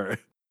poster.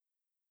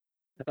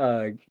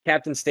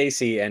 Captain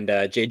Stacy and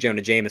J.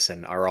 Jonah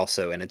Jameson are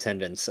also in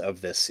attendance of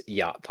this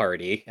yacht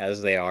party,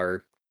 as they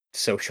are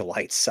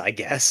socialites, I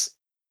guess.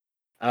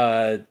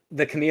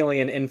 The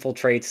Chameleon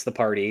infiltrates the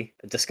party,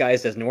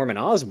 disguised as Norman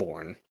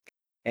Osborn,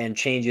 and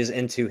changes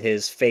into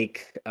his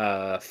fake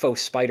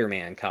faux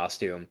Spider-Man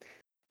costume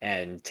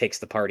and takes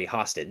the party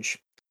hostage.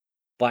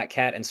 Black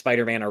Cat and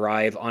Spider-Man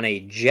arrive on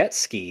a jet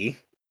ski,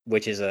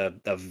 which is a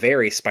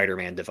very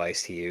Spider-Man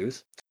device to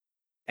use.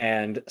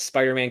 And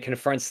Spider-Man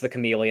confronts the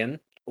Chameleon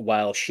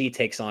while she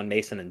takes on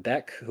Mason and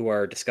Beck, who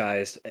are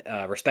disguised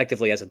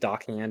respectively as a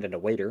dockhand and a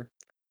waiter.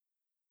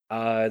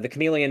 The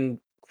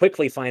Chameleon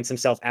quickly finds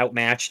himself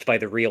outmatched by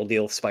the real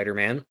deal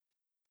Spider-Man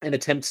and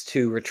attempts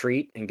to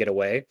retreat and get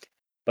away.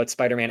 But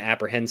Spider-Man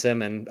apprehends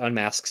him and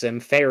unmasks him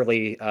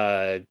fairly,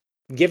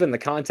 given the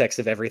context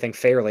of everything,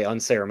 fairly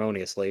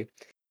unceremoniously.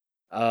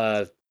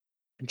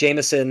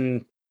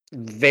 Jameson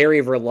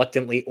very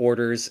reluctantly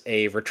orders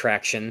a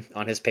retraction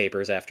on his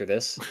papers after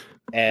this.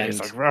 And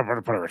he's like, I'm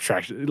gonna put a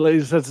retraction.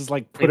 He says it's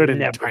like put it in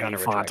tiny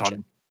font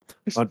on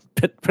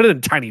put it in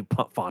tiny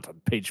font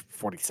on page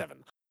 47.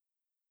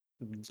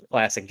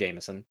 Classic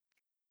Jameson.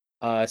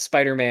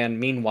 Spider-Man,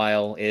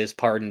 meanwhile, is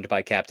pardoned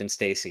by Captain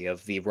Stacy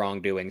of the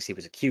wrongdoings he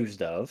was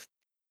accused of.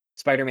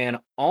 Spider-Man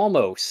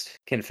almost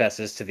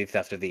confesses to the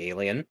theft of the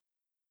alien,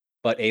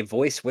 but a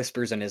voice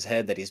whispers in his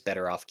head that he's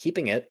better off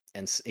keeping it,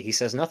 and he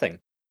says nothing.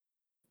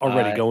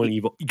 Already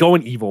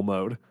going evil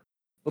mode.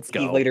 Let's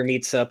go. He later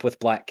meets up with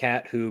Black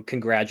Cat, who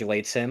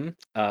congratulates him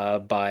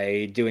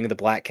by doing the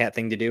Black Cat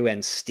thing to do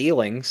and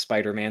stealing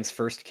Spider-Man's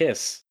first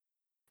kiss,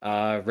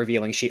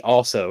 revealing she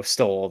also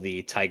stole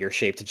the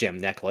tiger-shaped gem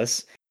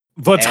necklace.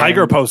 The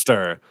tiger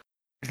poster.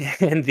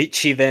 And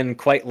she then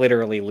quite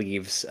literally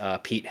leaves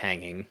Pete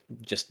hanging,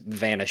 just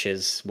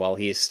vanishes while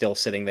he's still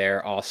sitting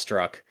there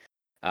awestruck.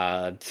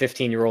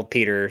 15-year-old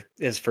Peter,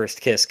 his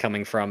first kiss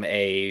coming from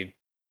a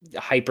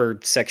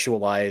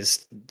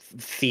hyper-sexualized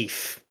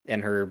thief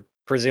in her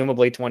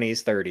presumably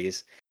 20s,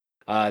 30s.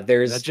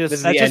 That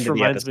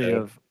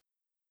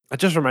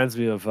just reminds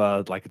me of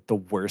like the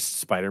worst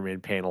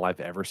Spider-Man panel I've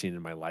ever seen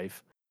in my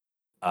life.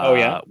 Oh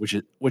yeah,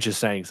 which is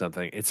saying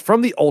something. It's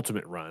from the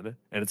Ultimate Run,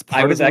 and it's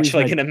I was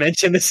actually going to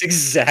mention this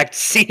exact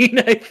scene.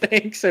 I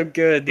think so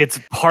good. It's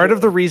part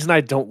of the reason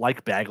I don't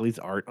like Bagley's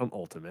art on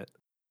Ultimate.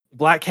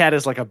 Black Cat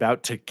is like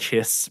about to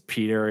kiss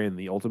Peter in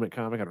the Ultimate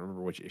comic. I don't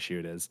remember which issue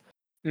it is.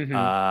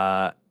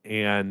 Mm-hmm.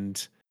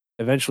 And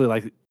eventually,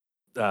 like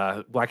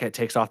Black Cat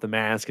takes off the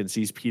mask and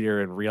sees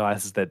Peter and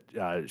realizes that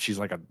he's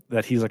like a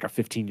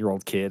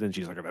 15-year-old kid, and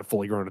she's like a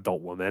fully grown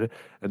adult woman,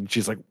 and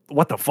she's like,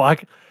 "What the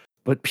fuck?"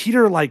 But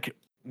Peter like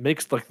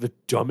makes like the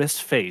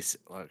dumbest face.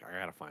 Like, I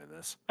gotta find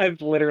this.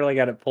 I've literally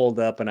got it pulled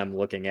up and I'm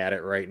looking at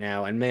it right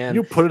now. And man,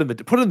 you put it in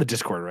the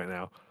Discord right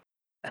now.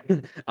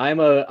 I'm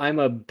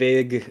a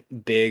big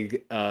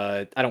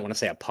I don't want to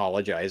say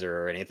apologizer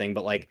or anything,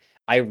 but like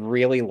I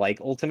really like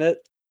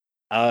Ultimate.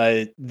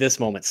 This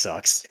moment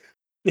sucks.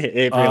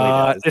 It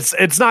really does.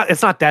 It's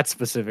not that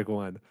specific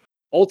one.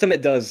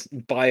 Ultimate does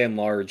by and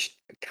large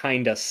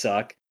kind of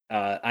suck.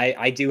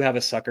 I do have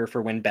a sucker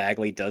for when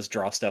Bagley does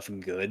draw stuff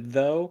good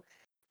though.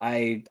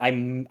 I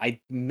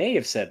may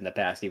have said in the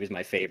past he was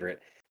my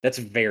favorite. That's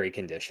very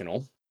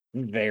conditional.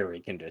 Very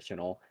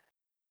conditional.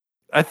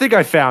 I think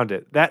I found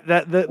it. The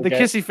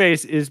kissy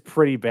face is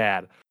pretty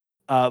bad.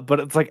 But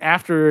it's like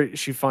after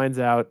she finds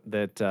out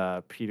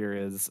that Peter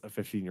is a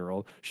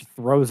 15-year-old, she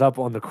throws up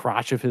on the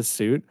crotch of his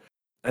suit,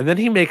 and then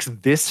he makes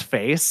this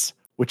face,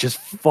 which is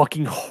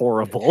fucking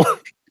horrible.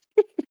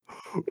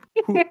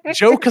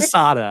 Joe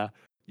Quesada,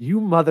 you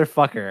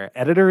motherfucker,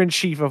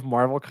 editor-in-chief of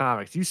Marvel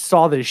Comics, you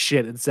saw this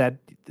shit and said,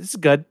 "This is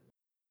good.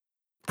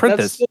 Print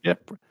this." Yeah,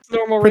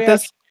 normal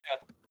reaction.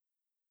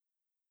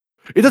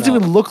 It doesn't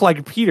even look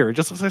like Peter. It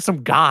just looks like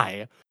some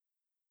guy.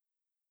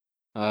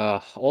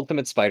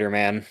 Ultimate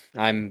Spider-Man.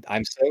 I'm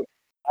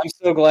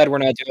so glad we're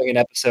not doing an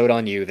episode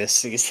on you this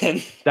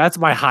season. That's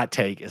my hot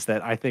take, is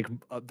that I think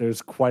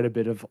there's quite a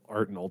bit of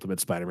art in Ultimate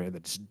Spider-Man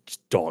that's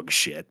just dog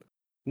shit.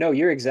 No,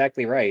 you're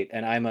exactly right,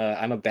 and I'm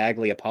a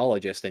Bagley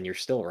apologist, and you're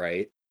still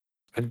right.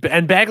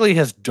 And Bagley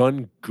has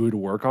done good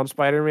work on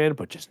Spider-Man,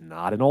 but just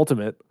not in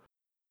Ultimate.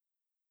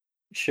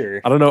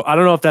 Sure. I don't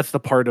know if that's the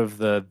part of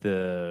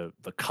the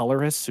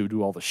colorists who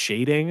do all the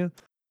shading,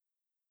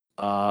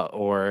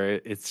 or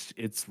it's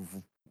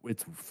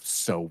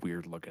so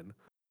weird looking.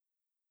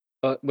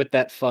 But with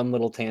that fun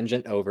little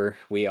tangent over,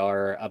 we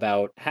are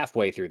about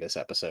halfway through this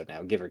episode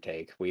now, give or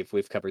take.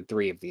 We've covered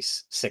 3 of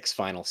these 6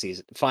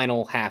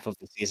 final half of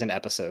the season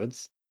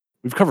episodes.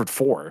 We've covered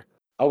 4.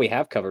 Oh, we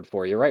have covered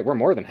 4. You're right. We're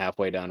more than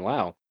halfway done.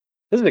 Wow.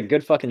 This is a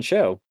good fucking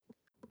show.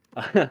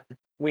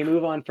 We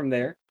move on from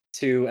there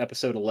to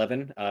episode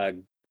 11,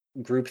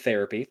 group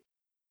therapy,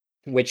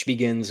 which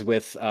begins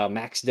with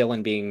Max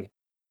Dillon being,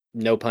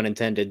 no pun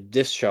intended,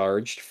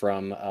 discharged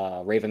from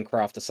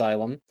Ravencroft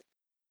Asylum,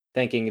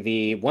 thanking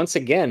the once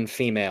again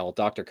female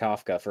Dr.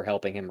 Kafka for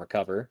helping him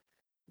recover.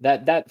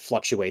 That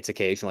fluctuates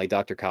occasionally,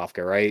 Dr.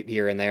 Kafka, right?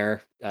 Here and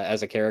there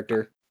as a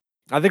character.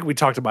 I think we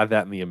talked about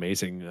that in the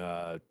amazing.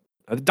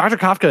 Dr.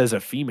 Kafka is a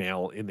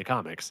female in the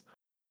comics.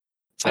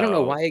 I don't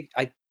know So- why.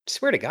 I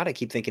swear to God, I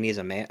keep thinking he's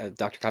a man.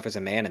 Dr. Kafka's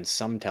a man in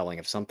some telling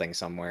of something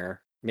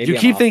somewhere. Maybe You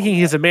I'm keep off on thinking that.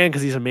 he's a man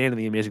because he's a man in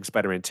the Amazing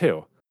Spider-Man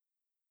 2.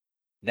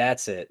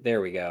 That's it.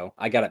 There we go.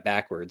 I got it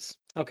backwards.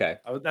 Okay.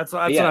 That's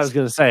what I yes. was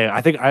going to say.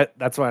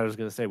 That's what I was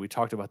going to say. We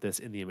talked about this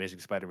in the Amazing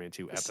Spider-Man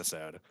 2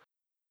 episode.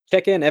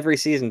 Check in every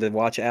season to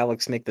watch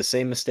Alex make the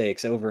same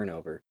mistakes over and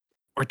over.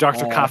 Or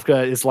Dr.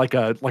 Kafka is like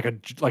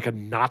a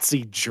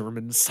Nazi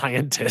German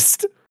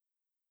scientist.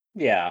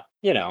 Yeah,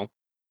 you know.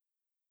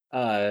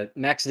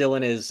 Max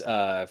Dillon is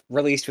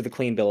released with a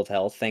clean bill of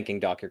health, thanking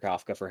Dr.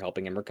 Kafka for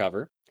helping him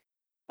recover.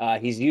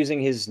 He's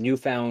using his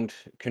newfound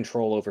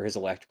control over his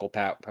electrical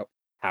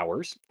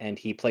powers, and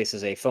he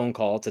places a phone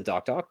call to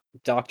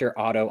Dr.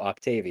 Otto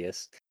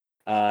Octavius,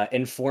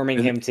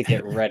 informing him to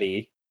get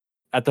ready.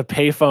 At the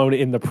payphone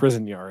in the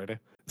prison yard.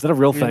 Is that a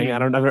real thing?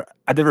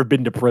 I've never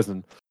been to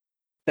prison.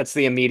 That's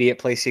the immediate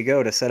place you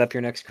go to set up your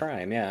next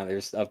crime. Yeah,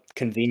 there's a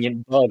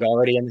convenient bug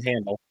already in the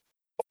handle.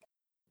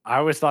 I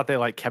always thought they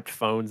like kept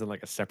phones in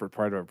like a separate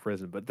part of a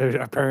prison, but there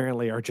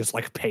apparently are just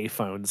like pay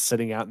phones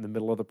sitting out in the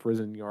middle of the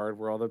prison yard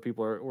where all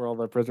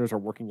the prisoners are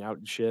working out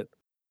and shit.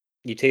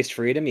 You taste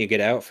freedom, you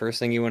get out. First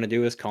thing you want to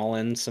do is call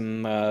in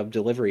some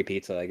delivery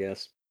pizza, I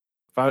guess.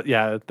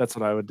 That's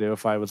what I would do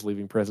if I was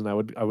leaving prison. I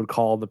would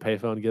call the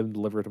payphone, get them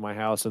delivered to my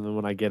house, and then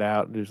when I get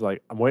out, just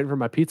like, I'm waiting for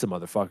my pizza,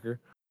 motherfucker.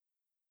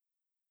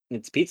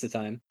 It's pizza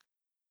time.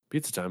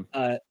 Pizza time.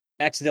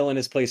 Max Dillon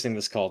is placing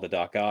this call to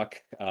Doc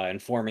Ock,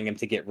 informing him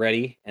to get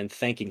ready and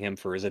thanking him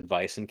for his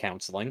advice and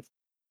counseling.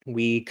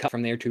 We cut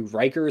from there to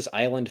Rikers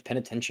Island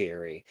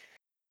Penitentiary,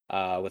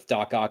 with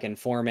Doc Ock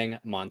informing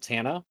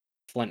Montana,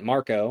 Flint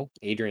Marko,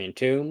 Adrian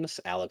Toombs,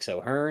 Alex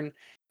O'Hearn,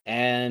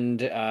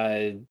 and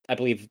I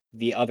believe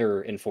the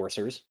other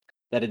enforcers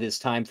that it is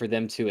time for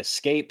them to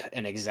escape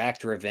and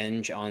exact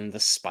revenge on the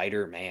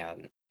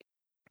Spider-Man.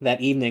 That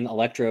evening,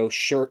 Electro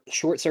short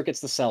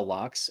circuits the cell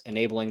locks,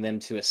 enabling them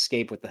to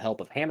escape with the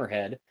help of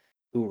Hammerhead,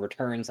 who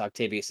returns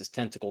Octavius's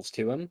tentacles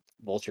to him,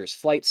 Vulture's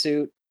flight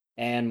suit,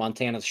 and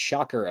Montana's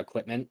shocker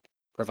equipment,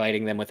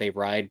 providing them with a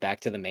ride back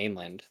to the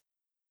mainland.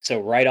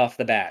 So right off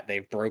the bat,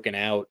 they've broken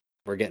out.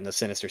 We're getting the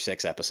Sinister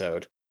Six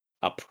episode.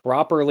 A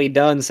properly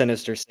done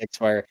Sinister Six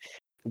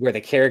where the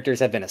characters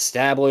have been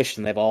established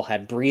and they've all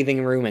had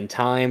breathing room and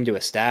time to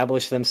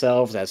establish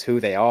themselves as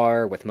who they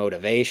are with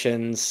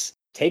motivations.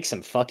 Take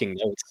some fucking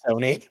notes,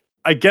 Sony.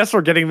 I guess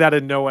we're getting that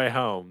in No Way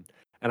Home.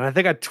 And I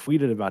think I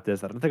tweeted about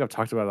this. I don't think I've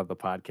talked about it on the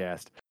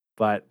podcast.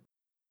 But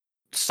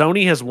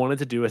Sony has wanted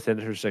to do a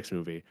Sinister Six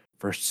movie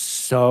for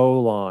so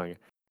long.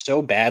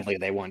 So badly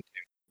they want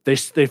They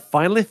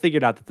finally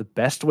figured out that the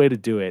best way to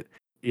do it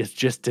is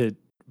just to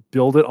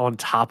build it on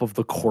top of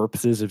the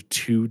corpses of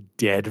 2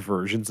 dead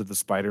versions of the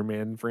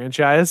Spider-Man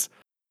franchise.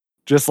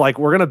 Just like,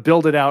 we're going to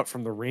build it out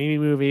from the Raimi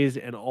movies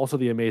and also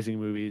the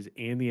Amazing movies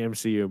and the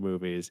MCU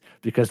movies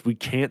because we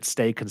can't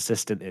stay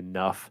consistent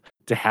enough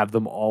to have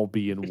them all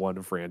be in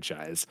one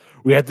franchise.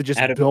 We have to just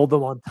build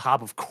them on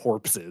top of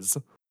corpses.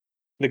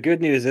 The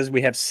good news is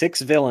we have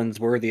 6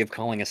 villains worthy of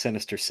calling a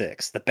Sinister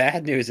Six. The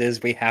bad news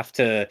is we have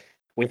to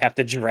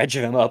dredge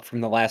them up from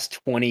the last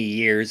 20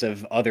 years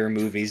of other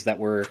movies that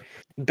were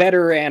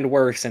better and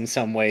worse in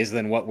some ways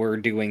than what we're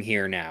doing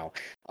here now.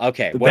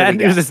 Okay. The bad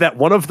news is that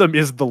one of them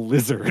is the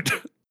Lizard.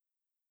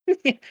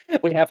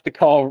 We have to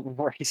call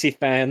Racy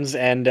fans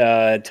and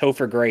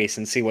Topher Grace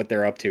and see what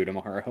they're up to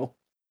tomorrow.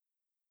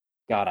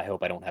 God, I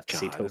hope I don't have to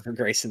see Topher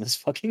Grace in this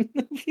fucking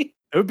movie.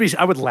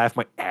 I would laugh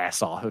my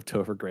ass off if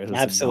Topher Grace was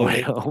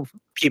Absolutely. in No Way Home.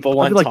 People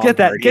want like, Tom get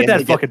that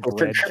Hardy fucking Topher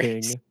bread,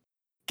 Grace. King.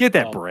 Get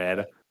that Oh,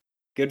 bread.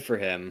 Good for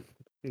him.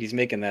 He's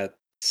making that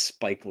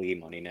Spike Lee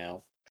money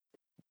now.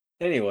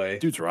 Anyway,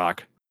 Dudes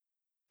rock.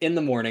 in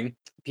the morning,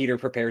 Peter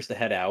prepares to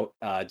head out,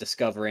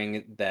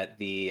 discovering that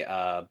the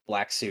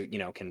black suit,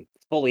 can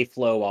fully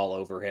flow all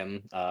over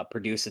him,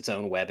 produce its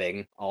own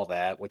webbing, all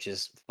that, which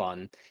is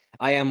fun.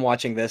 I am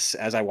watching this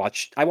as I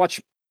watch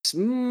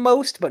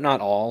most but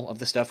not all of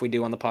the stuff we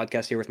do on the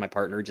podcast here with my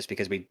partner, just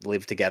because we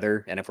live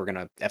together, and if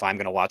I'm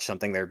gonna watch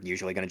something, they're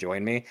usually gonna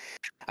join me.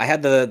 I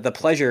had the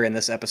pleasure in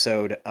this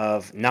episode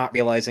of not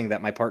realizing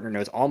that my partner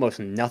knows almost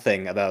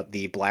nothing about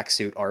the black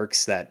suit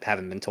arcs that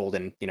haven't been told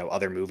in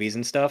other movies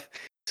and stuff.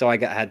 So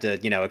had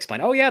to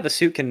explain. Oh yeah, the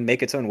suit can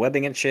make its own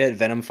webbing and shit.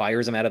 Venom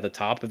fires him out of the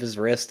top of his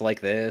wrist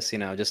like this.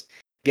 Just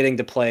getting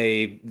to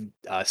play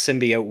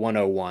Symbiote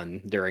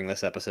 101 during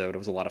this episode. It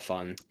was a lot of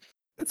fun.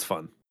 It's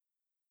fun.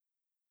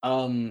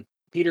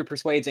 Peter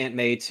persuades Aunt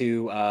May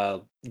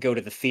to go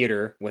to the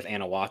theater with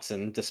Anna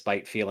Watson,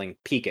 despite feeling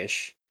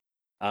peakish,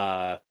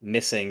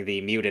 missing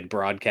the muted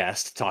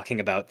broadcast talking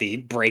about the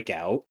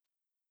breakout.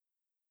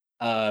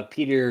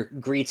 Peter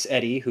greets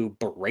Eddie, who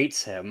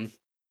berates him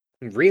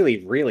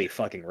really, really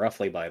fucking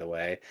roughly, by the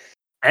way.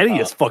 Eddie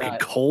is fucking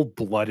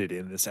cold-blooded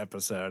in this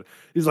episode.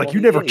 He's like, Well, you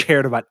he never is.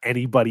 cared about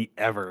anybody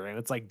ever. And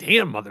it's like,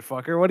 damn,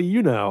 motherfucker, what do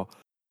you know?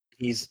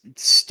 He's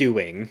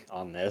stewing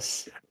on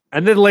this.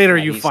 And then later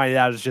Yeah, you he's- find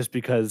out it's just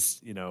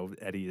because,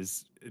 Eddie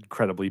is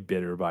incredibly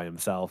bitter by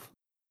himself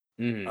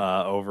Mhm.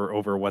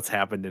 over what's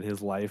happened in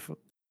his life.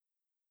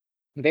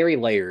 Very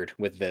layered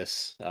with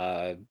this.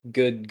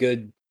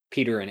 Good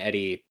Peter and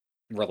Eddie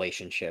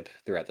relationship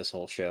throughout this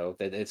whole show.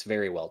 It's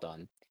very well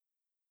done.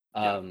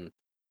 Yeah.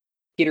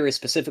 Peter is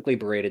specifically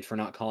berated for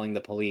not calling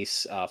the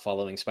police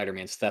following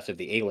Spider-Man's theft of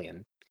the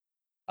alien.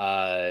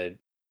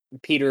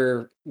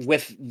 Peter,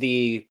 with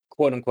the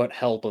quote-unquote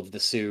help of the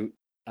suit,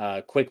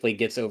 quickly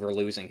gets over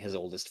losing his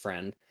oldest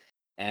friend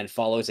and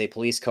follows a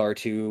police car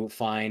to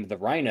find the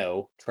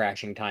Rhino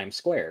trashing Times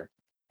Square.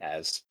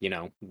 As,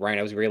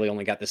 Rhino's really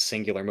only got this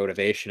singular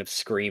motivation of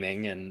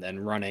screaming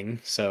and running,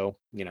 so,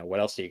 what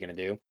else are you going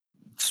to do?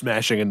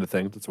 Smashing into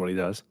things, that's what he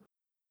does.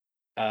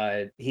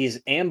 He's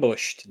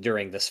ambushed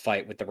during this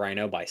fight with the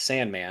Rhino by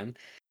Sandman,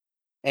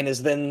 and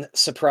is then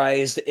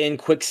surprised in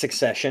quick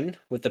succession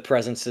with the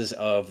presences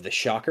of the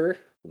Shocker,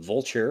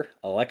 Vulture,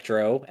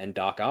 Electro, and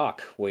Doc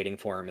Ock waiting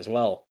for him as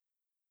well,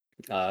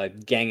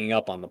 ganging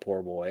up on the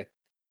poor boy.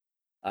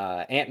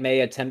 Aunt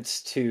May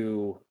attempts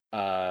to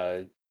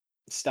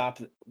stop.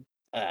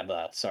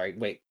 Sorry,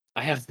 wait.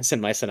 I have this in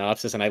my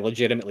synopsis, and I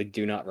legitimately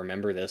do not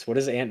remember this. What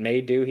does Aunt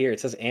May do here? It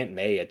says Aunt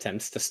May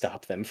attempts to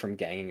stop them from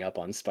ganging up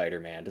on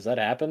Spider-Man. Does that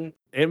happen?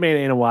 Aunt May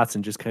and Anna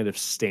Watson just kind of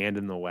stand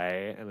in the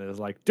way and is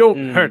like,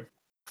 don't hurt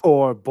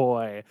poor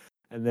boy.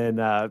 And then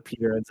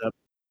Peter ends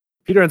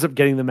up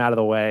getting them out of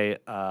the way.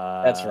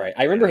 That's right.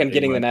 I remember him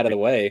getting them out of the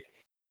way.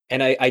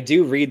 And I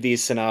do read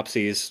these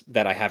synopses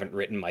that I haven't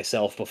written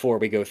myself before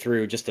we go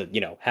through, just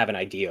to, have an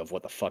idea of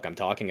what the fuck I'm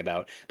talking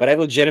about. But I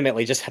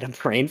legitimately just had a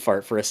brain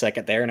fart for a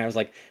second there, and I was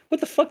like, what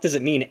the fuck does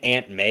it mean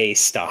Aunt May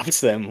stops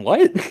them?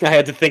 What? I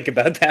had to think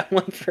about that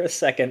one for a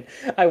second.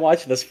 I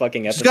watched this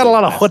fucking episode. She's got a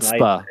lot of last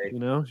night.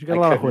 chutzpah, She's got a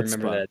lot of chutzpah.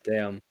 Remember that,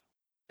 damn.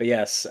 But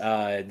yes,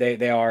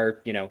 they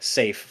are,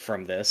 safe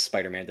from this.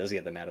 Spider-Man does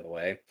get them out of the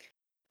way.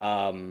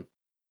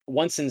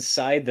 Once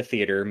inside the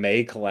theater,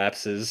 May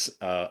collapses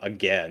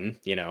again.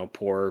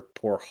 Poor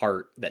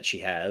heart that she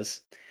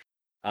has.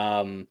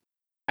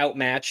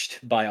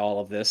 Outmatched by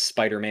all of this,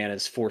 Spider-Man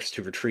is forced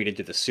to retreat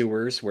into the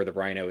sewers where the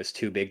Rhino is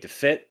too big to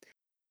fit,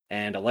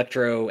 and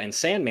Electro and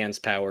Sandman's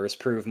powers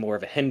prove more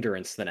of a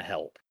hindrance than a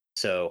help.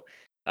 So,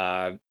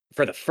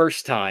 for the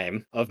first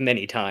time of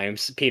many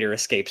times, Peter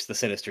escapes the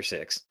Sinister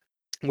Six.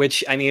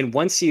 Which, I mean,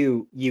 once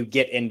you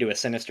get into a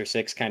Sinister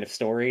Six kind of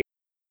story,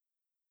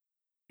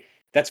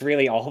 that's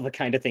really all the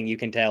kind of thing you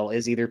can tell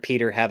is either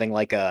Peter having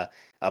like a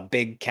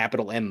big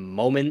capital M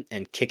moment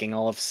and kicking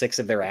all of 6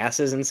 of their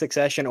asses in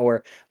succession,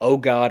 or, oh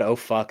god, oh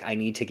fuck, I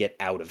need to get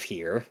out of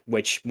here,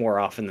 which more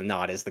often than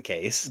not is the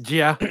case.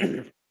 Yeah.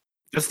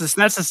 that's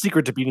the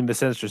secret to beating the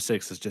Sinister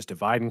Six, is just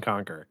divide and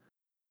conquer.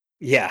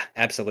 Yeah,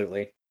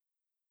 absolutely.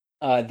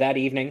 That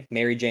evening,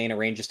 Mary Jane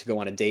arranges to go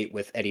on a date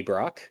with Eddie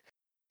Brock,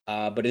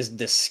 but is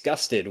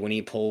disgusted when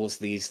he pulls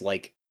these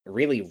like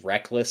really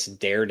reckless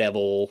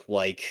daredevil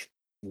like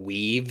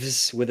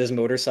weaves with his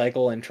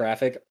motorcycle in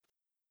traffic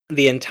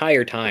the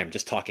entire time,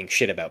 just talking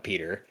shit about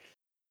Peter.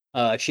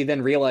 She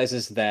then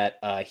realizes that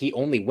he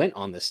only went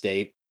on this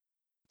date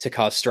to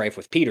cause strife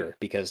with Peter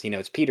because he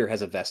knows Peter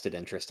has a vested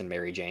interest in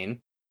Mary Jane.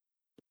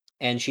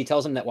 And she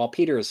tells him that while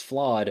Peter is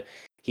flawed,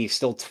 he's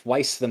still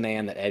twice the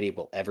man that Eddie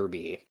will ever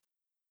be.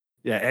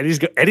 Yeah,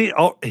 Eddie.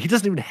 Oh, he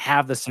doesn't even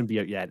have the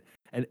symbiote yet,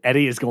 and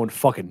Eddie is going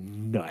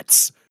fucking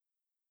nuts.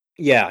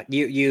 Yeah,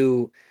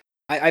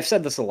 I've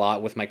said this a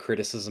lot with my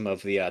criticism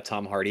of the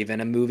Tom Hardy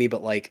Venom movie,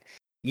 but like,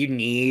 you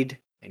need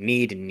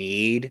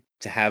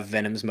to have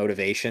Venom's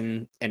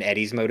motivation and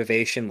Eddie's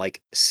motivation like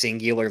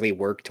singularly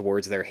work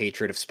towards their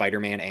hatred of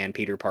Spider-Man and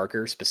Peter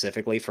Parker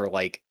specifically for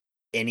like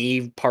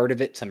any part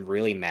of it to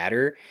really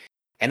matter.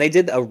 And they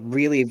did a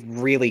really,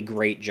 really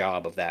great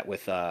job of that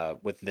with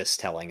this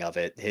telling of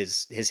it.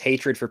 His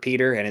hatred for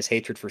Peter and his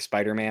hatred for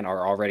Spider-Man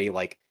are already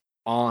like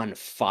on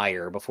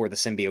fire before the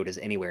symbiote is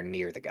anywhere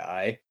near the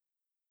guy.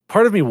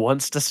 Part of me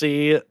wants to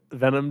see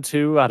Venom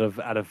 2 out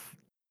of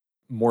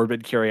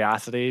morbid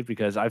curiosity,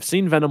 because I've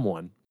seen Venom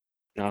 1.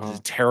 It's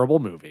a terrible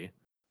movie.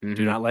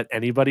 Do not let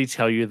anybody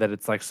tell you that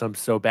it's like some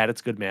so bad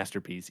it's good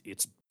masterpiece.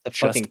 It's A just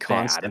fucking bad.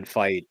 constant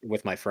fight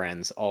with my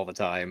friends all the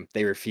time.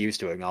 They refuse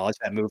to acknowledge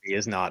that movie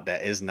is not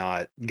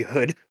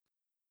good.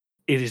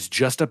 It is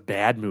just a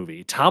bad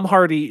movie. Tom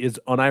Hardy is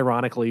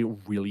unironically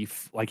really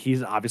like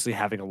he's obviously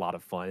having a lot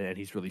of fun and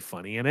he's really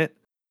funny in it.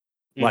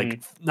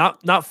 Like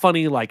not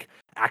funny like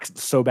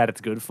so bad it's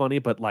good funny,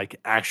 but like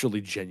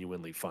actually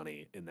genuinely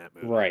funny in that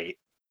movie. Right.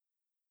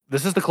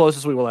 This is the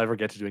closest we will ever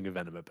get to doing a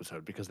Venom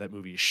episode because that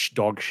movie is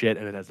dog shit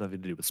and it has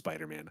nothing to do with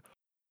Spider-Man.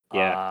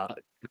 Yeah.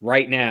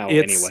 Right now,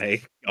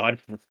 anyway. God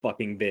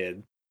fucking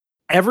bid.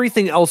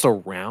 Everything else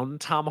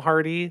around Tom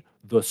Hardy,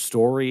 the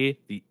story,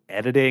 the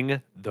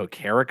editing, the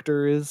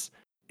characters,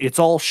 it's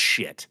all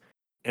shit.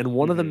 And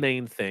one of the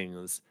main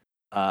things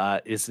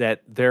is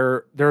that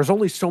there's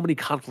only so many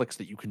conflicts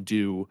that you can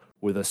do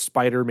with a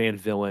Spider-Man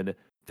villain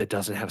that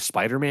doesn't have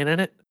Spider-Man in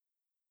it.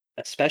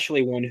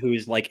 Especially one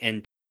whose like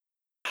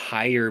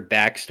entire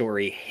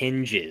backstory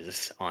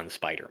hinges on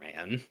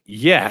Spider-Man.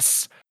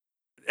 Yes.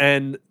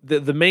 And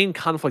the main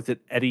conflict that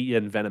Eddie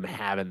and Venom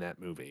have in that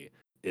movie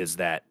is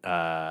that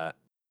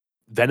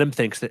Venom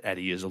thinks that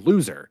Eddie is a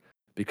loser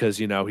because,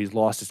 you know, he's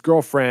lost his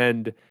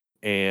girlfriend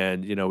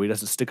and, you know, he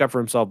doesn't stick up for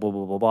himself, blah,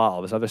 blah, blah, blah,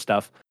 all this other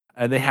stuff.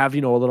 And they have,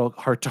 you know, a little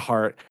heart to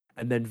heart.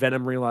 And then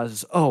Venom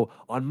realizes, oh,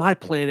 on my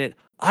planet,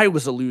 I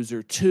was a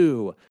loser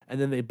too.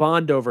 And then they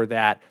bond over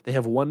that. They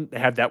have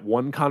that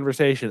one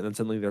conversation and then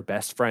suddenly they're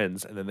best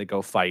friends. And then they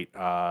go fight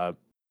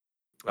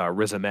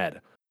Riz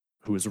Ahmed,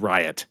 who is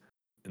Riot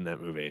in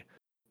that movie.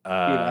 Dude,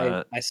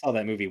 I saw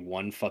that movie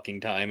one fucking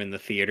time in the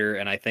theater,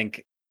 and I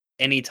think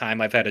any time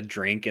I've had a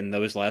drink in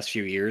those last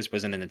few years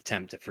was in an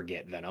attempt to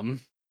forget Venom.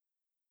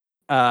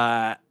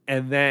 And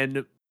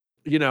then,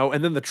 you know,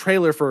 and then the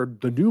trailer for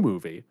the new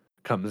movie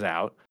comes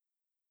out.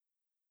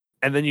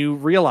 And then you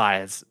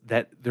realize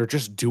that they're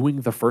just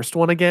doing the first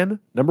one again.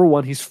 Number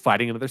one, he's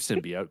fighting another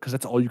symbiote because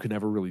that's all you can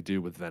ever really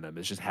do with Venom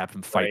is just have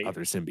him fight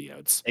other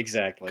symbiotes.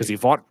 Exactly. Because he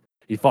fought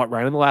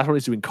right in the last one.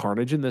 He's doing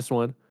Carnage in this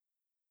one.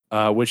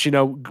 Which, you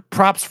know,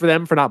 props for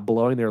them for not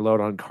blowing their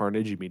load on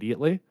Carnage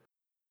immediately.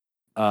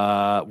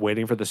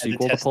 Waiting for the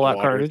sequel to pull out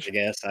Carnage. I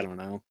guess. I don't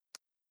know.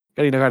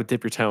 You know how to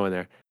dip your toe in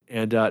there.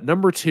 And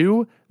number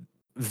two,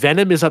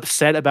 Venom is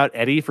upset about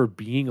Eddie for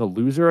being a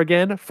loser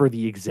again for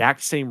the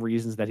exact same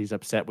reasons that he's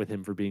upset with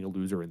him for being a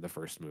loser in the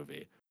first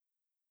movie.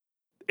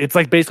 It's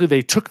like basically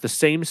they took the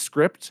same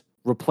script,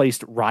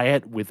 replaced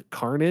Riot with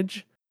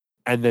Carnage,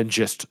 and then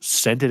just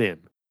sent it in.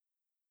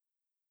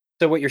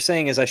 So what you're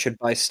saying is I should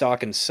buy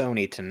stock in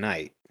Sony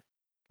tonight,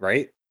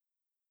 right?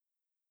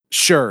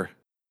 Sure.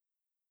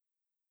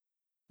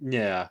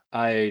 Yeah,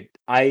 I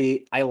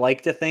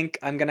like to think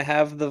I'm gonna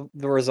have the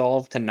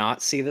resolve to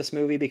not see this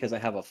movie because I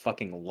have a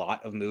fucking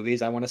lot of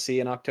movies I want to see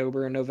in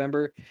October and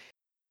November.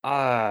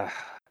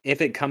 If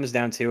it comes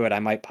down to it, I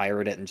might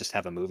pirate it and just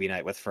have a movie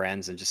night with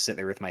friends and just sit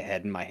there with my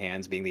head in my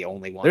hands, being the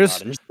only one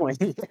not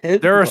enjoying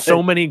it. There are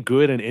so many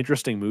good and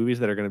interesting movies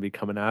that are going to be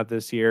coming out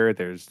this year.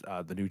 There's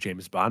the new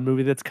James Bond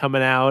movie that's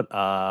coming out.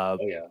 Oh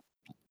yeah,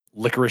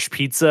 Licorice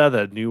Pizza,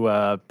 the new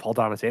Paul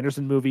Thomas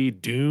Anderson movie,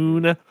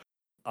 Dune,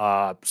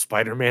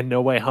 Spider-Man: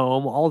 No Way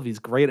Home. All of these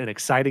great and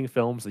exciting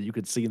films that you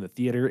could see in the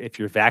theater if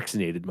you're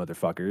vaccinated,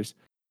 motherfuckers.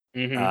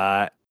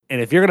 And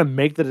if you're going to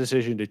make the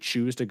decision to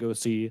choose to go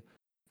see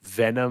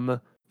Venom,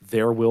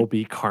 There Will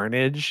Be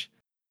Carnage,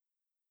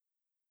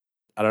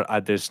 I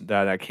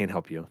can't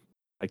help you.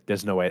 Like,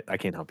 there's no way I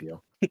can't help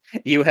you.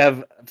 You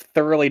have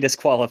thoroughly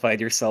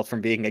disqualified yourself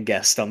from being a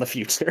guest on the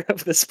future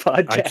of this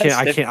podcast.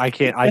 I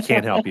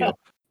can't help you.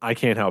 I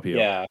can't help you.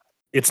 Yeah.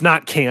 It's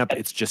not camp,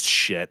 it's just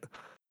shit.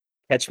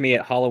 Catch me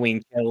at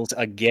Halloween Kills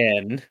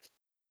again.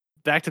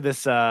 Back to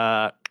this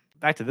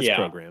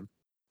program.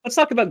 Let's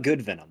talk about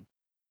good Venom.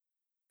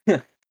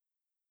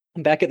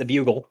 Back at the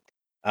Bugle,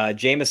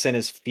 Jameson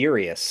is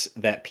furious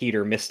that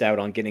Peter missed out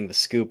on getting the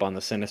scoop on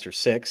the Sinister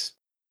Six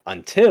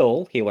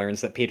until he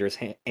learns that Peter's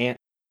aunt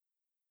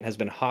has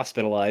been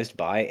hospitalized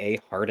by a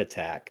heart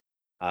attack,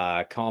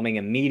 calming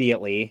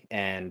immediately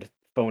and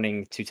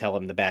phoning to tell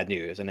him the bad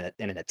news in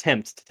an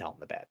attempt to tell him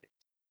the bad news.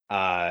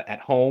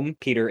 At home,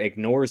 Peter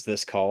ignores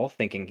this call,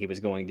 thinking he was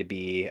going to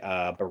be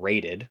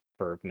berated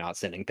for not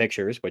sending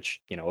pictures,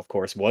 which, you know, of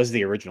course, was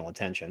the original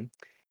intention.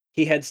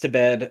 He heads to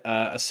bed,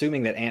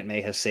 assuming that Aunt May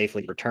has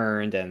safely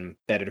returned and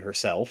bedded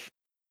herself.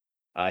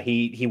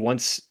 He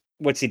wants,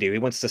 what's he do? He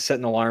wants to set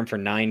an alarm for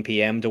 9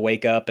 p.m. to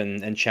wake up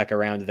and check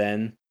around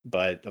then,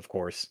 but of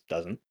course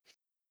doesn't.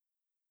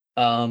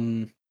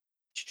 The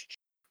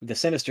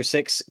Sinister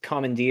Six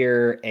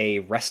commandeer a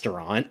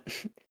restaurant.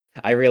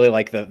 I really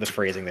like the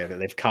phrasing there that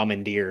they've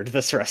commandeered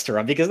this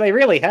restaurant because they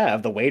really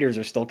have. The waiters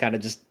are still kind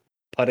of just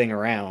putting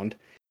around.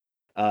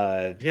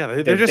 They're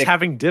just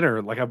having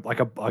dinner like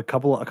a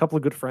couple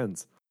of good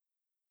friends.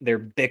 They're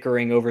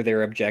bickering over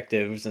their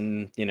objectives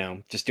and, you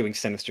know, just doing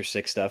Sinister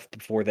Six stuff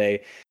before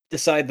they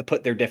decide to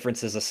put their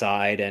differences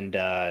aside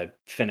and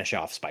finish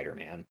off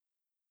Spider-Man.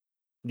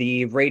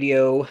 The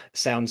radio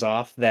sounds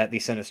off that the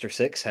Sinister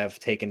Six have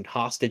taken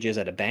hostages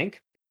at a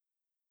bank.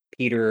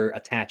 Peter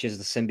attaches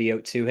the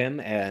symbiote to him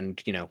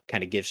and, you know,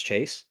 kind of gives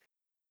chase.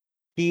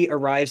 He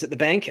arrives at the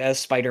bank as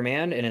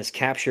Spider-Man and is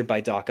captured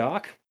by Doc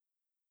Ock,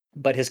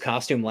 but his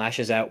costume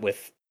lashes out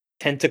with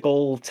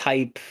tentacle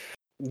type,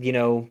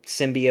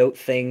 symbiote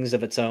things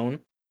of its own.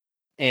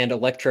 And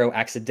Electro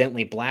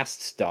accidentally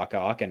blasts Doc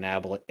Ock,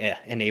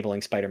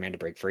 enabling Spider-Man to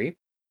break free.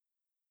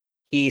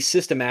 He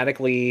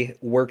systematically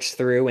works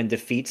through and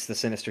defeats the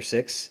Sinister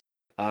Six,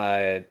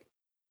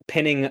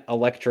 pinning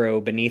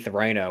Electro beneath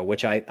Rhino,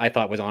 which I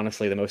thought was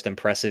honestly the most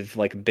impressive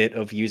bit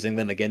of using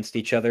them against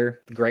each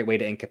other. Great way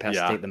to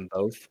incapacitate them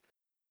both.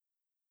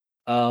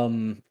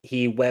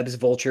 He webs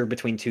Vulture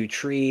between two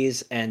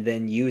trees and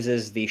then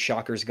uses the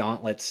Shocker's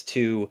gauntlets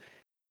to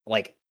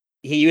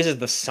he uses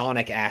the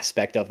sonic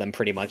aspect of them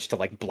pretty much to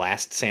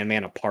blast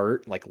Sandman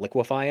apart,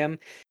 liquefy him.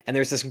 And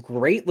there's this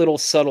great little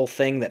subtle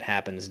thing that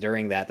happens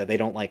during that they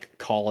don't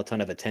call a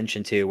ton of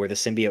attention to, where the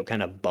symbiote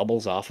kind of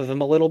bubbles off of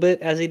him a little bit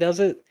as he does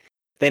it.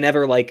 They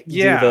never do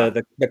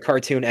the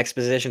cartoon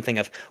exposition thing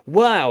of,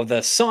 wow,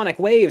 the sonic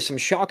waves from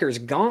Shocker's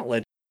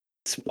gauntlet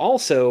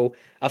also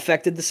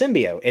affected the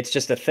symbiote. It's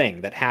just a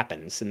thing that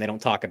happens, and they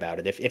don't talk about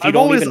it. If you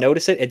don't even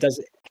notice it,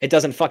 it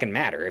doesn't fucking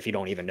matter if you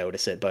don't even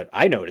notice it. But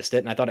I noticed it,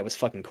 and I thought it was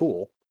fucking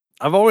cool.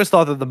 I've always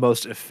thought that the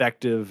most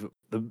effective,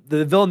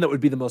 the villain that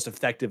would be the most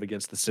effective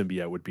against the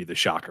symbiote would be the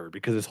Shocker,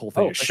 because this whole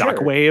thing is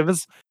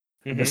shockwaves.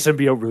 Mm-hmm. The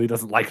symbiote really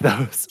doesn't like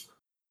those.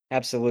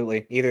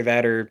 Absolutely. Either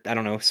that or, I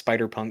don't know,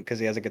 Spider-Punk because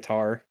he has a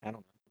guitar. I don't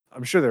know.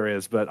 I'm sure there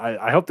is, but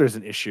I hope there's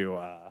an issue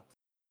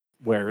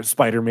where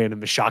Spider-Man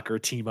and the Shocker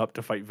team up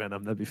to fight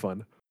Venom. That'd be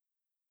fun.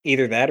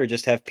 Either that or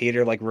just have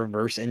Peter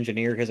reverse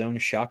engineer his own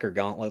Shocker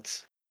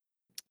gauntlets.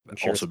 I'm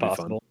sure it's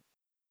possible.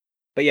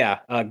 But yeah,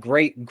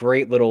 great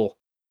little,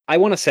 I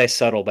want to say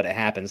subtle, but it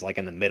happens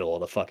in the middle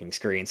of the fucking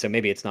screen. So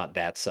maybe it's not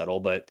that subtle,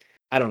 but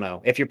I don't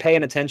know. If you're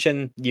paying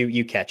attention,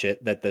 you catch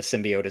it that the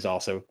symbiote is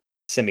also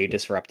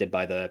semi-disrupted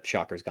by the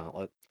Shocker's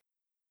gauntlet.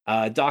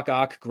 Doc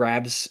Ock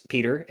grabs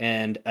Peter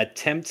and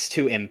attempts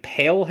to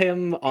impale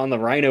him on the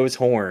Rhino's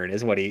horn,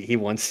 is what he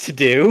wants to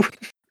do.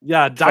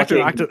 Yeah,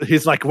 Dr. Octopus,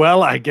 he's like,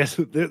 well, I guess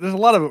there's a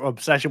lot of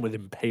obsession with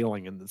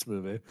impaling in this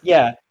movie.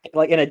 Yeah,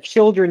 in a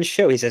children's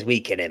show, he says, we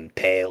can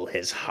impale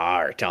his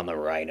heart on the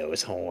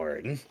Rhino's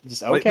horn.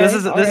 Just, okay, this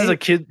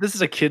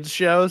is a kid's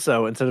show,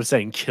 so instead of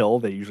saying kill,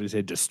 they usually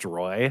say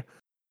destroy.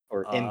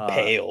 Or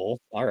impale.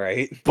 All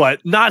right. But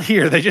not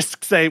here. They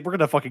just say, we're going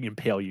to fucking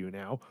impale you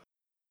now.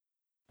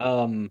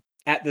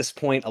 At this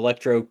point,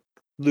 Electro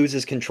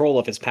loses control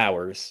of his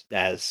powers,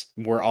 as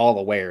we're all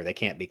aware they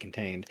can't be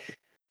contained,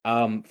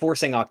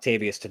 forcing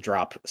Octavius to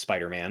drop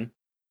Spider-Man.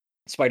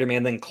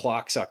 Spider-Man then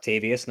clocks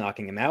Octavius,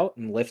 knocking him out,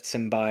 and lifts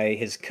him by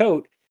his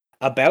coat,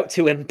 about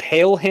to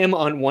impale him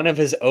on one of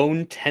his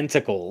own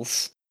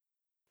tentacles,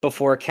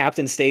 before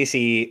Captain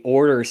Stacy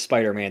orders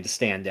Spider-Man to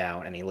stand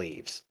down, and he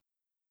leaves.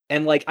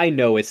 And I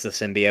know it's the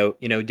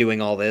symbiote, doing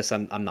all this.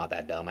 I'm not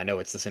that dumb. I know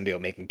it's the symbiote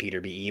making Peter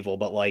be evil,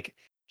 but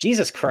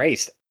Jesus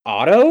Christ,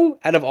 Otto?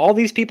 Out of all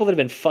these people that have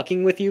been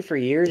fucking with you for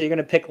years, you're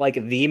gonna pick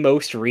the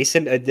most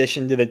recent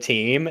addition to the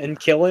team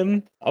and kill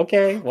him?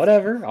 Okay,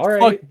 whatever. All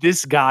right. Fuck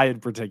this guy in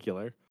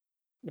particular.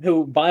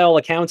 Who, by all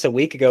accounts, a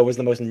week ago was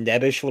the most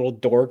nebbish little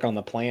dork on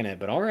the planet.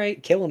 But all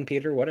right, kill him,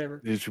 Peter. Whatever.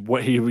 It's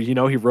what he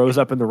rose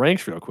up in the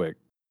ranks real quick.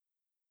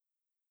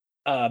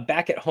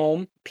 Back at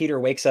home, Peter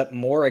wakes up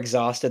more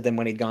exhausted than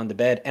when he'd gone to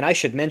bed. And I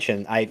should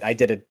mention, I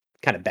did a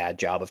kind of bad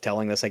job of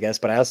telling this, I guess,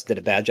 but I also did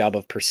a bad job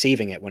of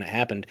perceiving it when it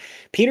happened.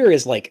 Peter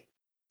is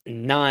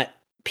not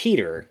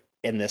Peter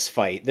in this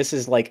fight. This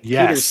is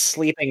Peter's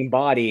sleeping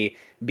body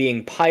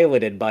being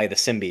piloted by the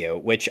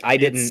symbiote, which I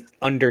didn't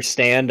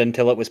understand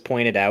until it was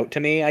pointed out to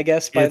me, I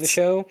guess, by the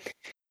show.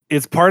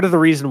 It's part of the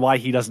reason why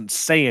he doesn't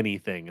say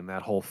anything in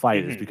that whole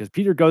fight is because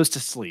Peter goes to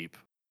sleep.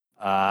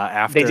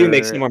 After they do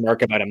make some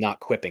remark about him not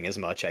quipping as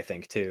much, I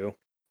think, too.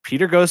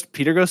 Peter goes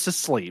to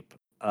sleep.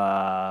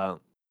 I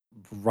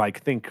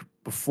think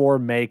before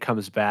May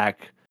comes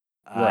back,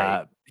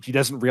 right. He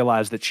doesn't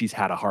realize that she's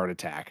had a heart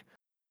attack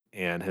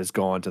and has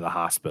gone to the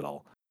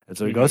hospital. And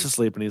so he goes to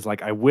sleep and he's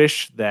like, I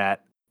wish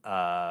that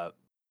I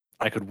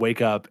could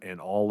wake up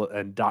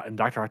and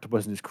Dr.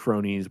 Octopus and his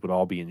cronies would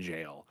all be in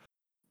jail.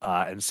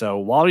 And so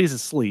while he's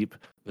asleep,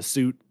 the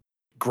suit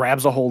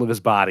grabs a hold of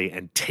his body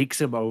and takes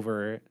him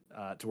over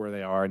to where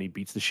they are, and he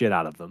beats the shit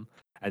out of them.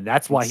 And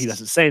that's why he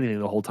doesn't say anything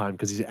the whole time,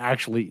 because he's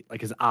actually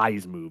his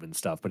eyes move and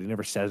stuff, but he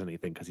never says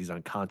anything because he's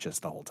unconscious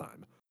the whole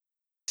time.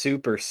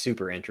 Super,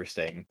 super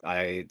interesting.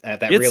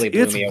 That really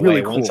blew me away.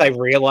 Really cool. Once I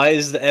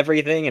realized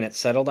everything and it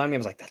settled on me, I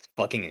was like, that's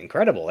fucking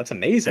incredible. That's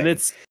amazing.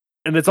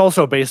 And it's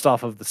also based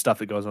off of the stuff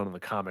that goes on in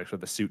the comics, where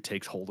the suit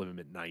takes hold of him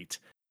at night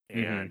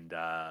and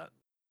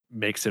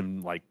makes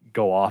him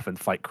go off and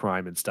fight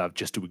crime and stuff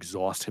just to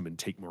exhaust him and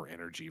take more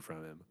energy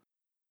from him.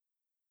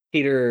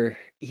 Peter,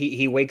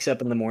 he wakes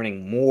up in the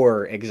morning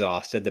more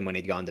exhausted than when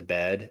he'd gone to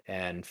bed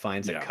and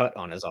finds a cut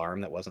on his arm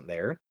that wasn't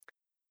there.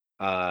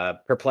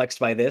 Perplexed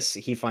by this,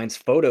 he finds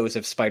photos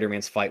of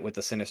Spider-Man's fight with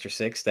the Sinister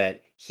Six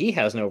that he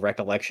has no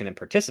recollection in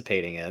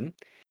participating in,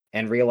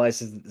 and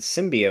realizes that the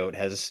symbiote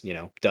has,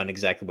 done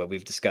exactly what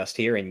we've discussed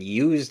here and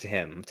used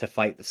him to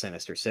fight the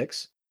Sinister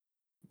Six.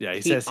 Yeah,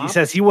 he He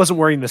says he wasn't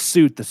wearing the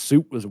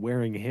suit was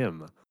wearing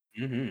him.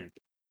 Mhm.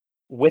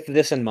 With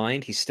this in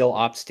mind, he still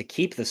opts to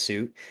keep the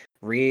suit,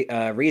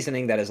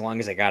 reasoning that as long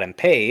as it got him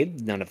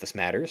paid, none of this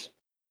matters.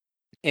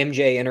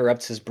 MJ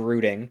interrupts his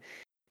brooding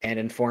and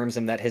informs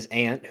him that his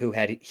aunt,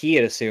 he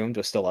had assumed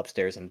was still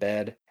upstairs in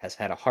bed, has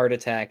had a heart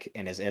attack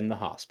and is in the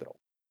hospital,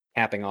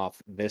 capping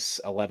off this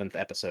 11th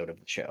episode of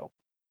the show.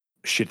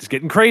 Shit is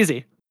getting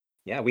crazy.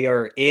 Yeah, we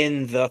are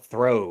in the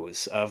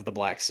throes of the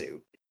black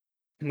suit.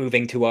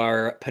 Moving to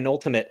our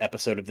penultimate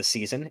episode of the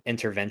season,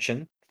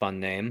 Intervention. Fun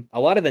name. A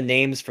lot of the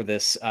names for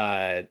this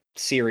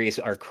series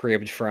are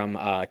cribbed from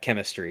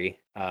chemistry.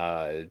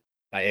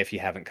 If you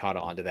haven't caught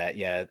on to that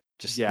yet,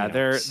 just Yeah, you know,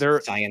 they're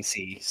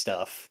sciencey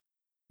stuff.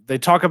 they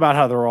talk about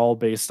how they're all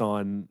based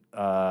on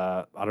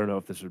I don't know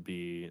if this would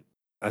be,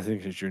 I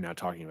think that you're now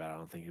talking about, I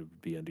don't think it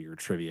would be under your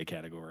trivia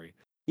category.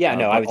 Yeah,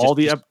 no, I But was all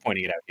just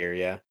pointing it out here.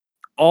 Yeah,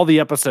 all the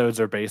episodes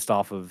are based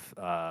off of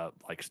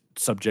like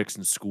subjects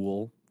in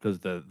school, because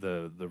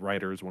the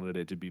writers wanted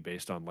it to be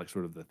based on like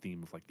sort of the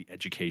theme of like the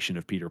education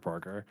of Peter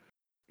Parker.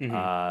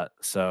 Mhm.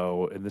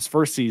 So in this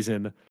first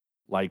season,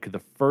 like the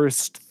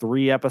first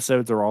 3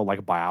 episodes are all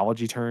like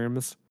biology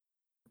terms.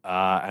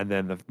 And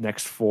then the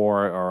next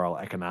 4 are all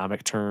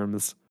economic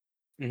terms.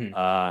 Mhm.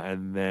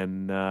 And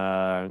then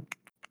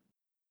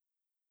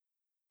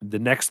the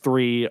next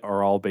 3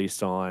 are all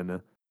based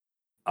on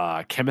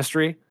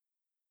chemistry.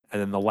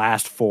 And then the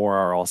last 4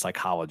 are all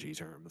psychology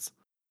terms.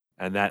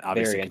 And that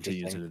obviously Very continues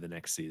interesting. into the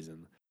next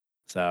season.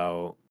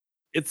 So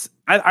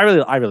I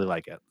really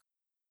like it.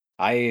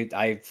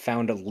 I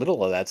found a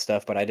little of that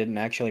stuff, but I didn't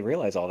actually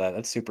realize all that.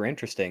 That's super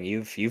interesting.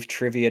 You've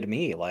trivia'd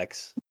me,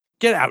 Lex.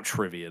 Get out,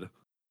 trivia.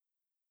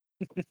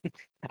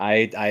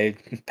 I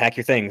pack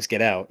your things,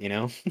 get out. You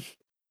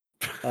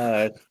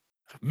know.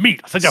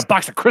 Meat. Such a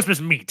box of Christmas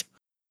meat.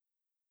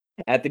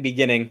 At the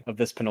beginning of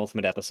this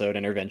penultimate episode,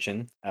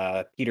 Intervention,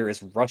 Peter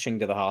is rushing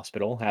to the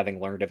hospital,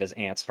 having learned of his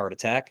aunt's heart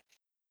attack,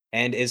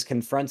 and is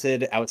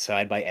confronted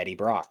outside by Eddie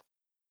Brock.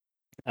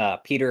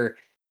 Peter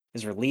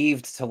is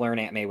relieved to learn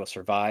Aunt May will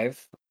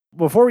survive.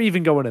 Before we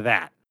even go into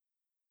that,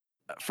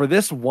 for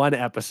this one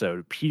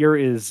episode, Peter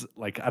is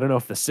like, I don't know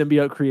if the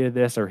symbiote created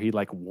this or he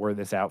like wore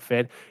this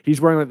outfit. He's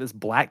wearing like this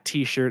black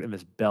t-shirt and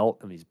this belt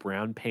and these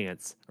brown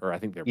pants, or I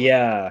think they're brown.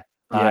 Yeah,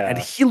 And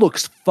he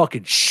looks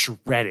fucking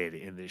shredded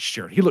in this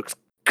shirt. He looks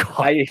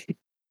cut.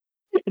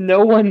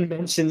 No one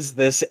mentions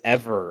this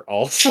ever.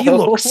 Also, He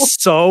looks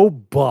so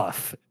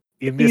buff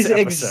in this he's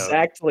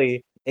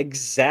episode.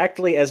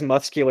 exactly as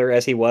muscular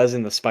as he was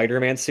in the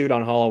Spider-Man suit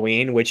on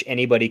Halloween, which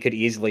anybody could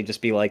easily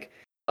just be like,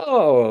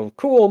 "Oh,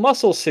 cool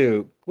muscle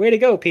suit. Way to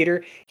go,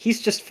 Peter."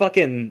 He's just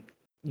fucking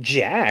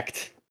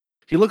jacked.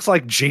 He looks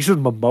like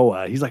Jason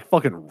Momoa. He's like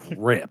fucking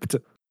ripped.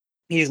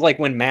 He's like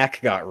when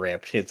Mac got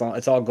ripped. It's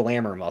all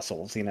glamour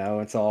muscles, you know.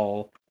 It's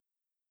all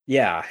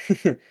yeah.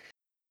 It's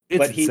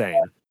But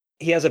insane.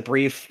 he has a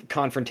brief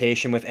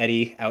confrontation with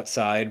Eddie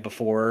outside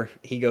before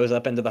he goes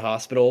up into the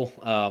hospital.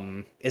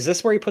 Is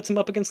this where he puts him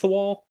up against the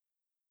wall?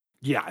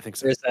 Yeah, I think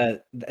so. There's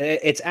that.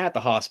 It's at the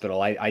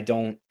hospital. I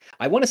don't.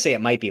 I want to say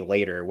it might be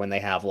later when they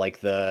have like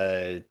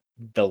the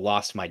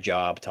lost my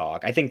job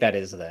talk. I think that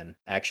is then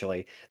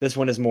actually. This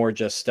one is more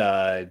just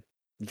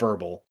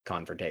verbal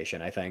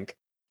confrontation. I think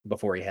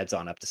before he heads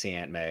on up to see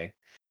Aunt May.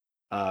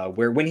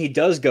 Where when he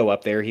does go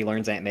up there, he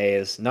learns Aunt May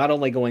is not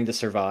only going to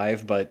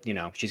survive, but you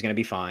know she's going to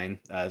be fine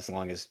as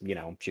long as you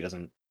know she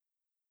doesn't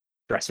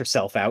stress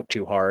herself out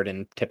too hard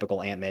in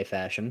typical Aunt May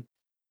fashion.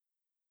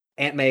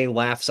 Aunt May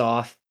laughs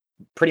off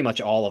pretty much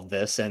all of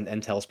this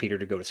and tells Peter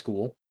to go to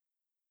school.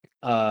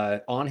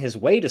 On his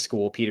way to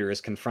school, Peter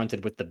is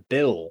confronted with the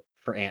bill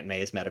for Aunt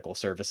May's medical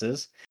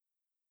services.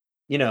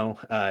 You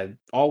know,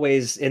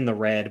 always in the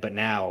red, but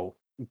now,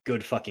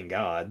 good fucking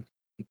god,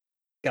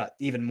 got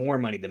even more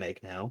money to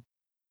make now.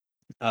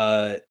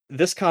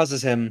 This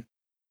causes him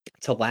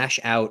to lash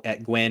out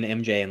at Gwen,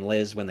 MJ, and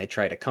Liz when they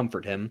try to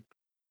comfort him.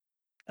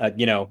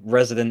 You know,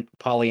 resident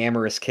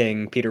polyamorous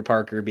king Peter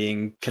Parker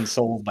being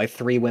consoled by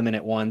 3 women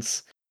at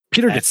once.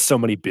 Peter gets so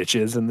many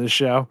bitches in this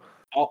show.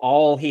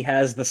 All he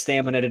has the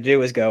stamina to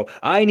do is go,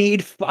 "I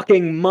need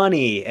fucking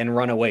money," and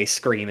run away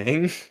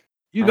screaming.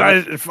 You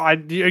guys,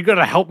 you're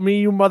gonna help me,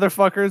 you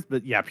motherfuckers.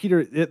 But yeah, Peter.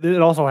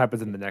 It also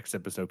happens in the next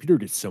episode. Peter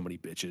gets so many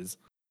bitches.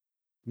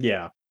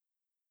 Yeah,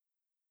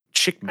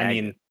 Chick magnet.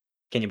 I mean,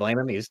 can you blame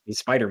him? He's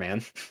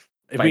Spider-Man.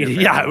 I mean,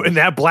 yeah, in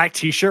that black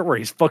t-shirt where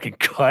he's fucking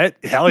cut.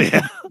 Hell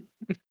yeah.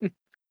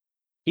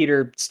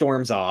 Peter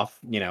storms off,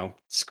 you know,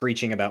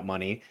 screeching about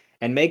money,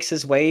 and makes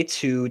his way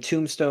to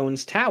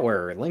Tombstone's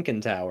tower,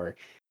 Lincoln Tower.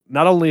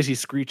 Not only is he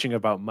screeching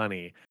about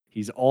money,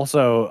 he's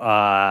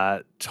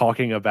also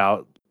talking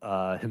about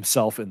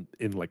himself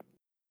in like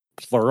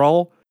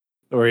plural,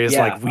 where he's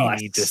like, "We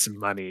need this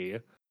money."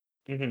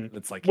 Mm-hmm.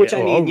 It's like, which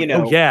I mean, you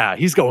know, yeah,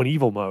 he's going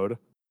evil mode.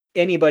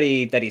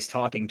 Anybody that he's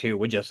talking to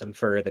would just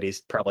infer that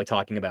he's probably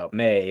talking about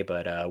May,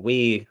 but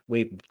we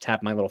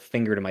tap my little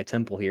finger to my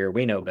temple here.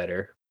 We know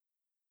better.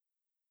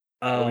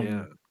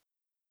 Yeah.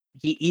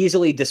 He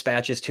easily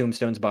dispatches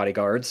Tombstone's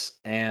bodyguards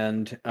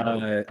and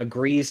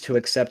agrees to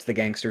accept the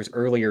gangster's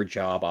earlier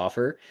job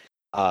offer.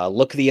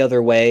 Look the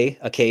other way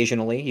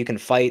occasionally. You can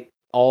fight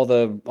all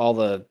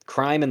the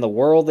crime in the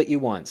world that you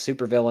want.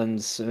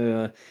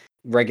 Supervillains,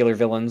 regular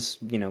villains,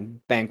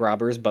 bank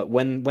robbers. But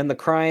when the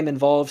crime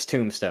involves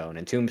Tombstone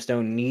and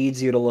Tombstone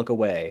needs you to look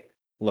away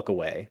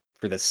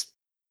for this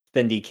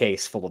spendy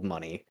case full of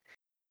money.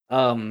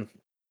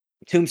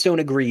 Tombstone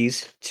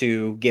agrees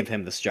to give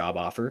him this job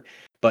offer,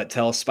 but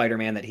tells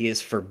Spider-Man that he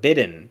is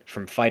forbidden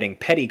from fighting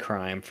petty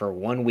crime for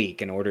 1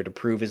 week in order to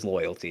prove his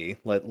loyalty.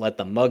 Let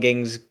the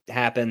muggings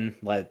happen.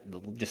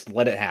 Just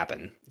let it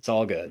happen. It's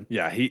all good.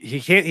 Yeah,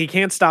 he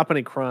can't stop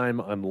any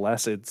crime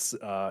unless it's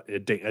a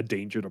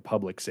danger to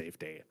public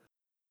safety.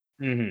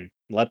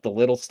 Let the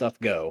little stuff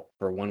go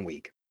for 1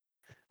 week.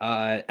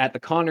 At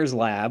the Connors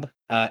lab,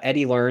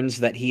 Eddie learns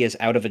that he is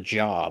out of a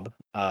job.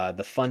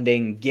 The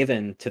funding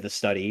given to the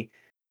study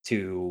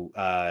to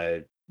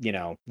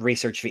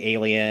research the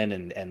alien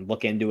and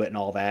look into it and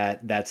all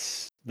that,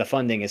 the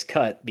funding is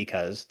cut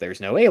because there's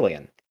no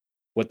alien.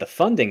 With the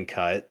funding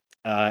cut,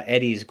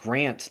 Eddie's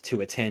grant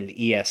to attend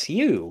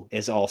ESU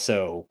is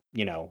also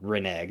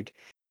reneged.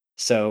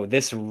 So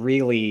this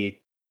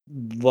really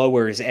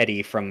lowers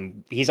Eddie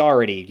from, he's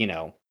already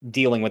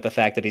dealing with the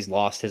fact that he's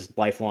lost his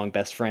lifelong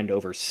best friend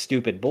over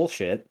stupid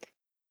bullshit,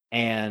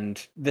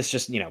 and this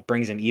just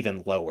brings him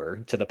even lower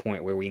to the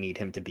point where we need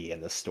him to be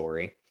in this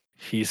story.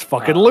 He's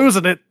fucking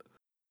losing it.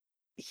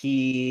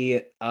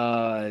 He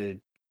from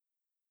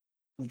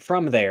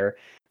there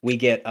we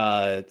get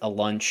a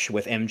lunch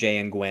with MJ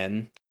and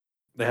Gwen.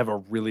 They have a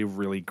really,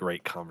 really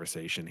great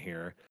conversation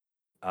here.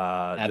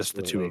 Just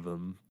the two of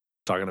them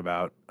talking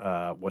about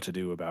what to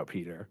do about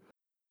Peter.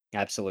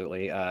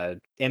 Absolutely.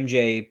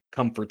 MJ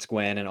comforts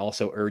Gwen and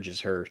also urges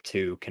her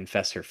to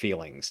confess her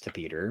feelings to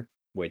Peter,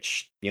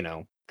 which,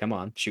 come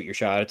on, shoot your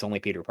shot. It's only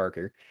Peter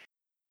Parker.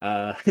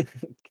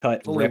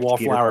 Cut only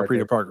Wallflower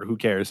Peter Parker. Who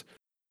cares?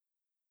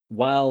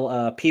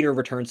 While Peter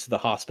returns to the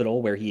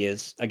hospital, where he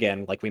is,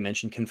 again, like we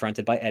mentioned,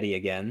 confronted by Eddie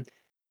again,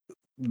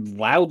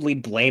 loudly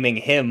blaming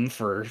him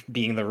for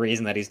being the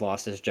reason that he's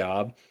lost his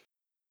job.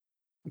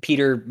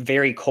 Peter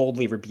very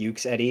coldly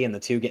rebukes Eddie, and the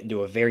two get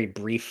into a very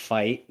brief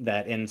fight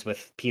that ends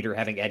with Peter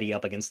having Eddie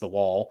up against the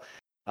wall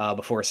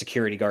before a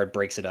security guard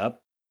breaks it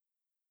up.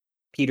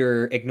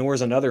 Peter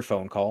ignores another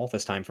phone call,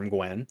 this time from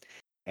Gwen,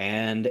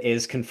 and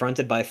is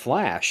confronted by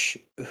Flash,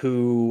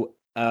 who,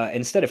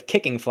 instead of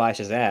kicking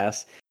Flash's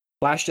ass,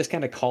 Flash just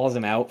kind of calls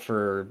him out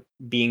for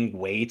being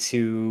way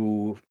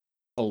too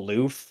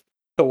aloof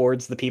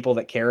towards the people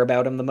that care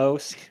about him the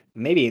most.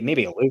 Maybe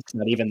aloof's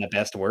not even the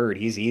best word.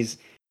 He's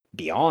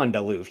beyond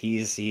aloof.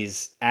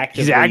 He's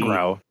actively... He's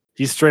aggro.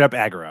 He's straight up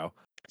aggro.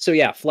 So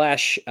yeah,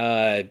 Flash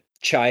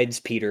chides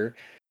Peter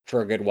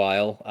for a good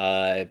while.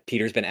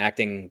 Peter's been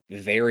acting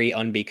very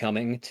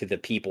unbecoming to the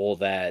people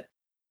that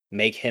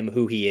make him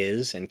who he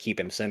is and keep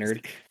him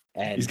centered.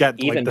 And he's got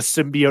even the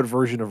symbiote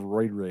version of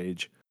Roid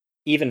Rage.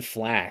 Even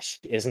Flash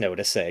is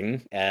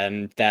noticing,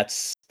 and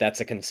that's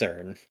a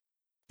concern.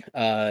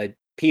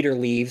 Peter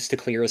leaves to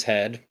clear his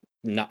head,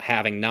 not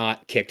having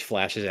kicked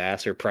Flash's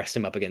ass or pressed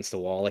him up against the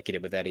wall like he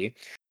did with Eddie.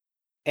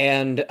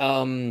 And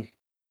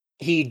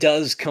he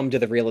does come to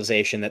the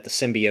realization that the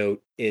symbiote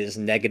is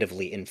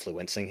negatively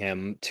influencing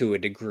him to a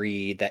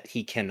degree that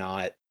he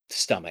cannot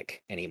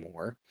stomach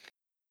anymore.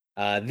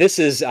 This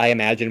is, I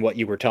imagine, what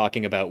you were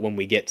talking about when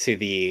we get to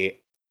the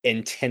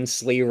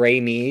intensely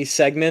Raimi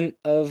segment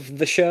of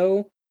the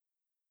show.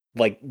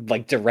 Like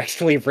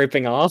directly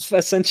ripping off,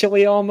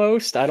 essentially,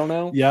 almost. I don't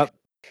know. Yep.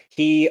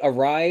 He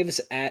arrives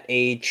at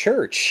a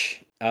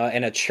church,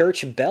 in a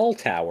church bell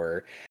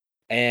tower,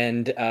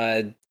 and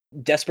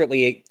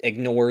desperately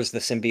ignores the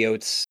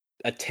symbiote's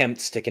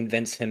attempts to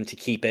convince him to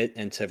keep it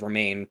and to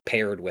remain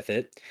paired with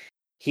it.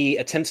 He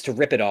attempts to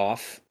rip it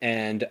off,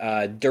 and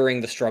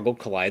during the struggle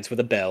collides with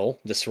a bell,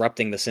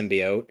 disrupting the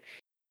symbiote.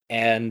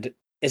 And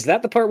is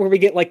that the part where we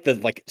get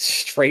the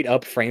straight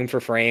up frame for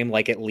frame,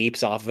 like it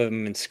leaps off of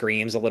him and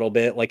screams a little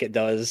bit like it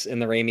does in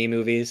the Raimi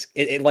movies?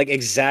 It like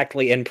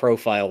exactly in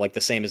profile, like the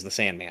same as the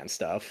Sandman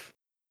stuff.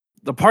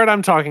 The part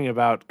I'm talking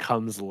about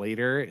comes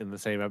later in the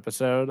same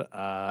episode.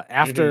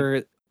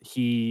 After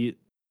he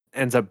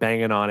ends up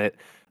banging on it,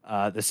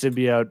 the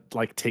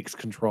symbiote takes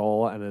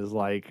control and is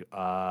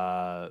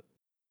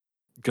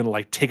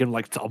gonna take him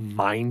to a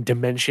mind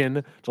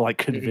dimension to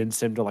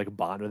convince him to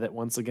bond with it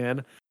once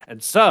again.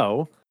 And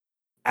so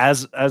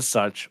as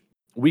such,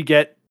 we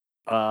get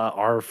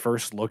our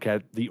first look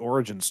at the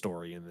origin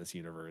story in this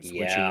universe,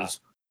 which is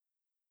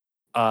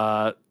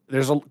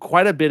there's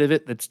quite a bit of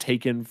it that's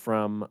taken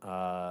from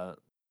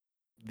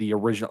the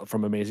original,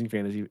 from Amazing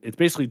Fantasy. It's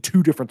basically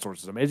two different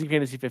sources. Amazing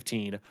Fantasy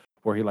 15,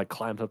 where he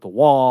climbs up the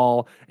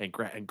wall and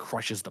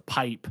crushes the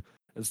pipe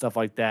and stuff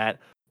like that.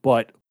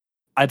 But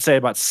I'd say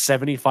about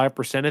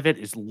 75% of it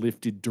is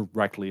lifted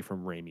directly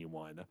from Raimi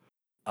 1.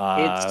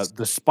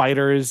 The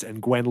spiders,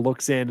 and Gwen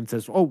looks in and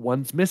says, "Oh,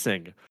 one's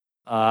missing."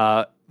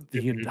 Uh,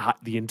 Mhm.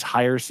 the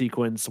entire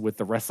sequence with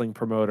the wrestling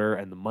promoter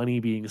and the money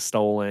being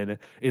stolen.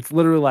 It's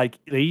literally like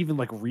they even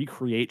like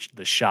recreate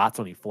the shots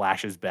when he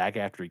flashes back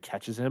after he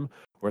catches him,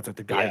 where it's like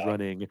the guy Yeah.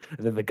 running and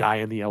then the guy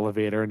in the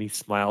elevator and he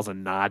smiles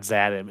and nods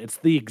at him. It's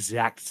the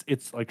exact.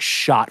 It's like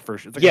shot for.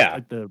 It's like Yeah.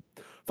 like the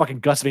fucking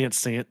Gus Van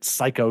Sant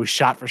Psycho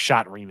shot for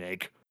shot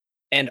remake.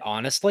 And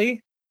honestly,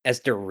 as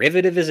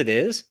derivative as it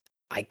is,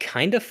 I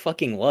kind of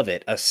fucking love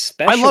it,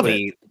 I love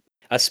it.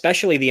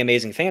 especially the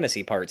amazing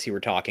fantasy parts you were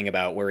talking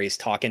about, where he's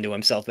talking to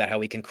himself about how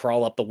he can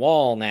crawl up the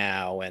wall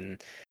now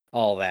and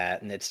all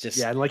that, and it's just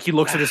Yeah, and like he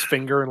looks at his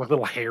finger and like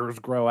little hairs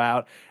grow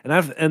out. And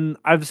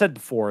I've said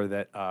before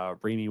that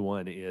Raimi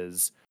 1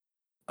 is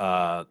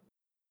uh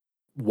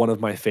one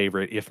of my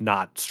favorite, if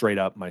not straight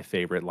up my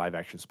favorite live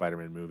action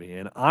Spider-Man movie.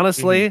 And Mhm.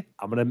 honestly,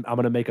 I'm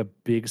gonna make a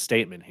big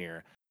statement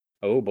here.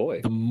 Oh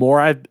boy. The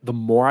more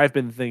I've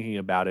been thinking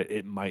about it,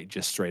 it might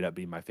just straight up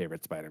be my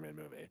favorite Spider-Man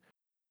movie.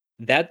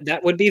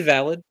 That would be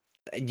valid.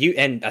 You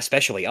and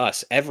especially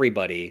us,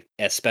 everybody,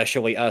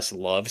 especially us,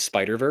 loves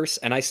Spider-Verse,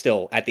 and I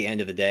still, at the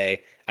end of the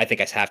day, I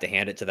think I have to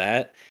hand it to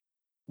that.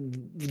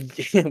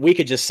 We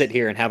could just sit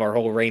here and have our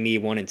whole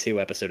Raimi 1 and 2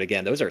 episode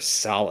again. Those are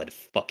solid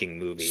fucking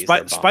movies. They're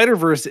bomb.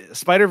 Spider-Verse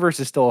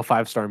is still a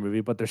 5-star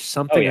movie, but there's Oh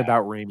something yeah.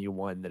 about Raimi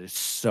 1 that is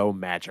so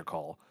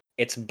magical.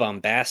 It's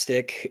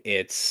bombastic.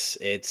 It's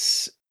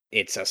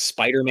a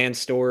Spider-Man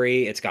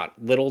story. It's got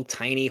little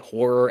tiny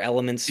horror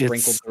elements sprinkled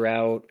It's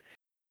throughout.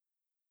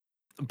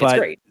 It's but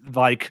great.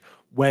 like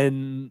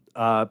when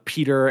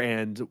Peter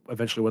and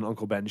eventually when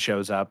Uncle Ben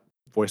shows up,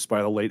 voiced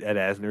by the late Ed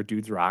Asner,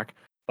 Dudes Rock,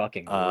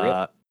 Fucking rip.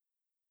 uh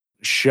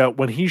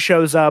when he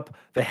shows up,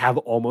 they have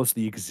almost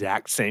the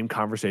exact same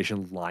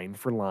conversation line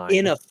for line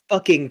In a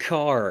fucking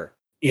car.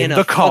 in In a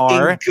the fucking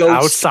car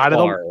ghost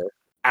car.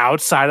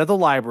 outside of the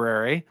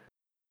library.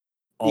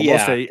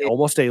 Yeah.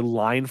 Almost a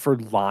line for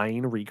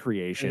line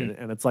recreation,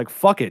 Mhm. and it's like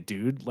fuck it,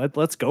 dude.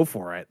 Let's go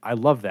for it. I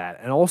love that.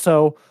 And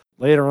also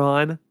later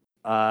on,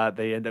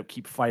 they end up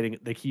keep fighting.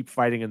 They keep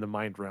fighting in the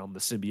mind realm. The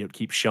symbiote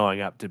keeps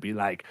showing up to be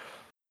like,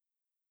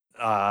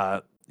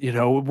 you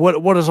know,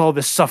 what is all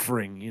this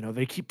suffering? You know,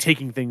 they keep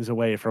taking things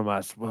away from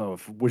us. Well,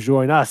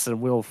 join us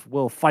and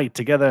we'll fight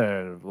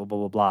together. Blah blah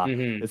blah blah.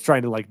 Mhm. It's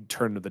trying to like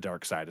turn to the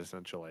dark side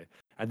essentially.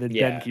 And then Ben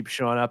Yeah. keeps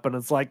showing up, and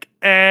it's like,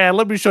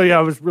 let me show you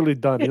how it's really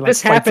done. He like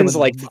This fights him happens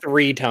in like the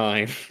 3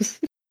 times.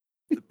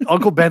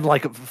 Uncle Ben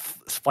like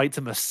fights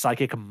him a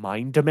psychic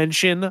mind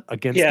dimension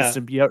against the Yeah.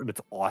 symbiote, and it's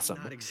awesome.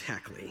 Not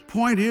exactly.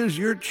 Point is,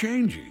 you're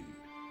changing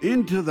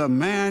into the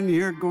man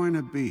you're going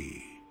to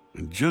be.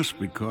 And just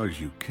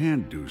because you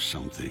can do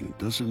something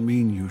doesn't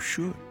mean you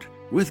should.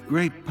 With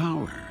great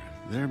power,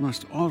 there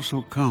must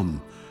also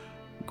come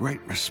great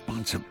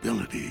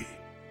responsibility.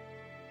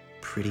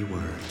 Pretty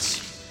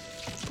words.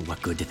 But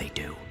what good do they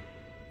do?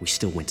 We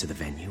still went to the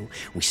venue.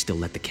 We still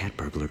let the cat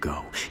burglar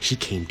go. He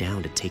came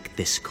down to take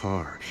this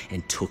car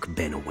and took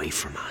Ben away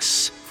from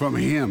us. From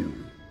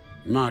him,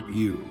 not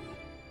you.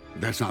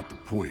 That's not the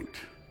point,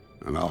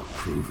 and I'll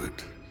prove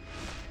it.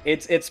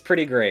 It's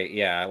pretty great,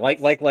 yeah. Like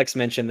Lex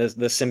mentioned, the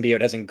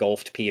symbiote has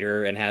engulfed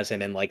Peter and has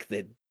him in like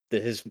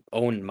his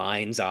own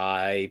mind's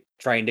eye,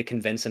 trying to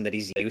convince him that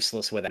he's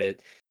useless without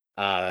it.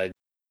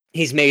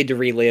 He's made to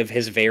relive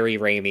his very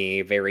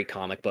Raimi, very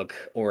comic book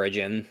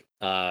origin.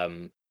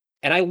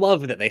 And I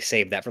love that they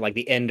saved that for like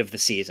the end of the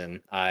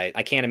season.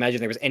 I can't imagine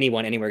there was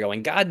anyone anywhere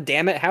going, God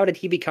damn it, how did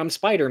he become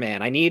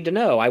Spider-Man? I need to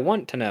know. I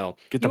want to know.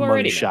 Get the You money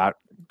already know. shot.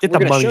 Get We're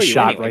the gonna money show you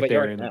shot anyway, right but you there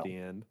already in know. at the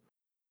end.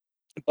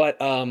 But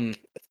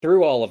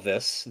through all of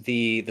this,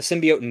 the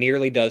symbiote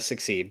nearly does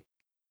succeed.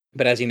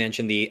 But as you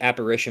mentioned, the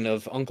apparition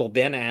of Uncle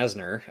Ben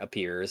Asner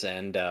appears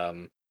and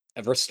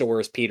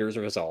restores Peter's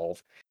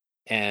resolve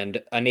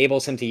and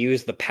enables him to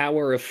use the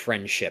power of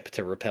friendship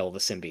to repel the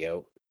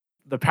symbiote.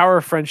 The power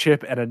of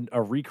friendship and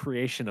a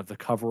recreation of the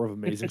cover of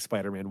Amazing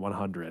Spider-Man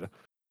 100,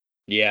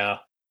 Yeah,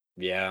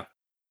 yeah.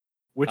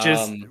 which is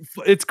Um,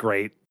 it's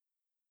great.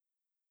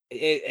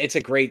 it's a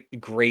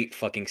great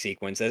fucking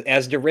sequence.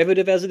 As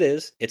derivative as it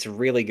is, it's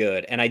really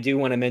good. And I do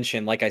want to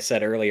mention, like I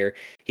said earlier,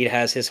 he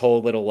has his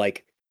whole little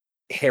like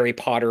Harry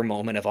Potter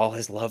moment of all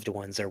his loved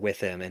ones are with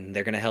him and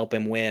they're gonna help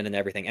him win and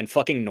everything. And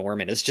fucking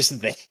Norman is just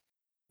there.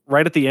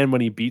 Right at the end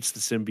when he beats the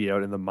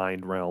symbiote in the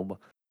mind realm,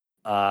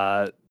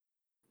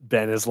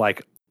 Ben is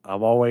like,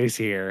 I'm always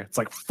here. It's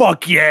like,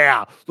 fuck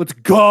yeah, let's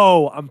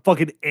go. I'm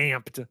fucking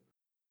amped.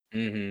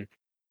 Mm-hmm.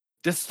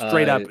 This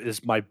straight up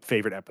is my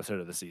favorite episode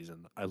of the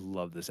season. I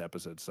love this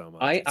episode so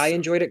much. I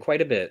enjoyed it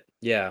quite a bit.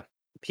 Yeah.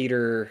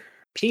 Peter,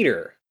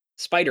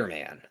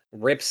 Spider-Man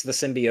rips the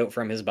symbiote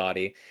from his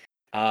body,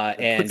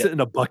 and puts it in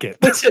a bucket.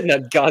 puts it in a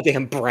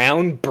goddamn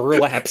brown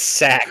burlap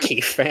sack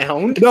he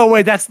found. No,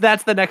 wait, that's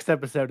the next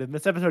episode. In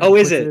this episode, Oh,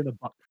 he is puts it? in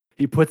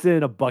he puts it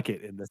in a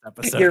bucket in this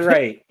episode. You're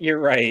right. You're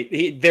right.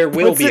 There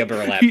will Puts be a it-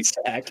 burlap he-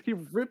 sack. He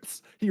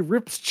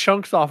rips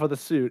chunks off of the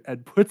suit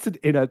and puts it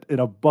in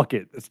a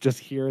bucket that's just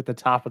here at the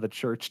top of the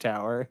church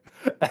tower.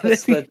 And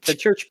That's then the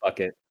church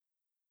bucket.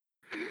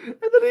 and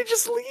then he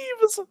just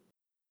leaves.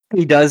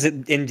 He does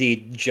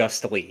indeed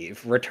just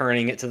leave,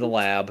 returning it to the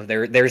lab.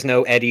 There's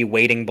no Eddie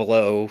waiting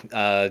below,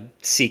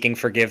 seeking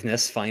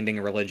forgiveness, finding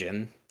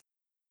religion.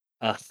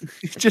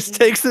 He just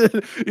takes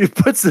it, he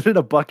puts it in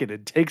a bucket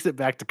and takes it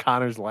back to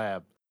Connor's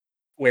lab.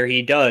 Where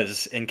he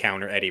does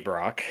encounter Eddie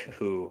Brock,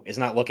 who is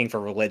not looking for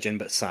religion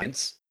but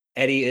science.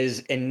 Eddie is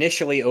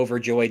initially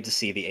overjoyed to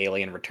see the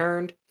alien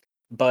returned,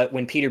 but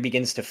when Peter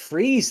begins to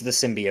freeze the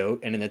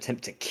symbiote in an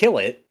attempt to kill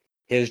it,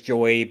 his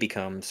joy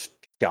becomes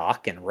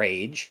shock and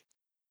rage.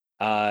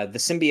 The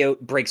symbiote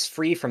breaks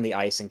free from the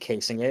ice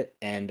encasing it,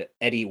 and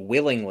Eddie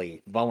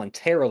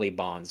voluntarily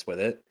bonds with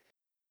it.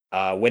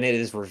 When it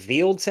is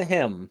revealed to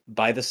him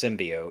by the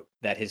symbiote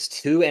that his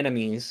two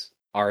enemies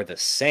are the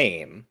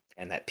same,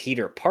 and that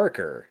Peter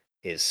Parker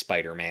is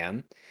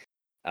Spider-Man,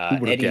 Who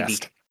would have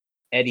guessed?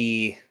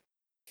 Eddie,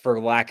 for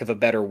lack of a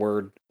better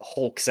word,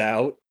 hulks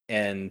out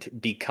and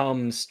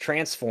becomes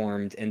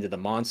transformed into the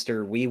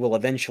monster we will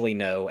eventually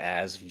know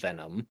as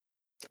Venom.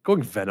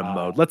 Going Venom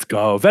mode. Let's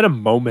go.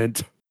 Venom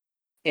moment.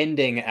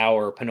 Ending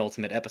our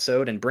penultimate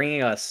episode and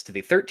bringing us to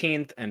the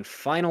 13th and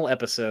final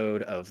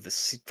episode of the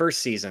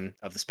first season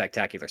of the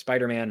Spectacular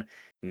Spider-Man,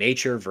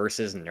 Nature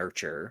versus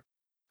Nurture.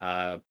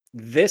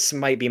 This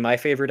might be my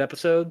favorite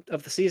episode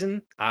of the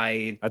season.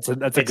 That's a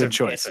good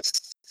choice. It's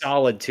a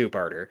solid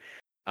two-parter.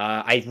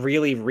 I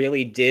really,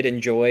 really did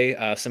enjoy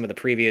some of the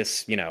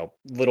previous,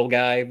 little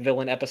guy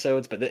villain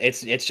episodes, but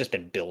it's just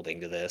been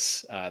building to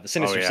this. The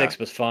Sinister Six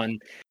was fun.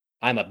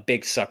 I'm a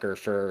big sucker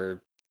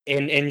for,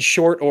 in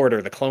short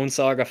order, the Clone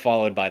Saga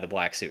followed by the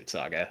Black Suit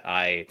Saga.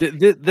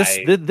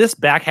 This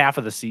back half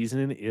of the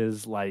season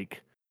is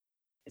like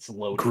it's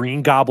loaded.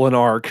 Green Goblin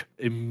arc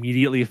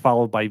immediately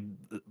followed by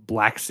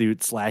Black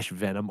Suit /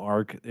 Venom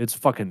arc. It's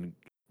fucking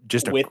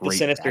just a with great the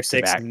Sinister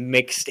Six back-to-back.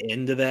 mixed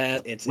into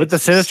that. The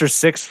Sinister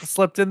Six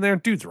slipped in there.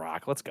 Dudes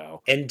rock. Let's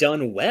go. And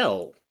done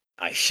well,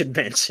 I should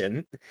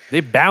mention.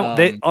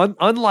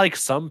 Unlike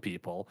some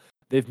people,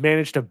 they've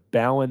managed to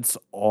balance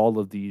all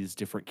of these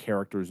different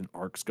characters and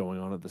arcs going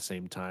on at the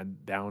same time,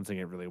 balancing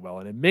it really well.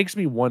 And it makes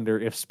me wonder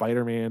if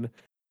Spider-Man,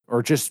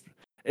 or just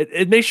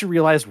it makes you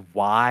realize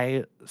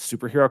why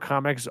superhero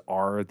comics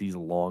are these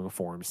long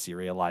form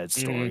serialized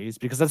stories,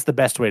 because that's the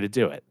best way to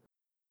do it.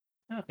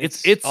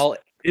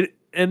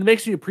 And it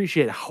makes me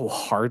appreciate how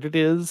hard it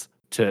is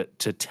to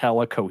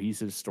tell a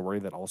cohesive story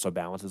that also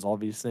balances all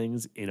these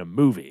things in a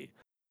movie,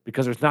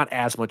 because there's not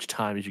as much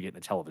time as you get in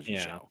a television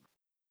show.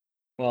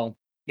 Well,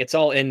 it's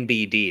all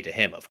NBD to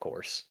him, of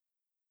course.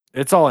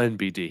 It's all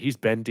NBD. He's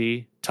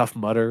Bendy, Tough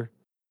Mudder,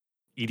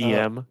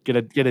 EDM. Get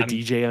a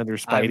DJ under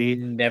Spidey.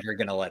 I'm never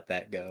gonna let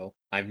that go.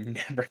 I'm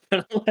never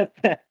gonna let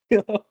that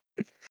go.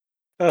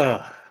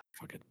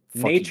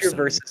 Nature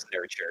versus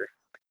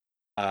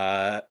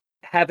Nurture.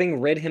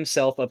 Having rid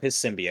himself of his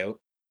symbiote,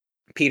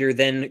 Peter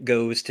then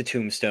goes to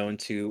Tombstone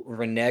to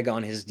renege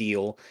on his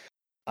deal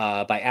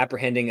by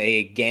apprehending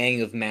a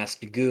gang of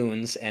masked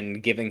goons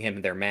and giving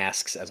him their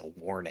masks as a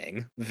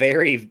warning.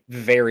 Very,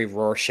 very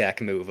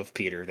Rorschach move of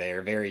Peter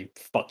there. Very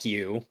fuck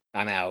you,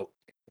 I'm out.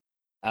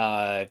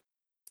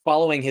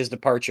 Following his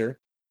departure,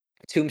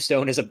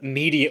 Tombstone is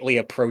immediately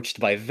approached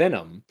by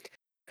Venom,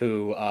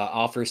 who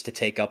offers to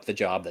take up the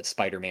job that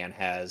Spider-Man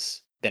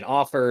has been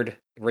offered,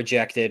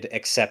 rejected,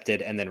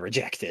 accepted, and then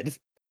rejected.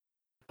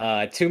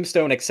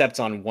 Tombstone accepts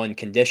on one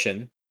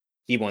condition.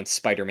 He wants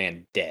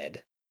Spider-Man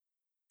dead.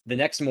 The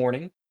next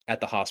morning,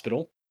 at the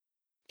hospital,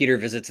 Peter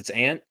visits its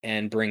aunt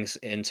and brings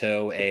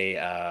into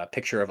a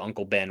picture of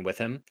Uncle Ben with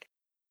him,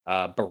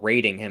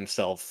 berating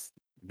himself,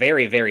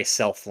 very, very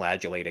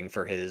self-flagellating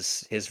for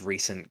his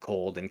recent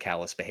cold and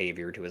callous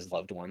behavior to his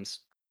loved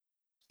ones.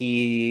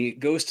 He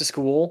goes to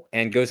school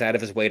and goes out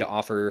of his way to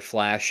offer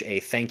Flash a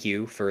thank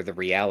you for the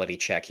reality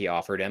check he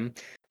offered him,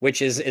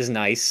 which is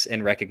nice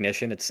in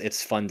recognition.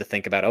 It's fun to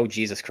think about, oh,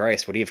 Jesus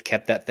Christ, would he have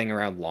kept that thing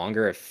around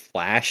longer if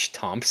Flash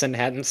Thompson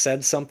hadn't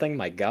said something?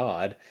 My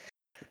God.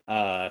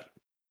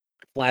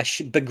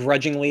 Flash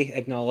begrudgingly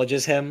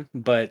acknowledges him,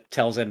 but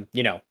tells him,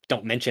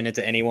 don't mention it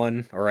to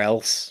anyone or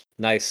else.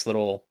 Nice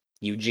little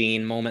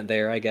Eugene moment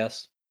there, I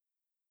guess.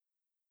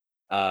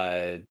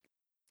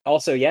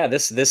 Also, yeah,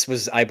 this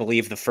was, I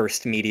believe, the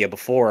first Media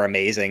Before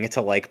Amazing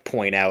to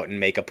point out and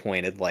make a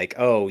pointed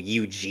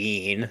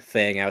Eugene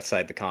thing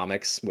outside the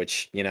comics,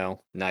 which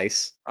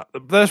nice.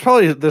 There's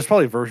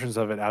probably versions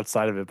of it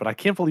outside of it, but I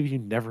can't believe you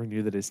never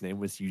knew that his name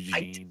was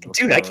Eugene.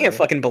 Dude, I can't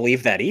fucking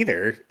believe that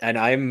either.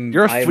 And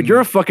you're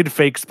a fucking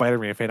fake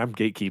Spider-Man fan. I'm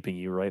gatekeeping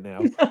you right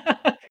now.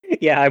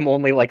 Yeah, I'm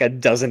only a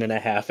dozen and a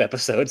half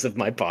episodes of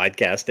my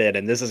podcast in,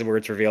 and this is where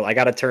it's revealed. I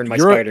got to turn my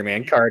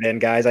Spider-Man card in,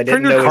 guys. I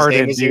didn't know his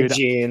name was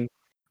Eugene.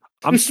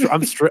 I'm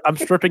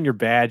stripping your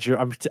badge.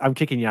 I'm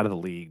kicking you out of the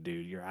league,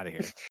 dude. You're out of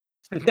here.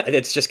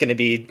 It's just going to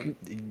be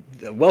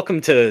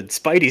welcome to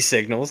Spidey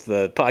Signals,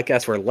 the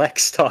podcast where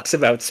Lex talks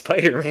about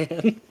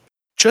Spider-Man.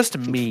 Just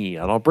me,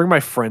 and I'll bring my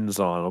friends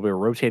on. It'll be a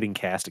rotating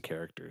cast of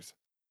characters.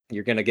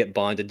 You're going to get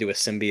bonded to a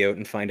symbiote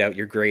and find out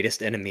your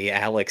greatest enemy,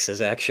 Alex,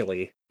 is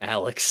actually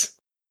Alex.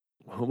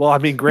 Well, I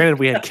mean, granted,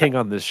 we had King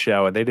on this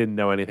show, and they didn't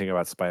know anything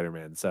about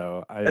Spider-Man,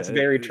 so that's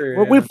very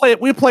true. We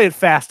play it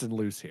fast and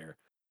loose here.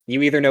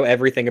 You either know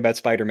everything about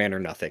Spider-Man or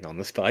nothing on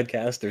this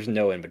podcast. There's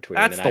no in between.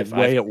 That's and the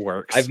way it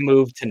works. I've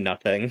moved to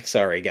nothing.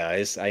 Sorry,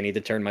 guys. I need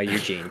to turn my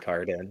Eugene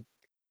card in.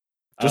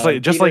 Just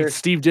like Peter,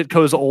 Steve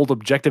Ditko's old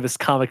objectivist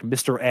comic,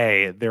 Mr.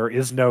 A, there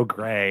is no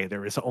gray.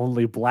 There is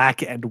only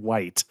black and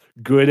white,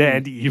 good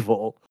and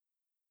evil.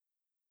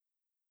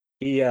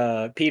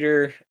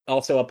 Peter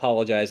also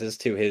apologizes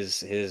to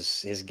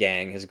his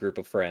gang, his group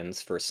of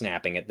friends, for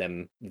snapping at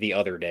them the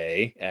other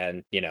day,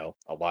 and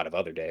a lot of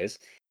other days.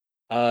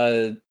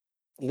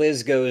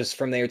 Liz goes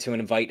from there to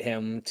invite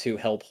him to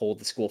help hold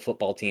the school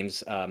football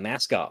team's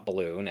mascot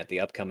balloon at the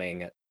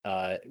upcoming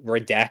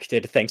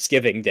redacted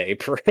Thanksgiving Day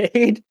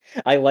parade.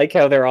 I like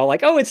how they're all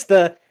like, "Oh, it's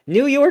the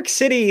New York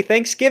City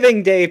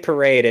Thanksgiving Day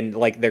parade," and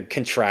like they're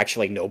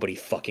contractually nobody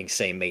fucking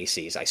say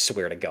Macy's. I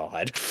swear to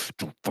God.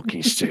 Don't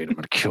fucking say it. I'm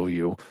gonna kill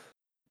you.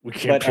 We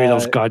can't pay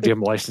those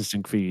goddamn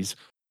licensing fees.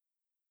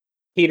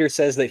 Peter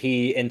says that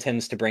he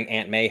intends to bring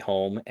Aunt May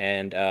home,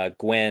 and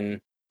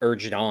Gwen,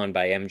 urged on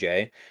by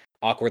MJ,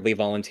 awkwardly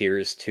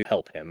volunteers to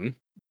help him.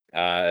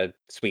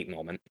 Sweet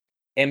moment.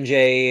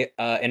 MJ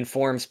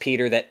informs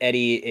Peter that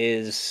Eddie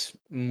is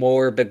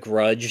more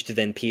begrudged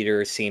than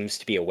Peter seems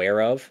to be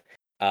aware of.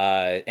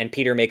 And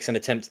Peter makes an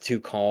attempt to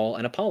call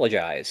and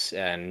apologize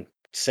and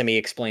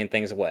semi-explain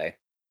things away.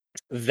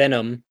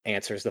 Venom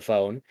answers the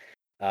phone,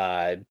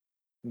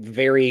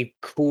 very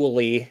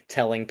coolly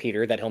telling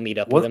Peter that he'll meet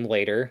up with him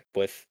later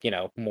with,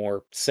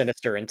 more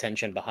sinister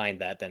intention behind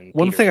that than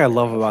one Peter's thing I aware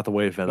love of. about the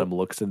way Venom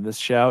looks in this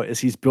show is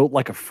he's built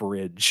like a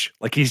fridge.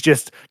 Like he's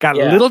just got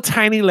Yeah. little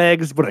tiny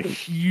legs, but a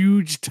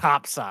huge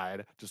top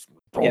side. Just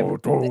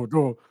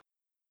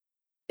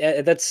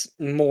Yeah, that's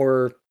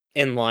more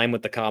in line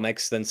with the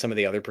comics than some of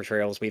the other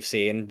portrayals we've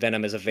seen.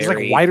 Venom is a he's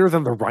very like wider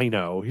than the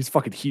Rhino. He's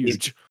fucking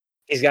huge.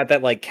 He's got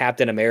that like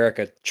Captain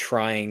America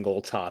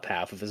triangle top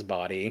half of his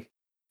body.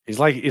 He's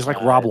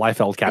like Rob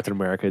Liefeld, Captain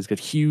America. He's got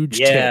huge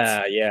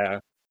tits.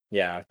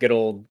 Yeah. Good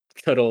old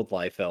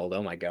Liefeld.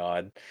 Oh my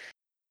god.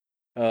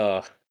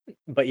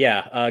 But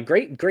yeah,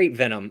 great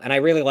Venom, and I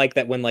really like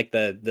that when like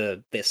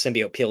the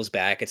symbiote peels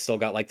back, it's still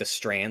got like the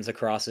strands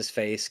across his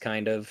face,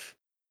 kind of.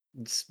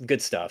 It's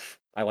good stuff.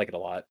 I like it a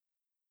lot.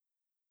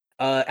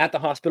 At the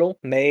hospital,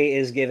 May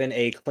is given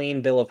a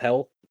clean bill of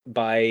health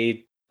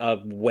by a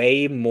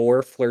way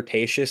more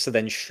flirtatious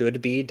than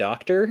should be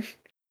doctor.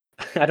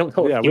 I don't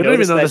know. Yeah, if we you don't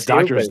even know noticed this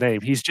that too, doctor's but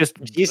name. He's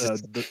just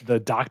Jesus.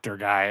 the doctor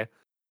guy.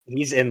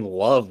 He's in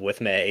love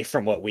with May,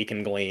 from what we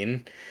can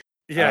glean.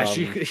 Yeah,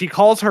 he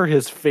calls her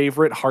his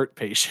favorite heart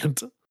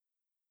patient.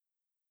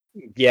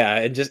 Yeah,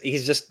 and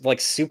he's just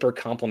like super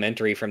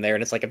complimentary from there.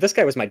 And it's like, if this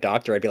guy was my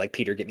doctor, I'd be like,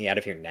 Peter, get me out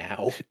of here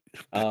now.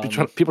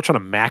 People trying to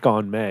mac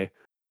on May.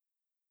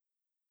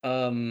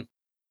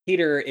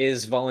 Peter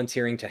is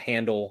volunteering to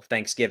handle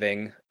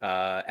Thanksgiving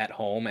at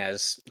home,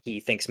 as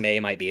he thinks May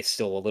might be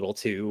still a little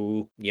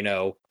too,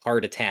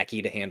 heart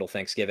attacky to handle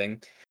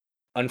Thanksgiving.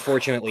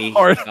 Unfortunately,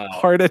 heart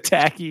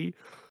attacky.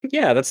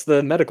 Yeah, that's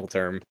the medical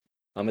term.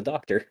 I'm a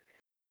doctor.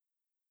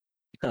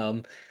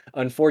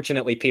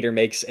 Unfortunately, Peter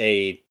makes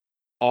a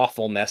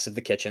awful mess of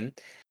the kitchen.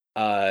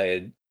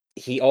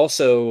 He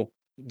also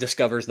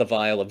discovers the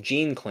vial of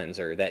gene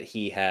cleanser that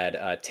he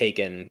had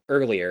taken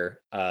earlier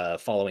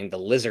following the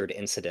lizard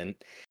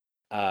incident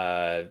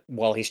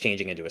while he's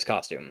changing into his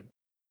costume.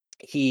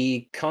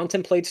 He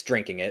contemplates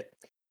drinking it,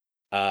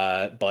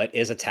 but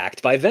is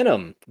attacked by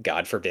Venom,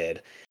 God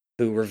forbid,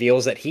 who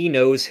reveals that he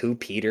knows who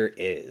Peter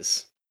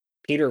is.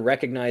 Peter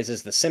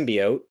recognizes the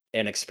symbiote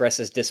and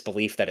expresses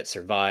disbelief that it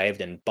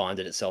survived and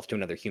bonded itself to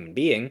another human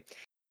being.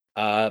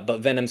 But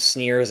Venom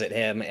sneers at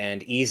him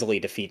and easily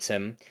defeats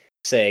him,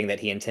 saying that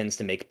he intends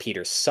to make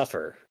Peter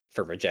suffer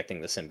for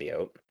rejecting the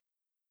symbiote.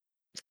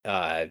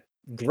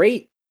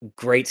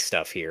 Great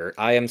stuff here.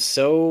 I am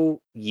so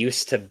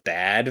used to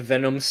bad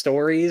Venom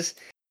stories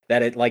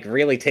that it like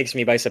really takes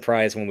me by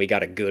surprise when we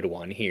got a good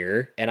one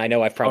here. And I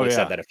know I've probably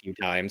said that a few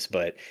times,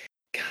 but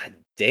god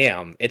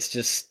damn, it's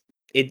just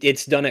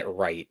it's done it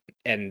right.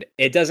 And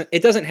it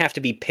doesn't have to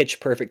be pitch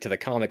perfect to the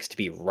comics to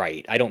be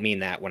right. I don't mean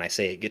that when I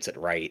say it gets it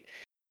right.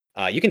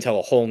 You can tell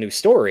a whole new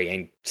story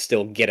and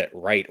still get it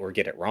right or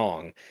get it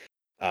wrong.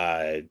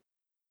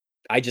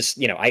 I just,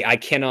 I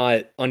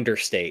cannot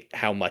understate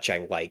how much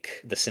I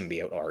like the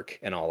symbiote arc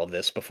and all of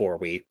this before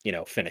we,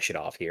 finish it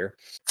off here.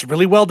 It's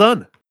really well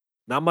done.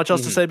 Not much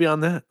else to say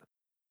beyond that.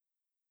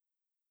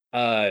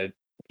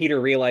 Peter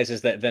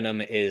realizes that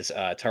Venom is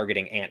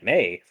targeting Aunt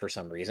May for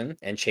some reason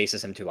and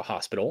chases him to a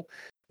hospital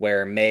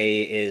where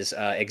May is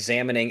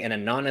examining an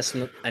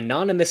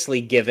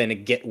anonymously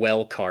given get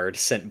well card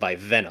sent by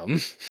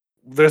Venom.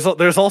 There's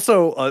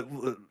also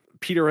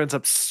Peter ends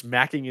up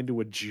smacking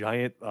into a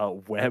giant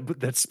web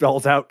that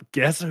spells out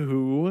 "Guess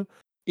who?"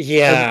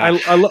 Yeah,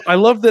 I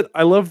love that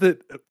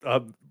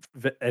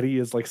Eddie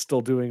is like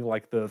still doing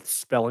like the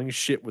spelling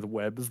shit with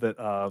webs that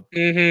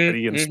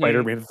Eddie and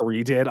Spider-Man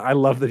 3 did. I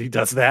love that he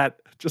does that.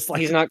 Just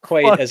like he's not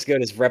quite as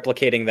good as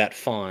replicating that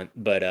font,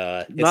 but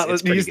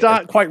he's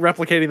not quite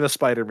replicating the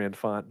Spider-Man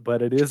font,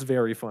 but it is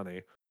very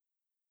funny.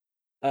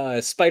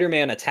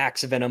 Spider-Man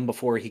attacks Venom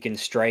before he can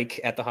strike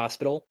at the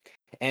hospital,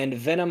 and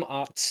Venom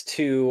opts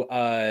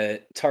to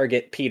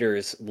target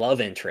Peter's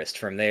love interest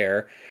from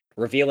there,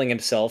 revealing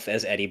himself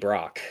as Eddie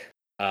Brock.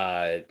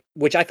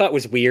 Which I thought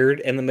was weird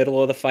in the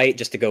middle of the fight,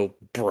 just to go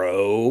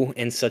bro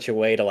in such a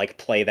way to like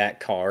play that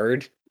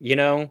card, you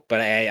know. But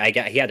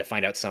he had to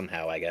find out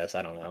somehow, I guess.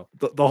 I don't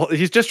know.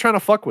 He's just trying to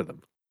fuck with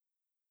him.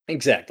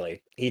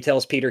 Exactly. He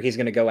tells Peter he's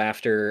going to go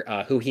after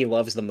who he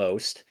loves the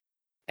most,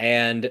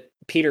 and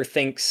Peter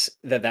thinks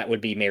that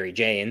would be Mary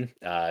Jane.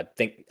 I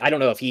don't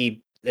know if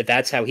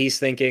that's how he's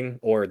thinking,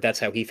 or that's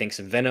how he thinks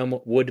Venom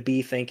would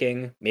be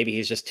thinking. Maybe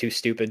he's just too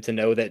stupid to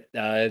know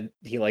that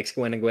he likes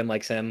Gwen and Gwen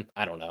likes him.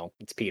 I don't know.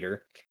 It's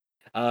Peter.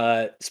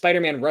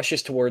 Spider-Man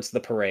rushes towards the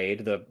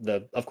parade,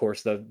 of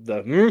course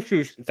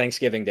the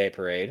Thanksgiving Day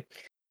parade.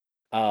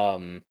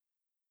 Sorry,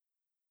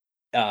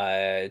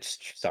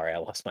 I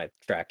lost my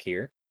track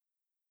here.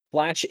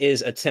 Flash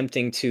is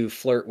attempting to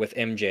flirt with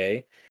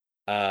MJ.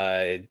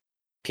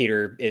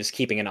 Peter is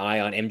keeping an eye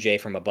on MJ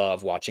from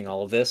above, watching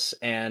all of this,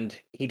 and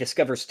he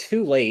discovers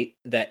too late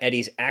that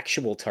Eddie's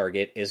actual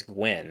target is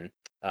Gwen,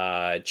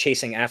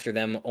 chasing after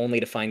them only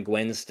to find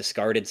Gwen's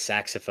discarded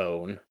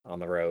saxophone on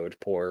the road.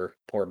 Poor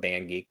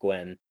band geek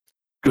Gwen.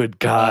 Good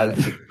God.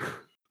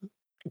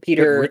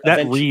 Peter...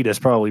 that reed is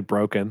probably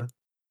broken.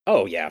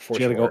 Oh, yeah, for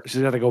sure.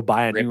 She's got to go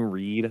buy a new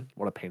reed.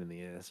 What a pain in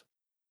the ass.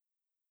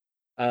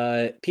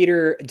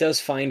 Peter does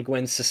find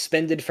Gwen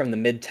suspended from the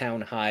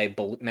Midtown High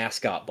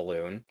mascot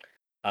balloon.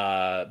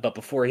 But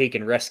before he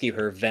can rescue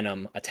her,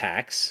 Venom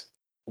attacks,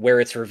 where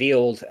it's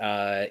revealed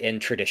in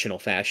traditional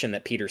fashion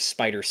that Peter's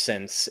spider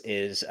sense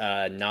is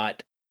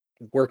not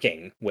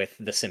working with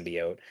the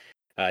symbiote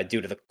due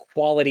to the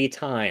quality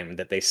time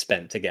that they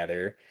spent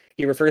together.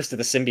 He refers to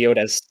the symbiote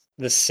as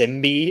the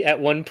Symbi at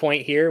one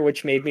point here,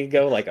 which made me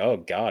go like, oh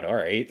God, all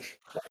right.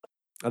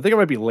 I think it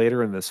might be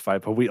later in this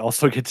fight, but we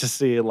also get to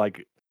see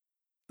like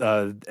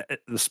the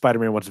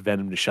Spider-Man wants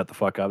Venom to shut the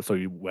fuck up, so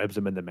he webs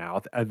him in the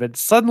mouth, and then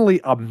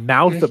suddenly a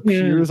mouth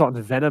appears on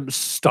Venom's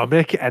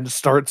stomach and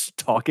starts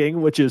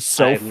talking, which is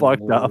so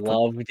fucked up. I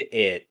loved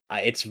it.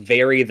 It's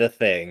very The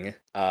Thing.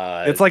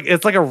 It's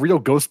like a real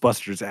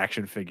Ghostbusters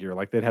action figure.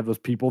 Like they'd have those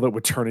people that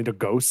would turn into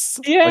ghosts.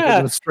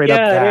 Yeah, like, straight up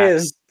that. It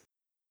is.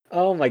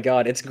 Oh my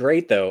God, it's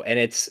great though,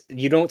 and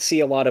you don't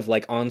see a lot of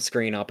like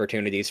on-screen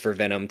opportunities for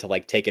Venom to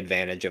like take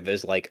advantage of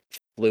his like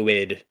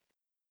fluid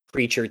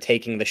creature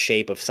taking the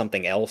shape of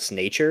something else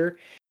nature.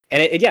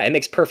 And it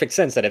makes perfect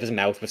sense that if his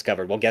mouth was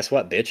covered, well, guess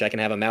what, bitch? I can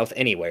have a mouth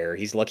anywhere.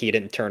 He's lucky he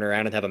didn't turn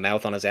around and have a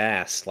mouth on his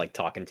ass, like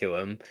talking to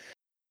him.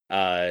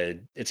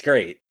 It's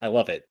great. I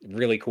love it.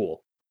 Really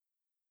cool.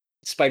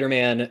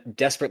 Spider-Man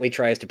desperately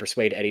tries to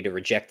persuade Eddie to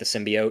reject the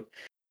symbiote,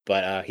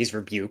 but he's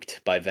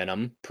rebuked by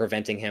Venom,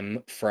 preventing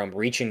him from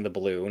reaching the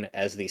balloon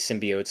as the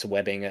symbiote's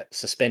webbing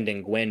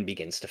suspending Gwen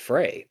begins to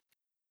fray.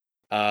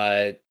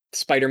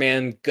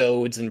 Spider-Man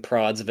goads and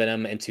prods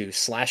Venom into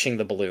slashing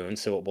the balloon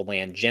so it will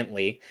land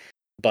gently,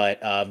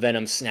 but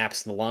Venom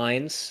snaps the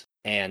lines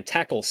and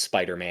tackles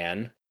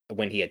Spider-Man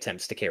when he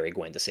attempts to carry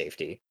Gwen to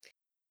safety.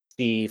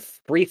 He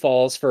free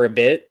falls for a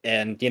bit,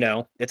 and, you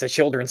know, it's a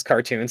children's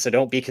cartoon, so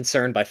don't be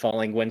concerned by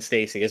falling Gwen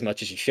Stacy as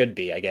much as you should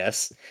be, I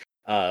guess.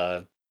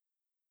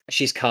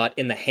 She's caught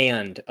in the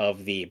hand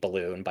of the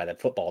balloon by the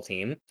football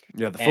team.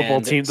 Yeah, the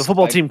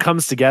football team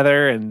comes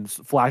together, and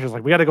Flash is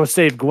like, "We got to go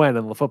save Gwen,"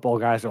 and the football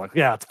guys are like,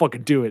 "Yeah, let's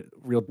fucking do it."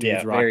 Real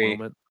dudes rock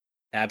moment.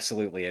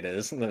 Absolutely, it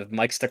is.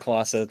 Mike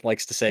Stacklasa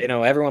likes to say,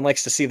 everyone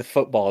likes to see the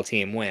football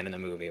team win in a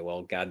movie.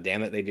 Well, god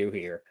damn it, they do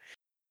here.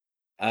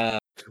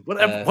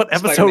 What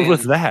episode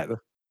was that?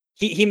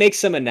 He makes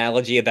some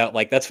analogy about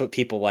like that's what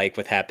people like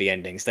with happy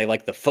endings. They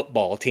like the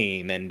football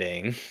team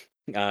ending.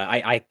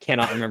 I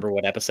cannot remember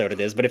what episode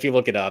it is, but if you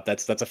look it up,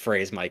 that's a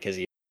phrase Mike has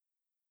used.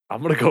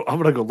 I'm gonna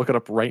go look it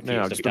up right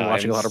now. I've just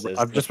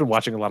been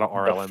watching a lot of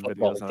RLM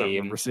videos. And I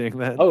remember seeing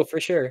that. Oh, for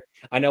sure.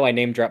 I know I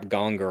name dropped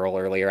Gone Girl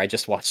earlier. I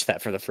just watched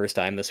that for the first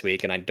time this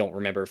week, and I don't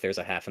remember if there's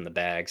a half in the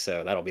bag,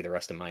 so that'll be the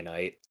rest of my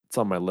night. It's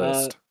on my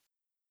list.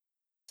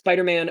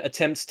 Spider-Man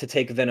attempts to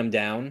take Venom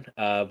down,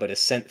 but is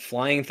sent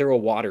flying through a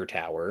water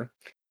tower.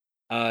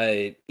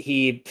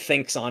 He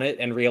thinks on it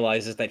and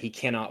realizes that he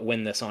cannot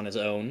win this on his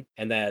own,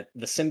 and that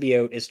the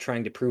symbiote is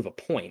trying to prove a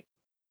point.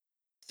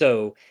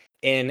 So,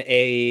 in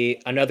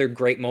another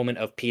great moment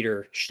of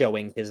Peter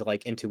showing his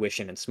like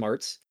intuition and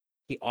smarts,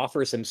 he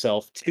offers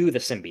himself to the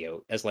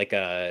symbiote as like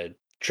a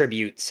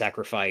tribute,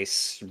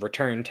 sacrifice,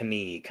 return to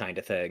me kind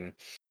of thing.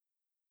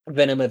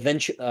 Venom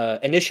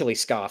initially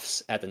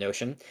scoffs at the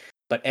notion,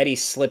 but Eddie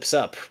slips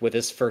up with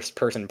his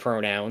first-person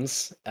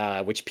pronouns,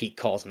 which Pete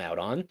calls him out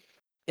on.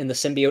 And the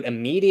symbiote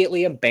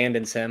immediately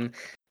abandons him,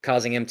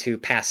 causing him to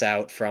pass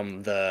out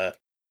from the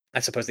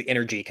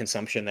energy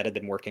consumption that had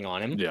been working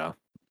on him. Yeah.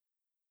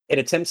 It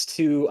attempts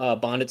to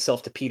bond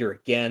itself to Peter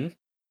again,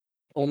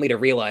 only to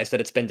realize that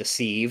it's been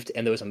deceived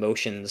and those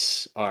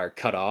emotions are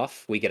cut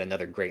off. We get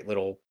another great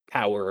little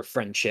power of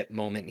friendship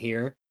moment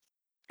here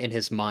in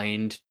his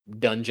mind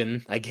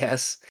dungeon, I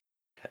guess.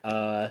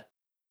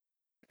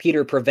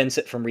 Peter prevents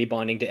it from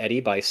rebonding to Eddie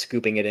by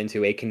scooping it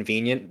into a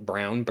convenient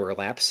brown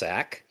burlap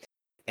sack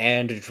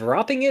and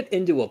dropping it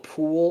into a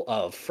pool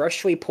of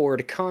freshly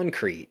poured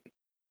concrete.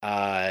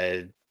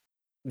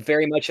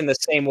 Very much in the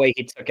same way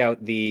he took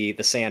out the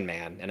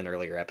Sandman in an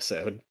earlier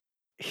episode.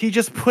 He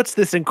just puts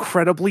this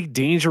incredibly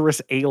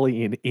dangerous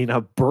alien in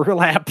a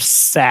burlap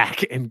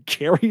sack and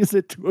carries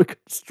it to a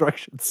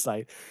construction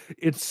site.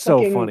 It's so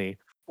Fucking- funny.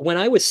 When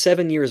I was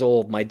 7 years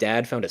old, my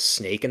dad found a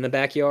snake in the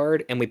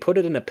backyard, and we put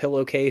it in a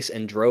pillowcase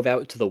and drove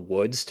out to the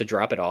woods to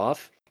drop it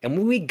off. And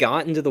when we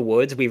got into the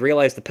woods, we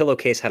realized the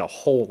pillowcase had a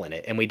hole in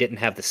it, and we didn't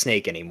have the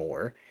snake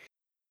anymore.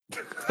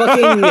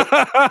 Fucking...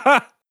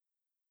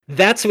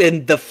 That's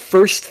when the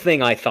first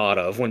thing I thought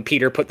of when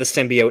Peter put the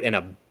symbiote in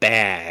a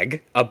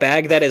bag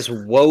that is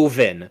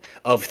woven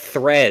of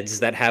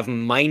threads that have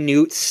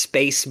minute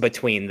space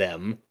between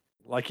them.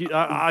 Like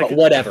But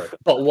whatever.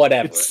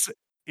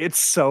 It's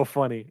so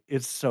funny.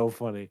 It's so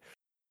funny.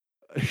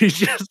 He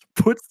just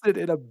puts it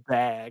in a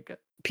bag.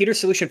 Peter's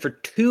solution for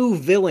 2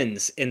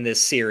 villains in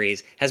this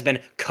series has been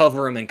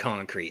cover them in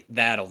concrete.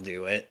 That'll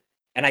do it.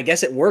 And I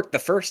guess it worked the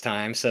first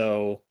time,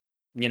 so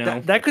you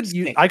know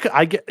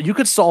you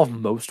could solve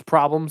most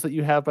problems that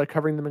you have by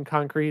covering them in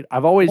concrete.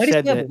 I've always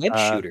said that web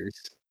shooters.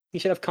 You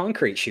should have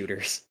concrete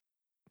shooters.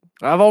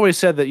 I've always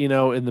said that,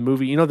 in the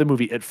movie, the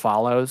movie It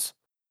Follows,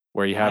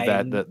 where you have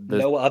I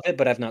know of it,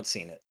 but I've not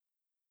seen it.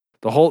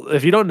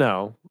 If you don't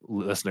know,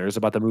 listeners,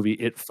 about the movie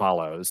It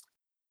Follows,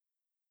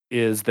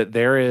 is that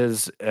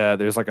there's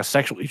like a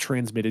sexually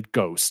transmitted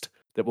ghost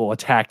that will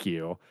attack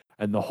you,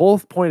 and the whole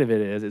point of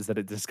it is that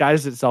it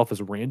disguises itself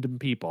as random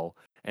people,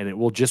 and it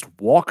will just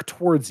walk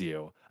towards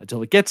you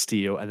until it gets to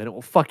you, and then it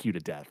will fuck you to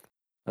death.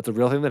 That's a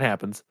real thing that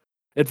happens.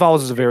 It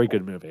Follows is a very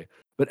good movie.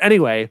 But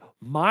anyway,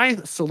 my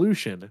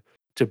solution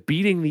to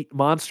beating the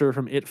monster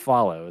from It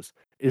Follows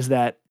is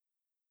that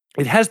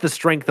it has the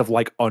strength of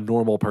like a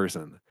normal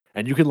person,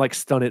 and you can like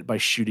stun it by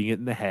shooting it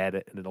in the head,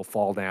 and it'll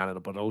fall down,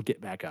 but it'll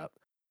get back up.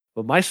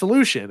 But my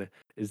solution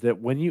is that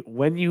when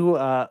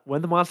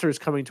the monster is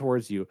coming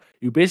towards you,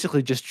 you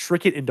basically just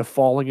trick it into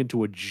falling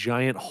into a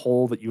giant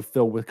hole that you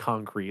fill with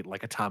concrete,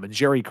 like a Tom and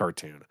Jerry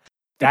cartoon.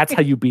 That's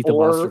how you beat the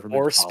monster from It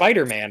Follows.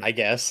 Spider-Man, I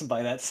guess,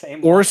 by that same.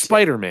 Or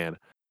Spider-Man,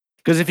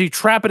 because if you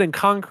trap it in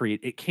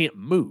concrete, it can't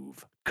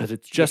move because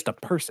it's just a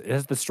person. It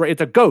has the strength.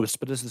 It's a ghost,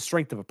 but it's the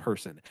strength of a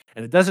person,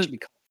 and it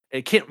doesn't.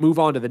 It can't move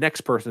on to the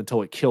next person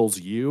until it kills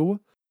you.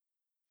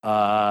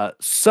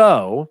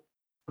 So.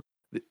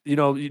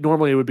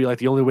 Normally it would be like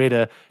the only way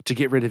to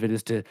get rid of it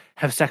is to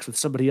have sex with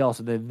somebody else,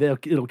 and then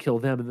it'll kill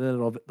them, and then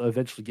it'll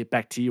eventually get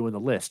back to you in the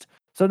list.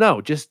 So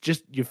no, just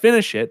you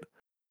finish it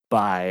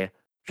by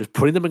just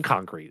putting them in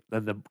concrete.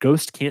 Then the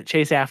ghost can't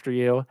chase after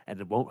you,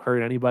 and it won't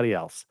hurt anybody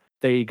else.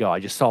 There you go. I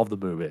just solved the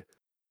movie.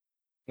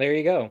 There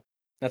you go.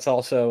 That's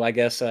also, I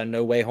guess,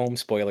 No Way Home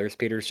spoilers.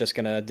 Peter's just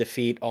gonna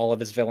defeat all of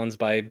his villains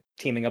by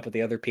teaming up with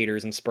the other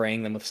Peters and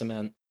spraying them with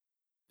cement.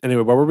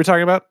 Anyway, what were we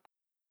talking about?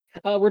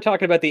 We're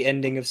talking about the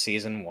ending of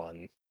season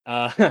 1.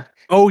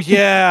 Oh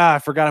yeah, I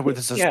forgot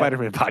this is a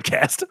Spider-Man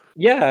podcast.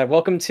 Yeah,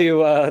 welcome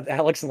to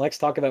Alex and Lex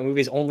talk about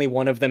movies only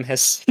one of them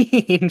has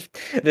seen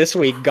this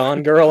week: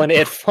 Gone Girl and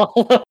It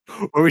Follows.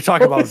 Where we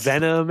talk about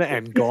Venom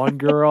and Gone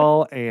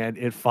Girl and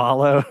It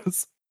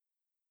Follows.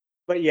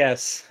 But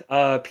yes,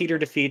 Peter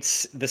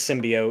defeats the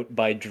symbiote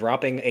by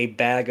dropping a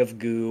bag of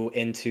goo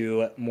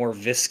into more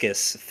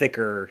viscous,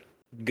 thicker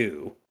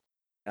goo.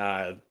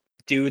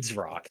 Dudes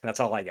rock. That's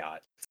all I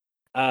got.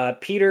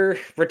 Peter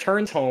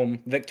returns home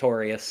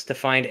victorious to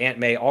find Aunt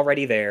May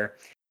already there,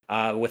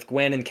 with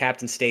Gwen and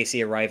Captain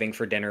Stacy arriving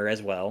for dinner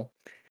as well,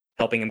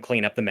 helping him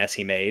clean up the mess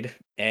he made.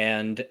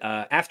 And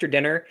after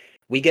dinner,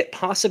 we get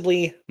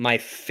possibly my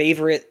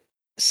favorite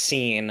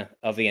scene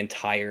of the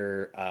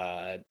entire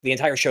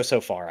show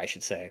so far, I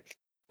should say,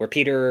 where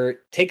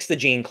Peter takes the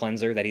gene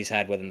cleanser that he's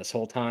had with him this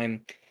whole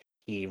time.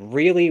 He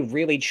really,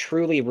 really,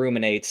 truly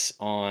ruminates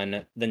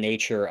on the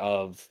nature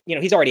of,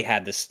 he's already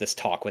had this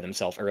talk with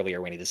himself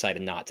earlier when he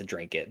decided not to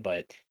drink it,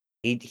 but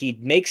he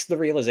makes the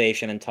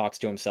realization and talks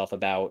to himself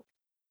about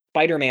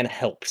Spider-Man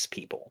helps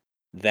people.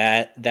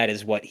 That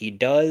is what he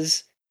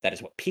does. That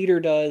is what Peter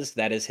does.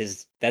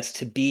 That's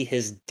to be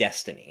his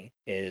destiny,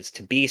 is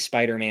to be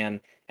Spider-Man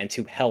and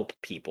to help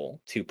people,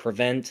 to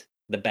prevent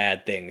the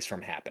bad things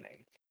from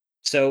happening.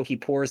 So he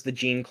pours the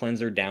gene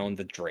cleanser down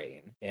the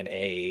drain in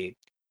a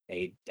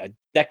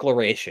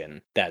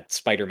declaration that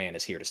Spider-Man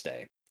is here to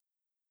stay.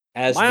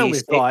 My only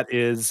thought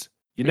is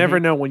you never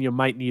know when you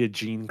might need a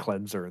gene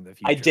cleanser in the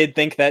future. I did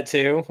think that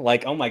too.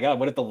 Like, oh my god,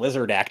 what if the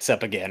lizard acts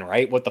up again,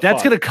 right? What the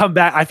That's fuck? Gonna come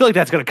back. I feel like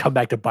that's gonna come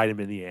back to bite him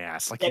in the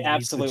ass. Like it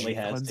absolutely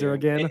has cleanser to.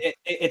 Again.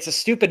 It's a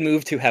stupid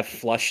move to have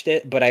flushed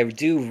it, but I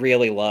do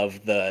really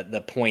love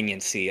the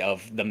poignancy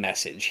of the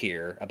message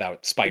here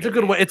about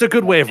Spider-Man. It's a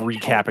good way of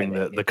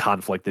recapping the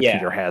conflict that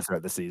Peter has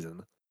throughout the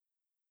season.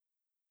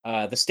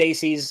 The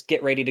Stacys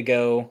get ready to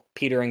go.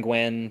 Peter and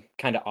Gwen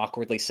kind of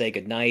awkwardly say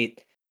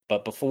goodnight.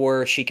 But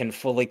before she can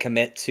fully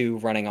commit to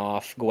running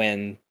off,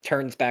 Gwen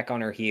turns back on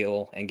her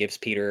heel and gives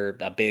Peter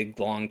a big,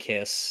 long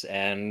kiss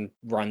and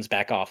runs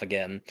back off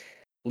again,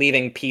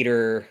 leaving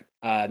Peter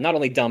not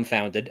only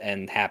dumbfounded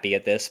and happy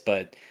at this,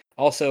 but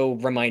also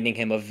reminding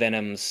him of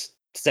Venom's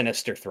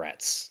sinister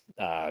threats,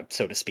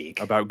 so to speak.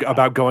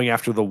 About going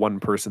after the one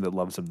person that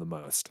loves him the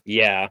most.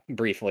 Yeah,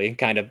 briefly,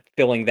 kind of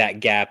filling that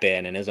gap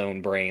in his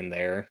own brain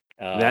there.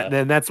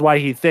 Then that's why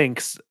he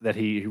thinks that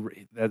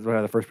that's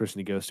why the first person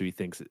he goes to, he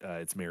thinks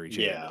it's Mary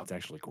Jane. Yeah. But it's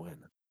actually Gwen.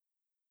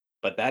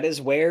 But that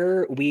is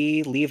where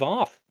we leave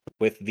off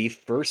with the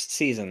first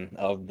season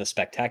of the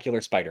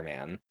Spectacular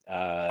Spider-Man.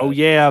 Oh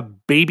yeah,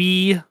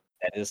 baby!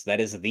 That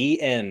is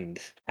the end.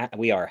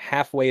 We are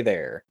halfway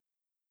there.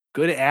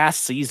 Good ass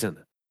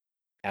season.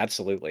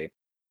 Absolutely.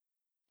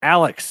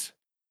 Alex,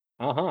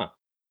 Uh-huh.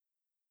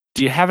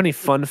 do you have any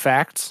fun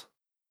facts?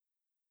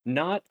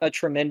 Not a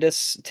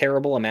tremendous,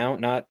 terrible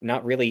amount.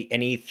 Not really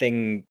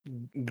anything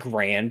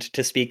grand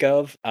to speak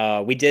of.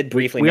 We did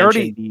briefly we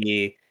mention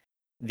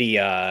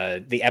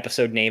the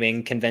episode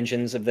naming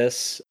conventions of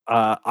this.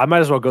 I might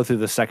as well go through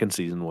the second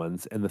season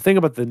ones. And the thing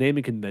about the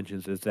naming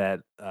conventions is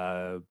that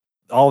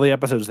all the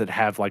episodes that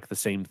have like the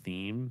same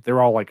theme,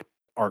 they're all like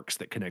arcs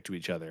that connect to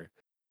each other.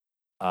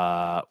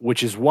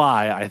 Which is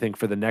why I think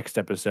for the next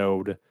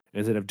episode,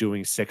 instead of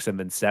doing 6 and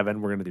then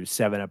 7, we're going to do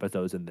 7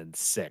 episodes and then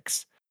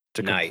 6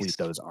 to Nice. complete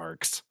those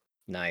arcs.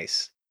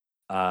 Nice.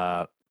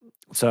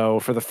 So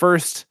for the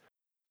first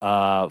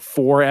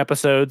 4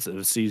 episodes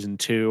of season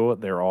 2,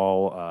 they're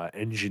all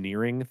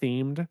engineering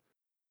themed.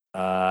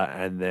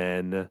 And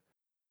then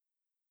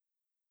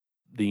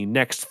the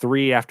next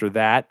 3 after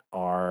that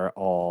are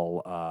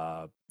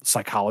all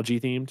psychology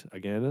themed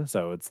again.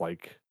 So it's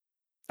like,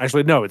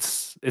 actually, no,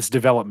 it's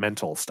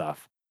developmental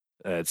stuff.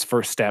 It's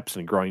first steps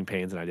and growing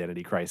pains and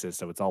identity crisis.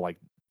 So it's all like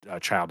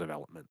child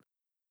development.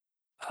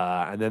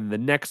 And then the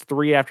next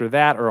 3 after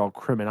that are all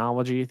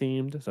criminology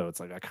themed. So it's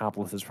like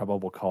accomplices,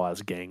 probable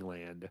cause,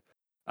 gangland.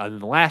 And then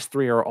the last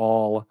 3 are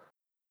all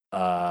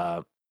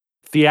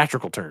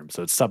theatrical terms.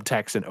 So it's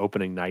subtext and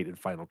opening night and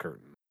final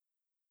curtain.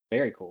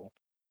 Very cool.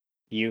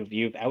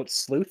 You've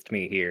out-sleuthed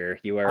me here.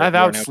 I've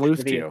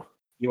out-sleuthed you.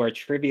 You are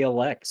Trivia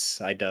Lex,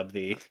 I dub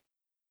thee.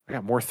 I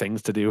got more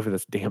things to do for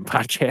this damn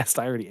podcast.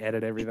 I already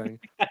edit everything.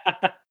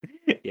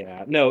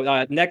 Yeah.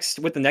 No, next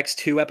with the next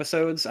 2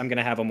 episodes, I'm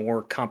gonna have a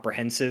more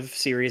comprehensive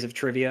series of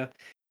trivia.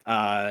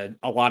 A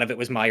lot of it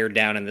was mired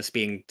down in this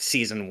being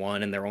season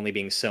 1 and there only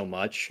being so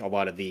much. A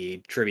lot of the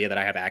trivia that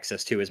I have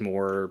access to is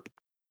more,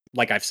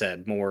 like I've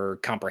said, more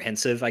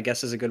comprehensive, I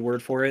guess is a good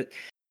word for it.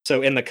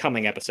 So in the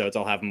coming episodes,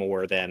 I'll have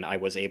more than I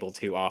was able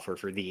to offer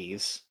for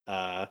these.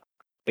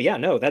 But yeah,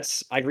 no,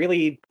 that's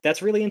really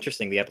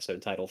interesting, the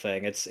episode title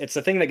thing. It's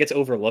the thing that gets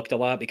overlooked a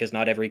lot because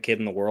not every kid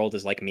in the world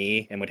is like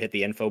me and would hit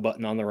the info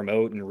button on the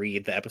remote and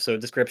read the episode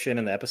description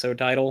and the episode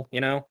title,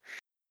 you know?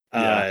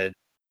 Yeah.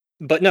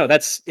 But no,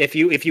 that's if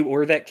you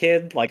were that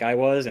kid like I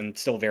was and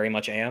still very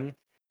much am,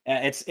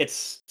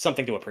 it's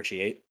something to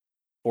appreciate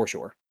for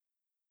sure.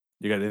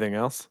 You got anything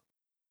else?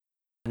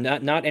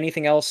 Not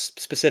anything else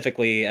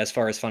specifically as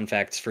far as fun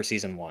facts for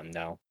season 1,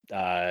 no.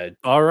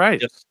 All right.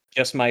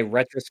 Just my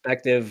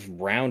retrospective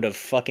round of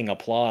fucking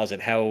applause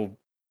at how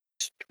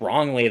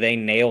strongly they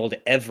nailed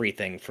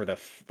everything for the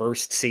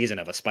first season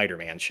of a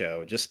Spider-Man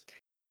show. Just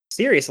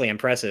seriously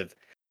impressive.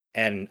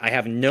 And I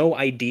have no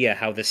idea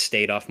how this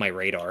stayed off my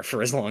radar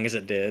for as long as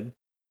it did.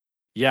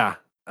 Yeah.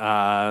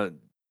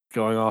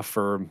 Going off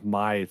for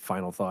my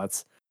final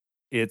thoughts,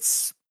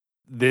 it's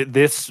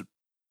this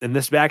in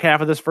this back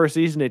half of this first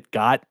season, it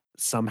got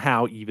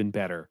somehow even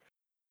better.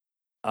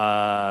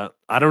 I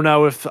don't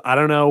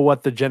know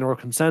what the general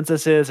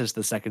consensus is. Is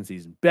the second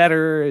season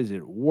better? Is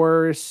it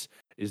worse?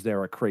 Is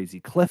there a crazy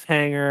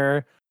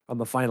cliffhanger on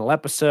the final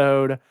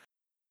episode?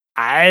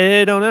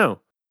 I don't know.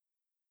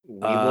 We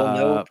will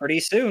know pretty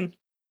soon.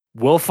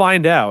 We'll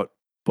find out,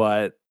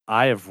 but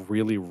I have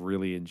really,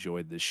 really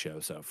enjoyed this show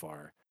so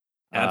far.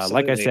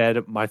 Like I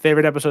said, my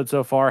favorite episode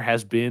so far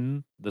has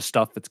been the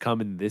stuff that's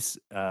come in this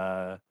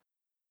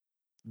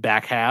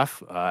back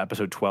half.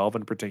 Episode 12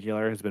 in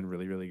particular has been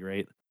really, really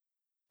great.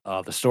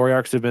 The story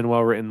arcs have been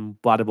well written,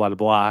 blah, blah, blah,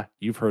 blah.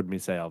 You've heard me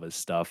say all this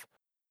stuff.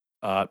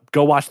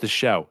 Go watch the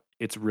show.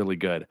 It's really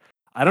good.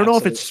 I don't know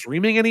if it's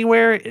streaming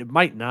anywhere. It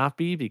might not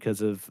be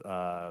because of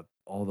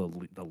all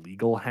the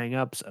legal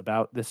hangups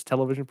about this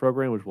television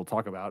program, which we'll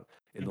talk about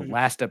in the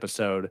last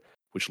episode,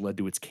 which led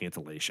to its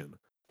cancellation.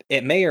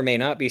 It may or may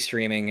not be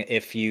streaming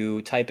if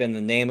you type in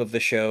the name of the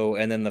show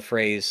and then the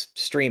phrase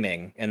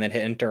streaming and then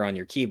hit enter on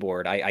your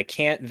keyboard. I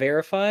can't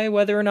verify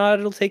whether or not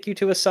it'll take you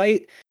to a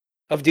site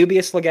of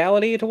dubious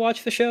legality to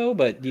watch the show,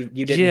 but you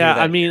didn't. Yeah,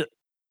 I mean,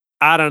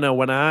 I don't know.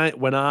 When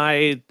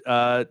I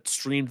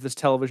streamed this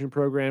television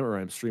program, or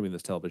I'm streaming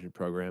this television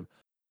program,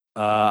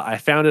 I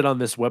found it on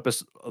this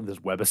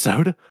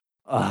webisode.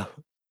 I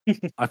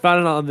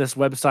found it on this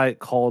website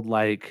called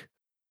like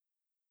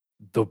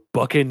the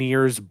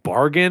Buccaneers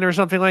Bargain or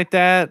something like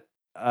that.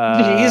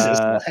 Jesus,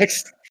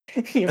 Lex.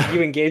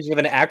 you engaged with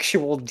an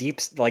actual deep,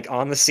 like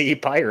on the sea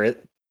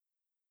pirate.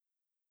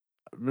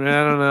 I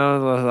don't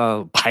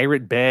know,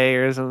 Pirate Bay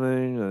or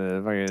something.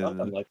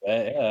 Something like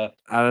that, yeah.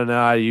 I don't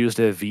know. I used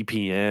a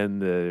VPN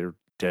to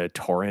to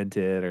torrent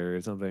it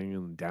or something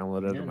and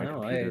download it Yeah, on my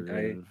no,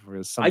 computer. Or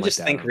I something like just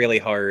that. think really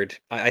hard.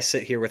 I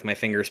sit here with my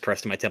fingers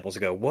pressed to my temples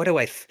and go, "What do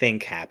I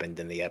think happened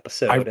in the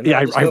episode?" And then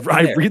I just go from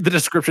I there. read the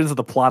descriptions of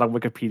the plot on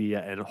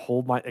Wikipedia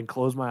and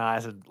close my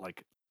eyes and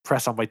like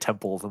press on my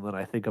temples, and then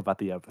I think about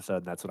the episode,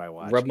 and that's what I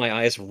watch. Rub my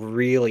eyes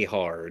really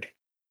hard.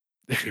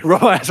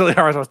 Rub my eyes really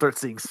hard, so I'll start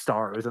seeing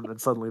stars, and then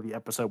suddenly the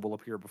episode will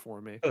appear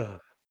before me. Ugh.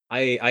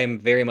 I am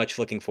very much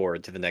looking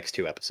forward to the next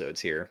 2 episodes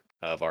here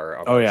of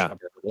our Oh, yeah. of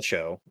our little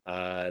show.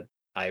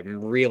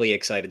 I'm really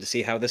excited to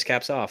see how this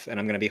caps off, and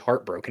I'm gonna be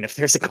heartbroken if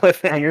there's a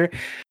cliffhanger.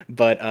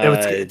 But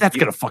That's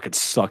gonna fucking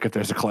suck if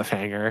there's a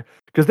cliffhanger,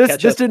 because this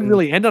Catch us didn't in-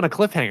 really end on a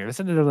cliffhanger. This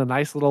ended on a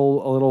nice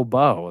little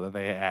bow that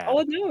they had.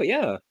 Oh no,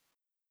 yeah.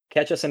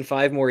 Catch us in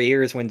 5 more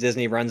years when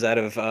Disney runs out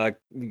of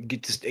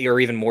or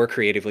even more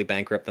creatively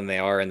bankrupt than they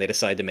are, and they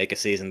decide to make a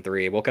season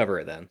 3. We'll cover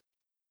it then.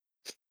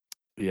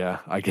 Yeah,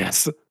 I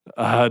guess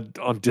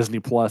on Disney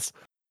Plus.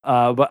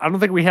 But I don't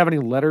think we have any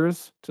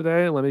letters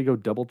today. Let me go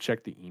double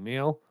check the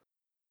email.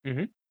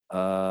 Mhm.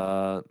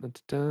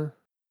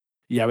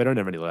 Yeah, we don't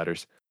have any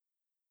letters.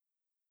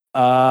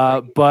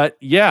 But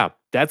yeah,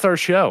 that's our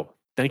show.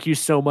 Thank you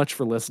so much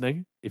for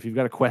listening. If you've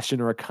got a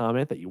question or a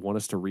comment that you want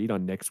us to read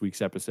on next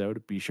week's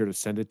episode, be sure to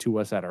send it to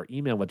us at our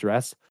email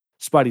address,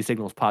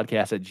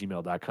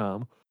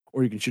 spideysignalspodcast@gmail.com,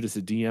 or you can shoot us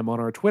a DM on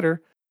our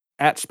Twitter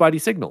at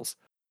SpideySignals.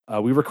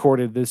 We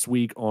recorded this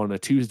week on a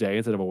Tuesday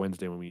instead of a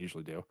Wednesday when we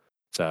usually do.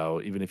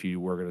 So even if you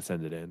were going to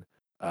send it in,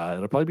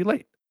 it'll probably be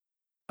late.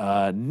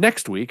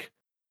 Next week,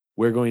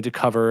 we're going to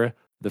cover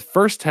the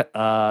first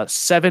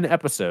 7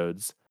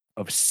 episodes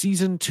of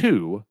season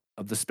 2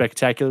 of The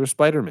Spectacular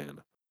Spider-Man.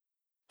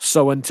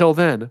 So until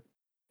then,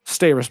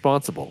 stay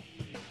responsible.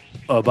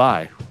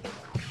 Bye.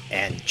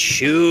 And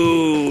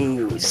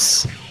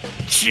choose.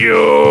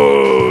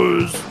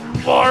 Choose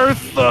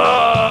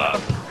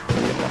Martha!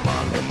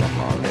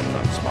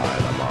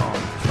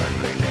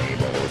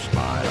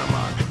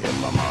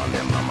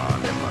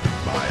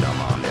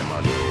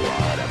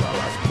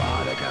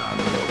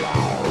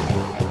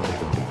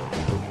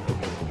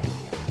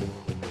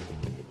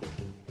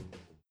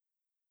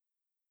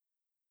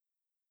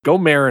 Go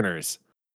Mariners.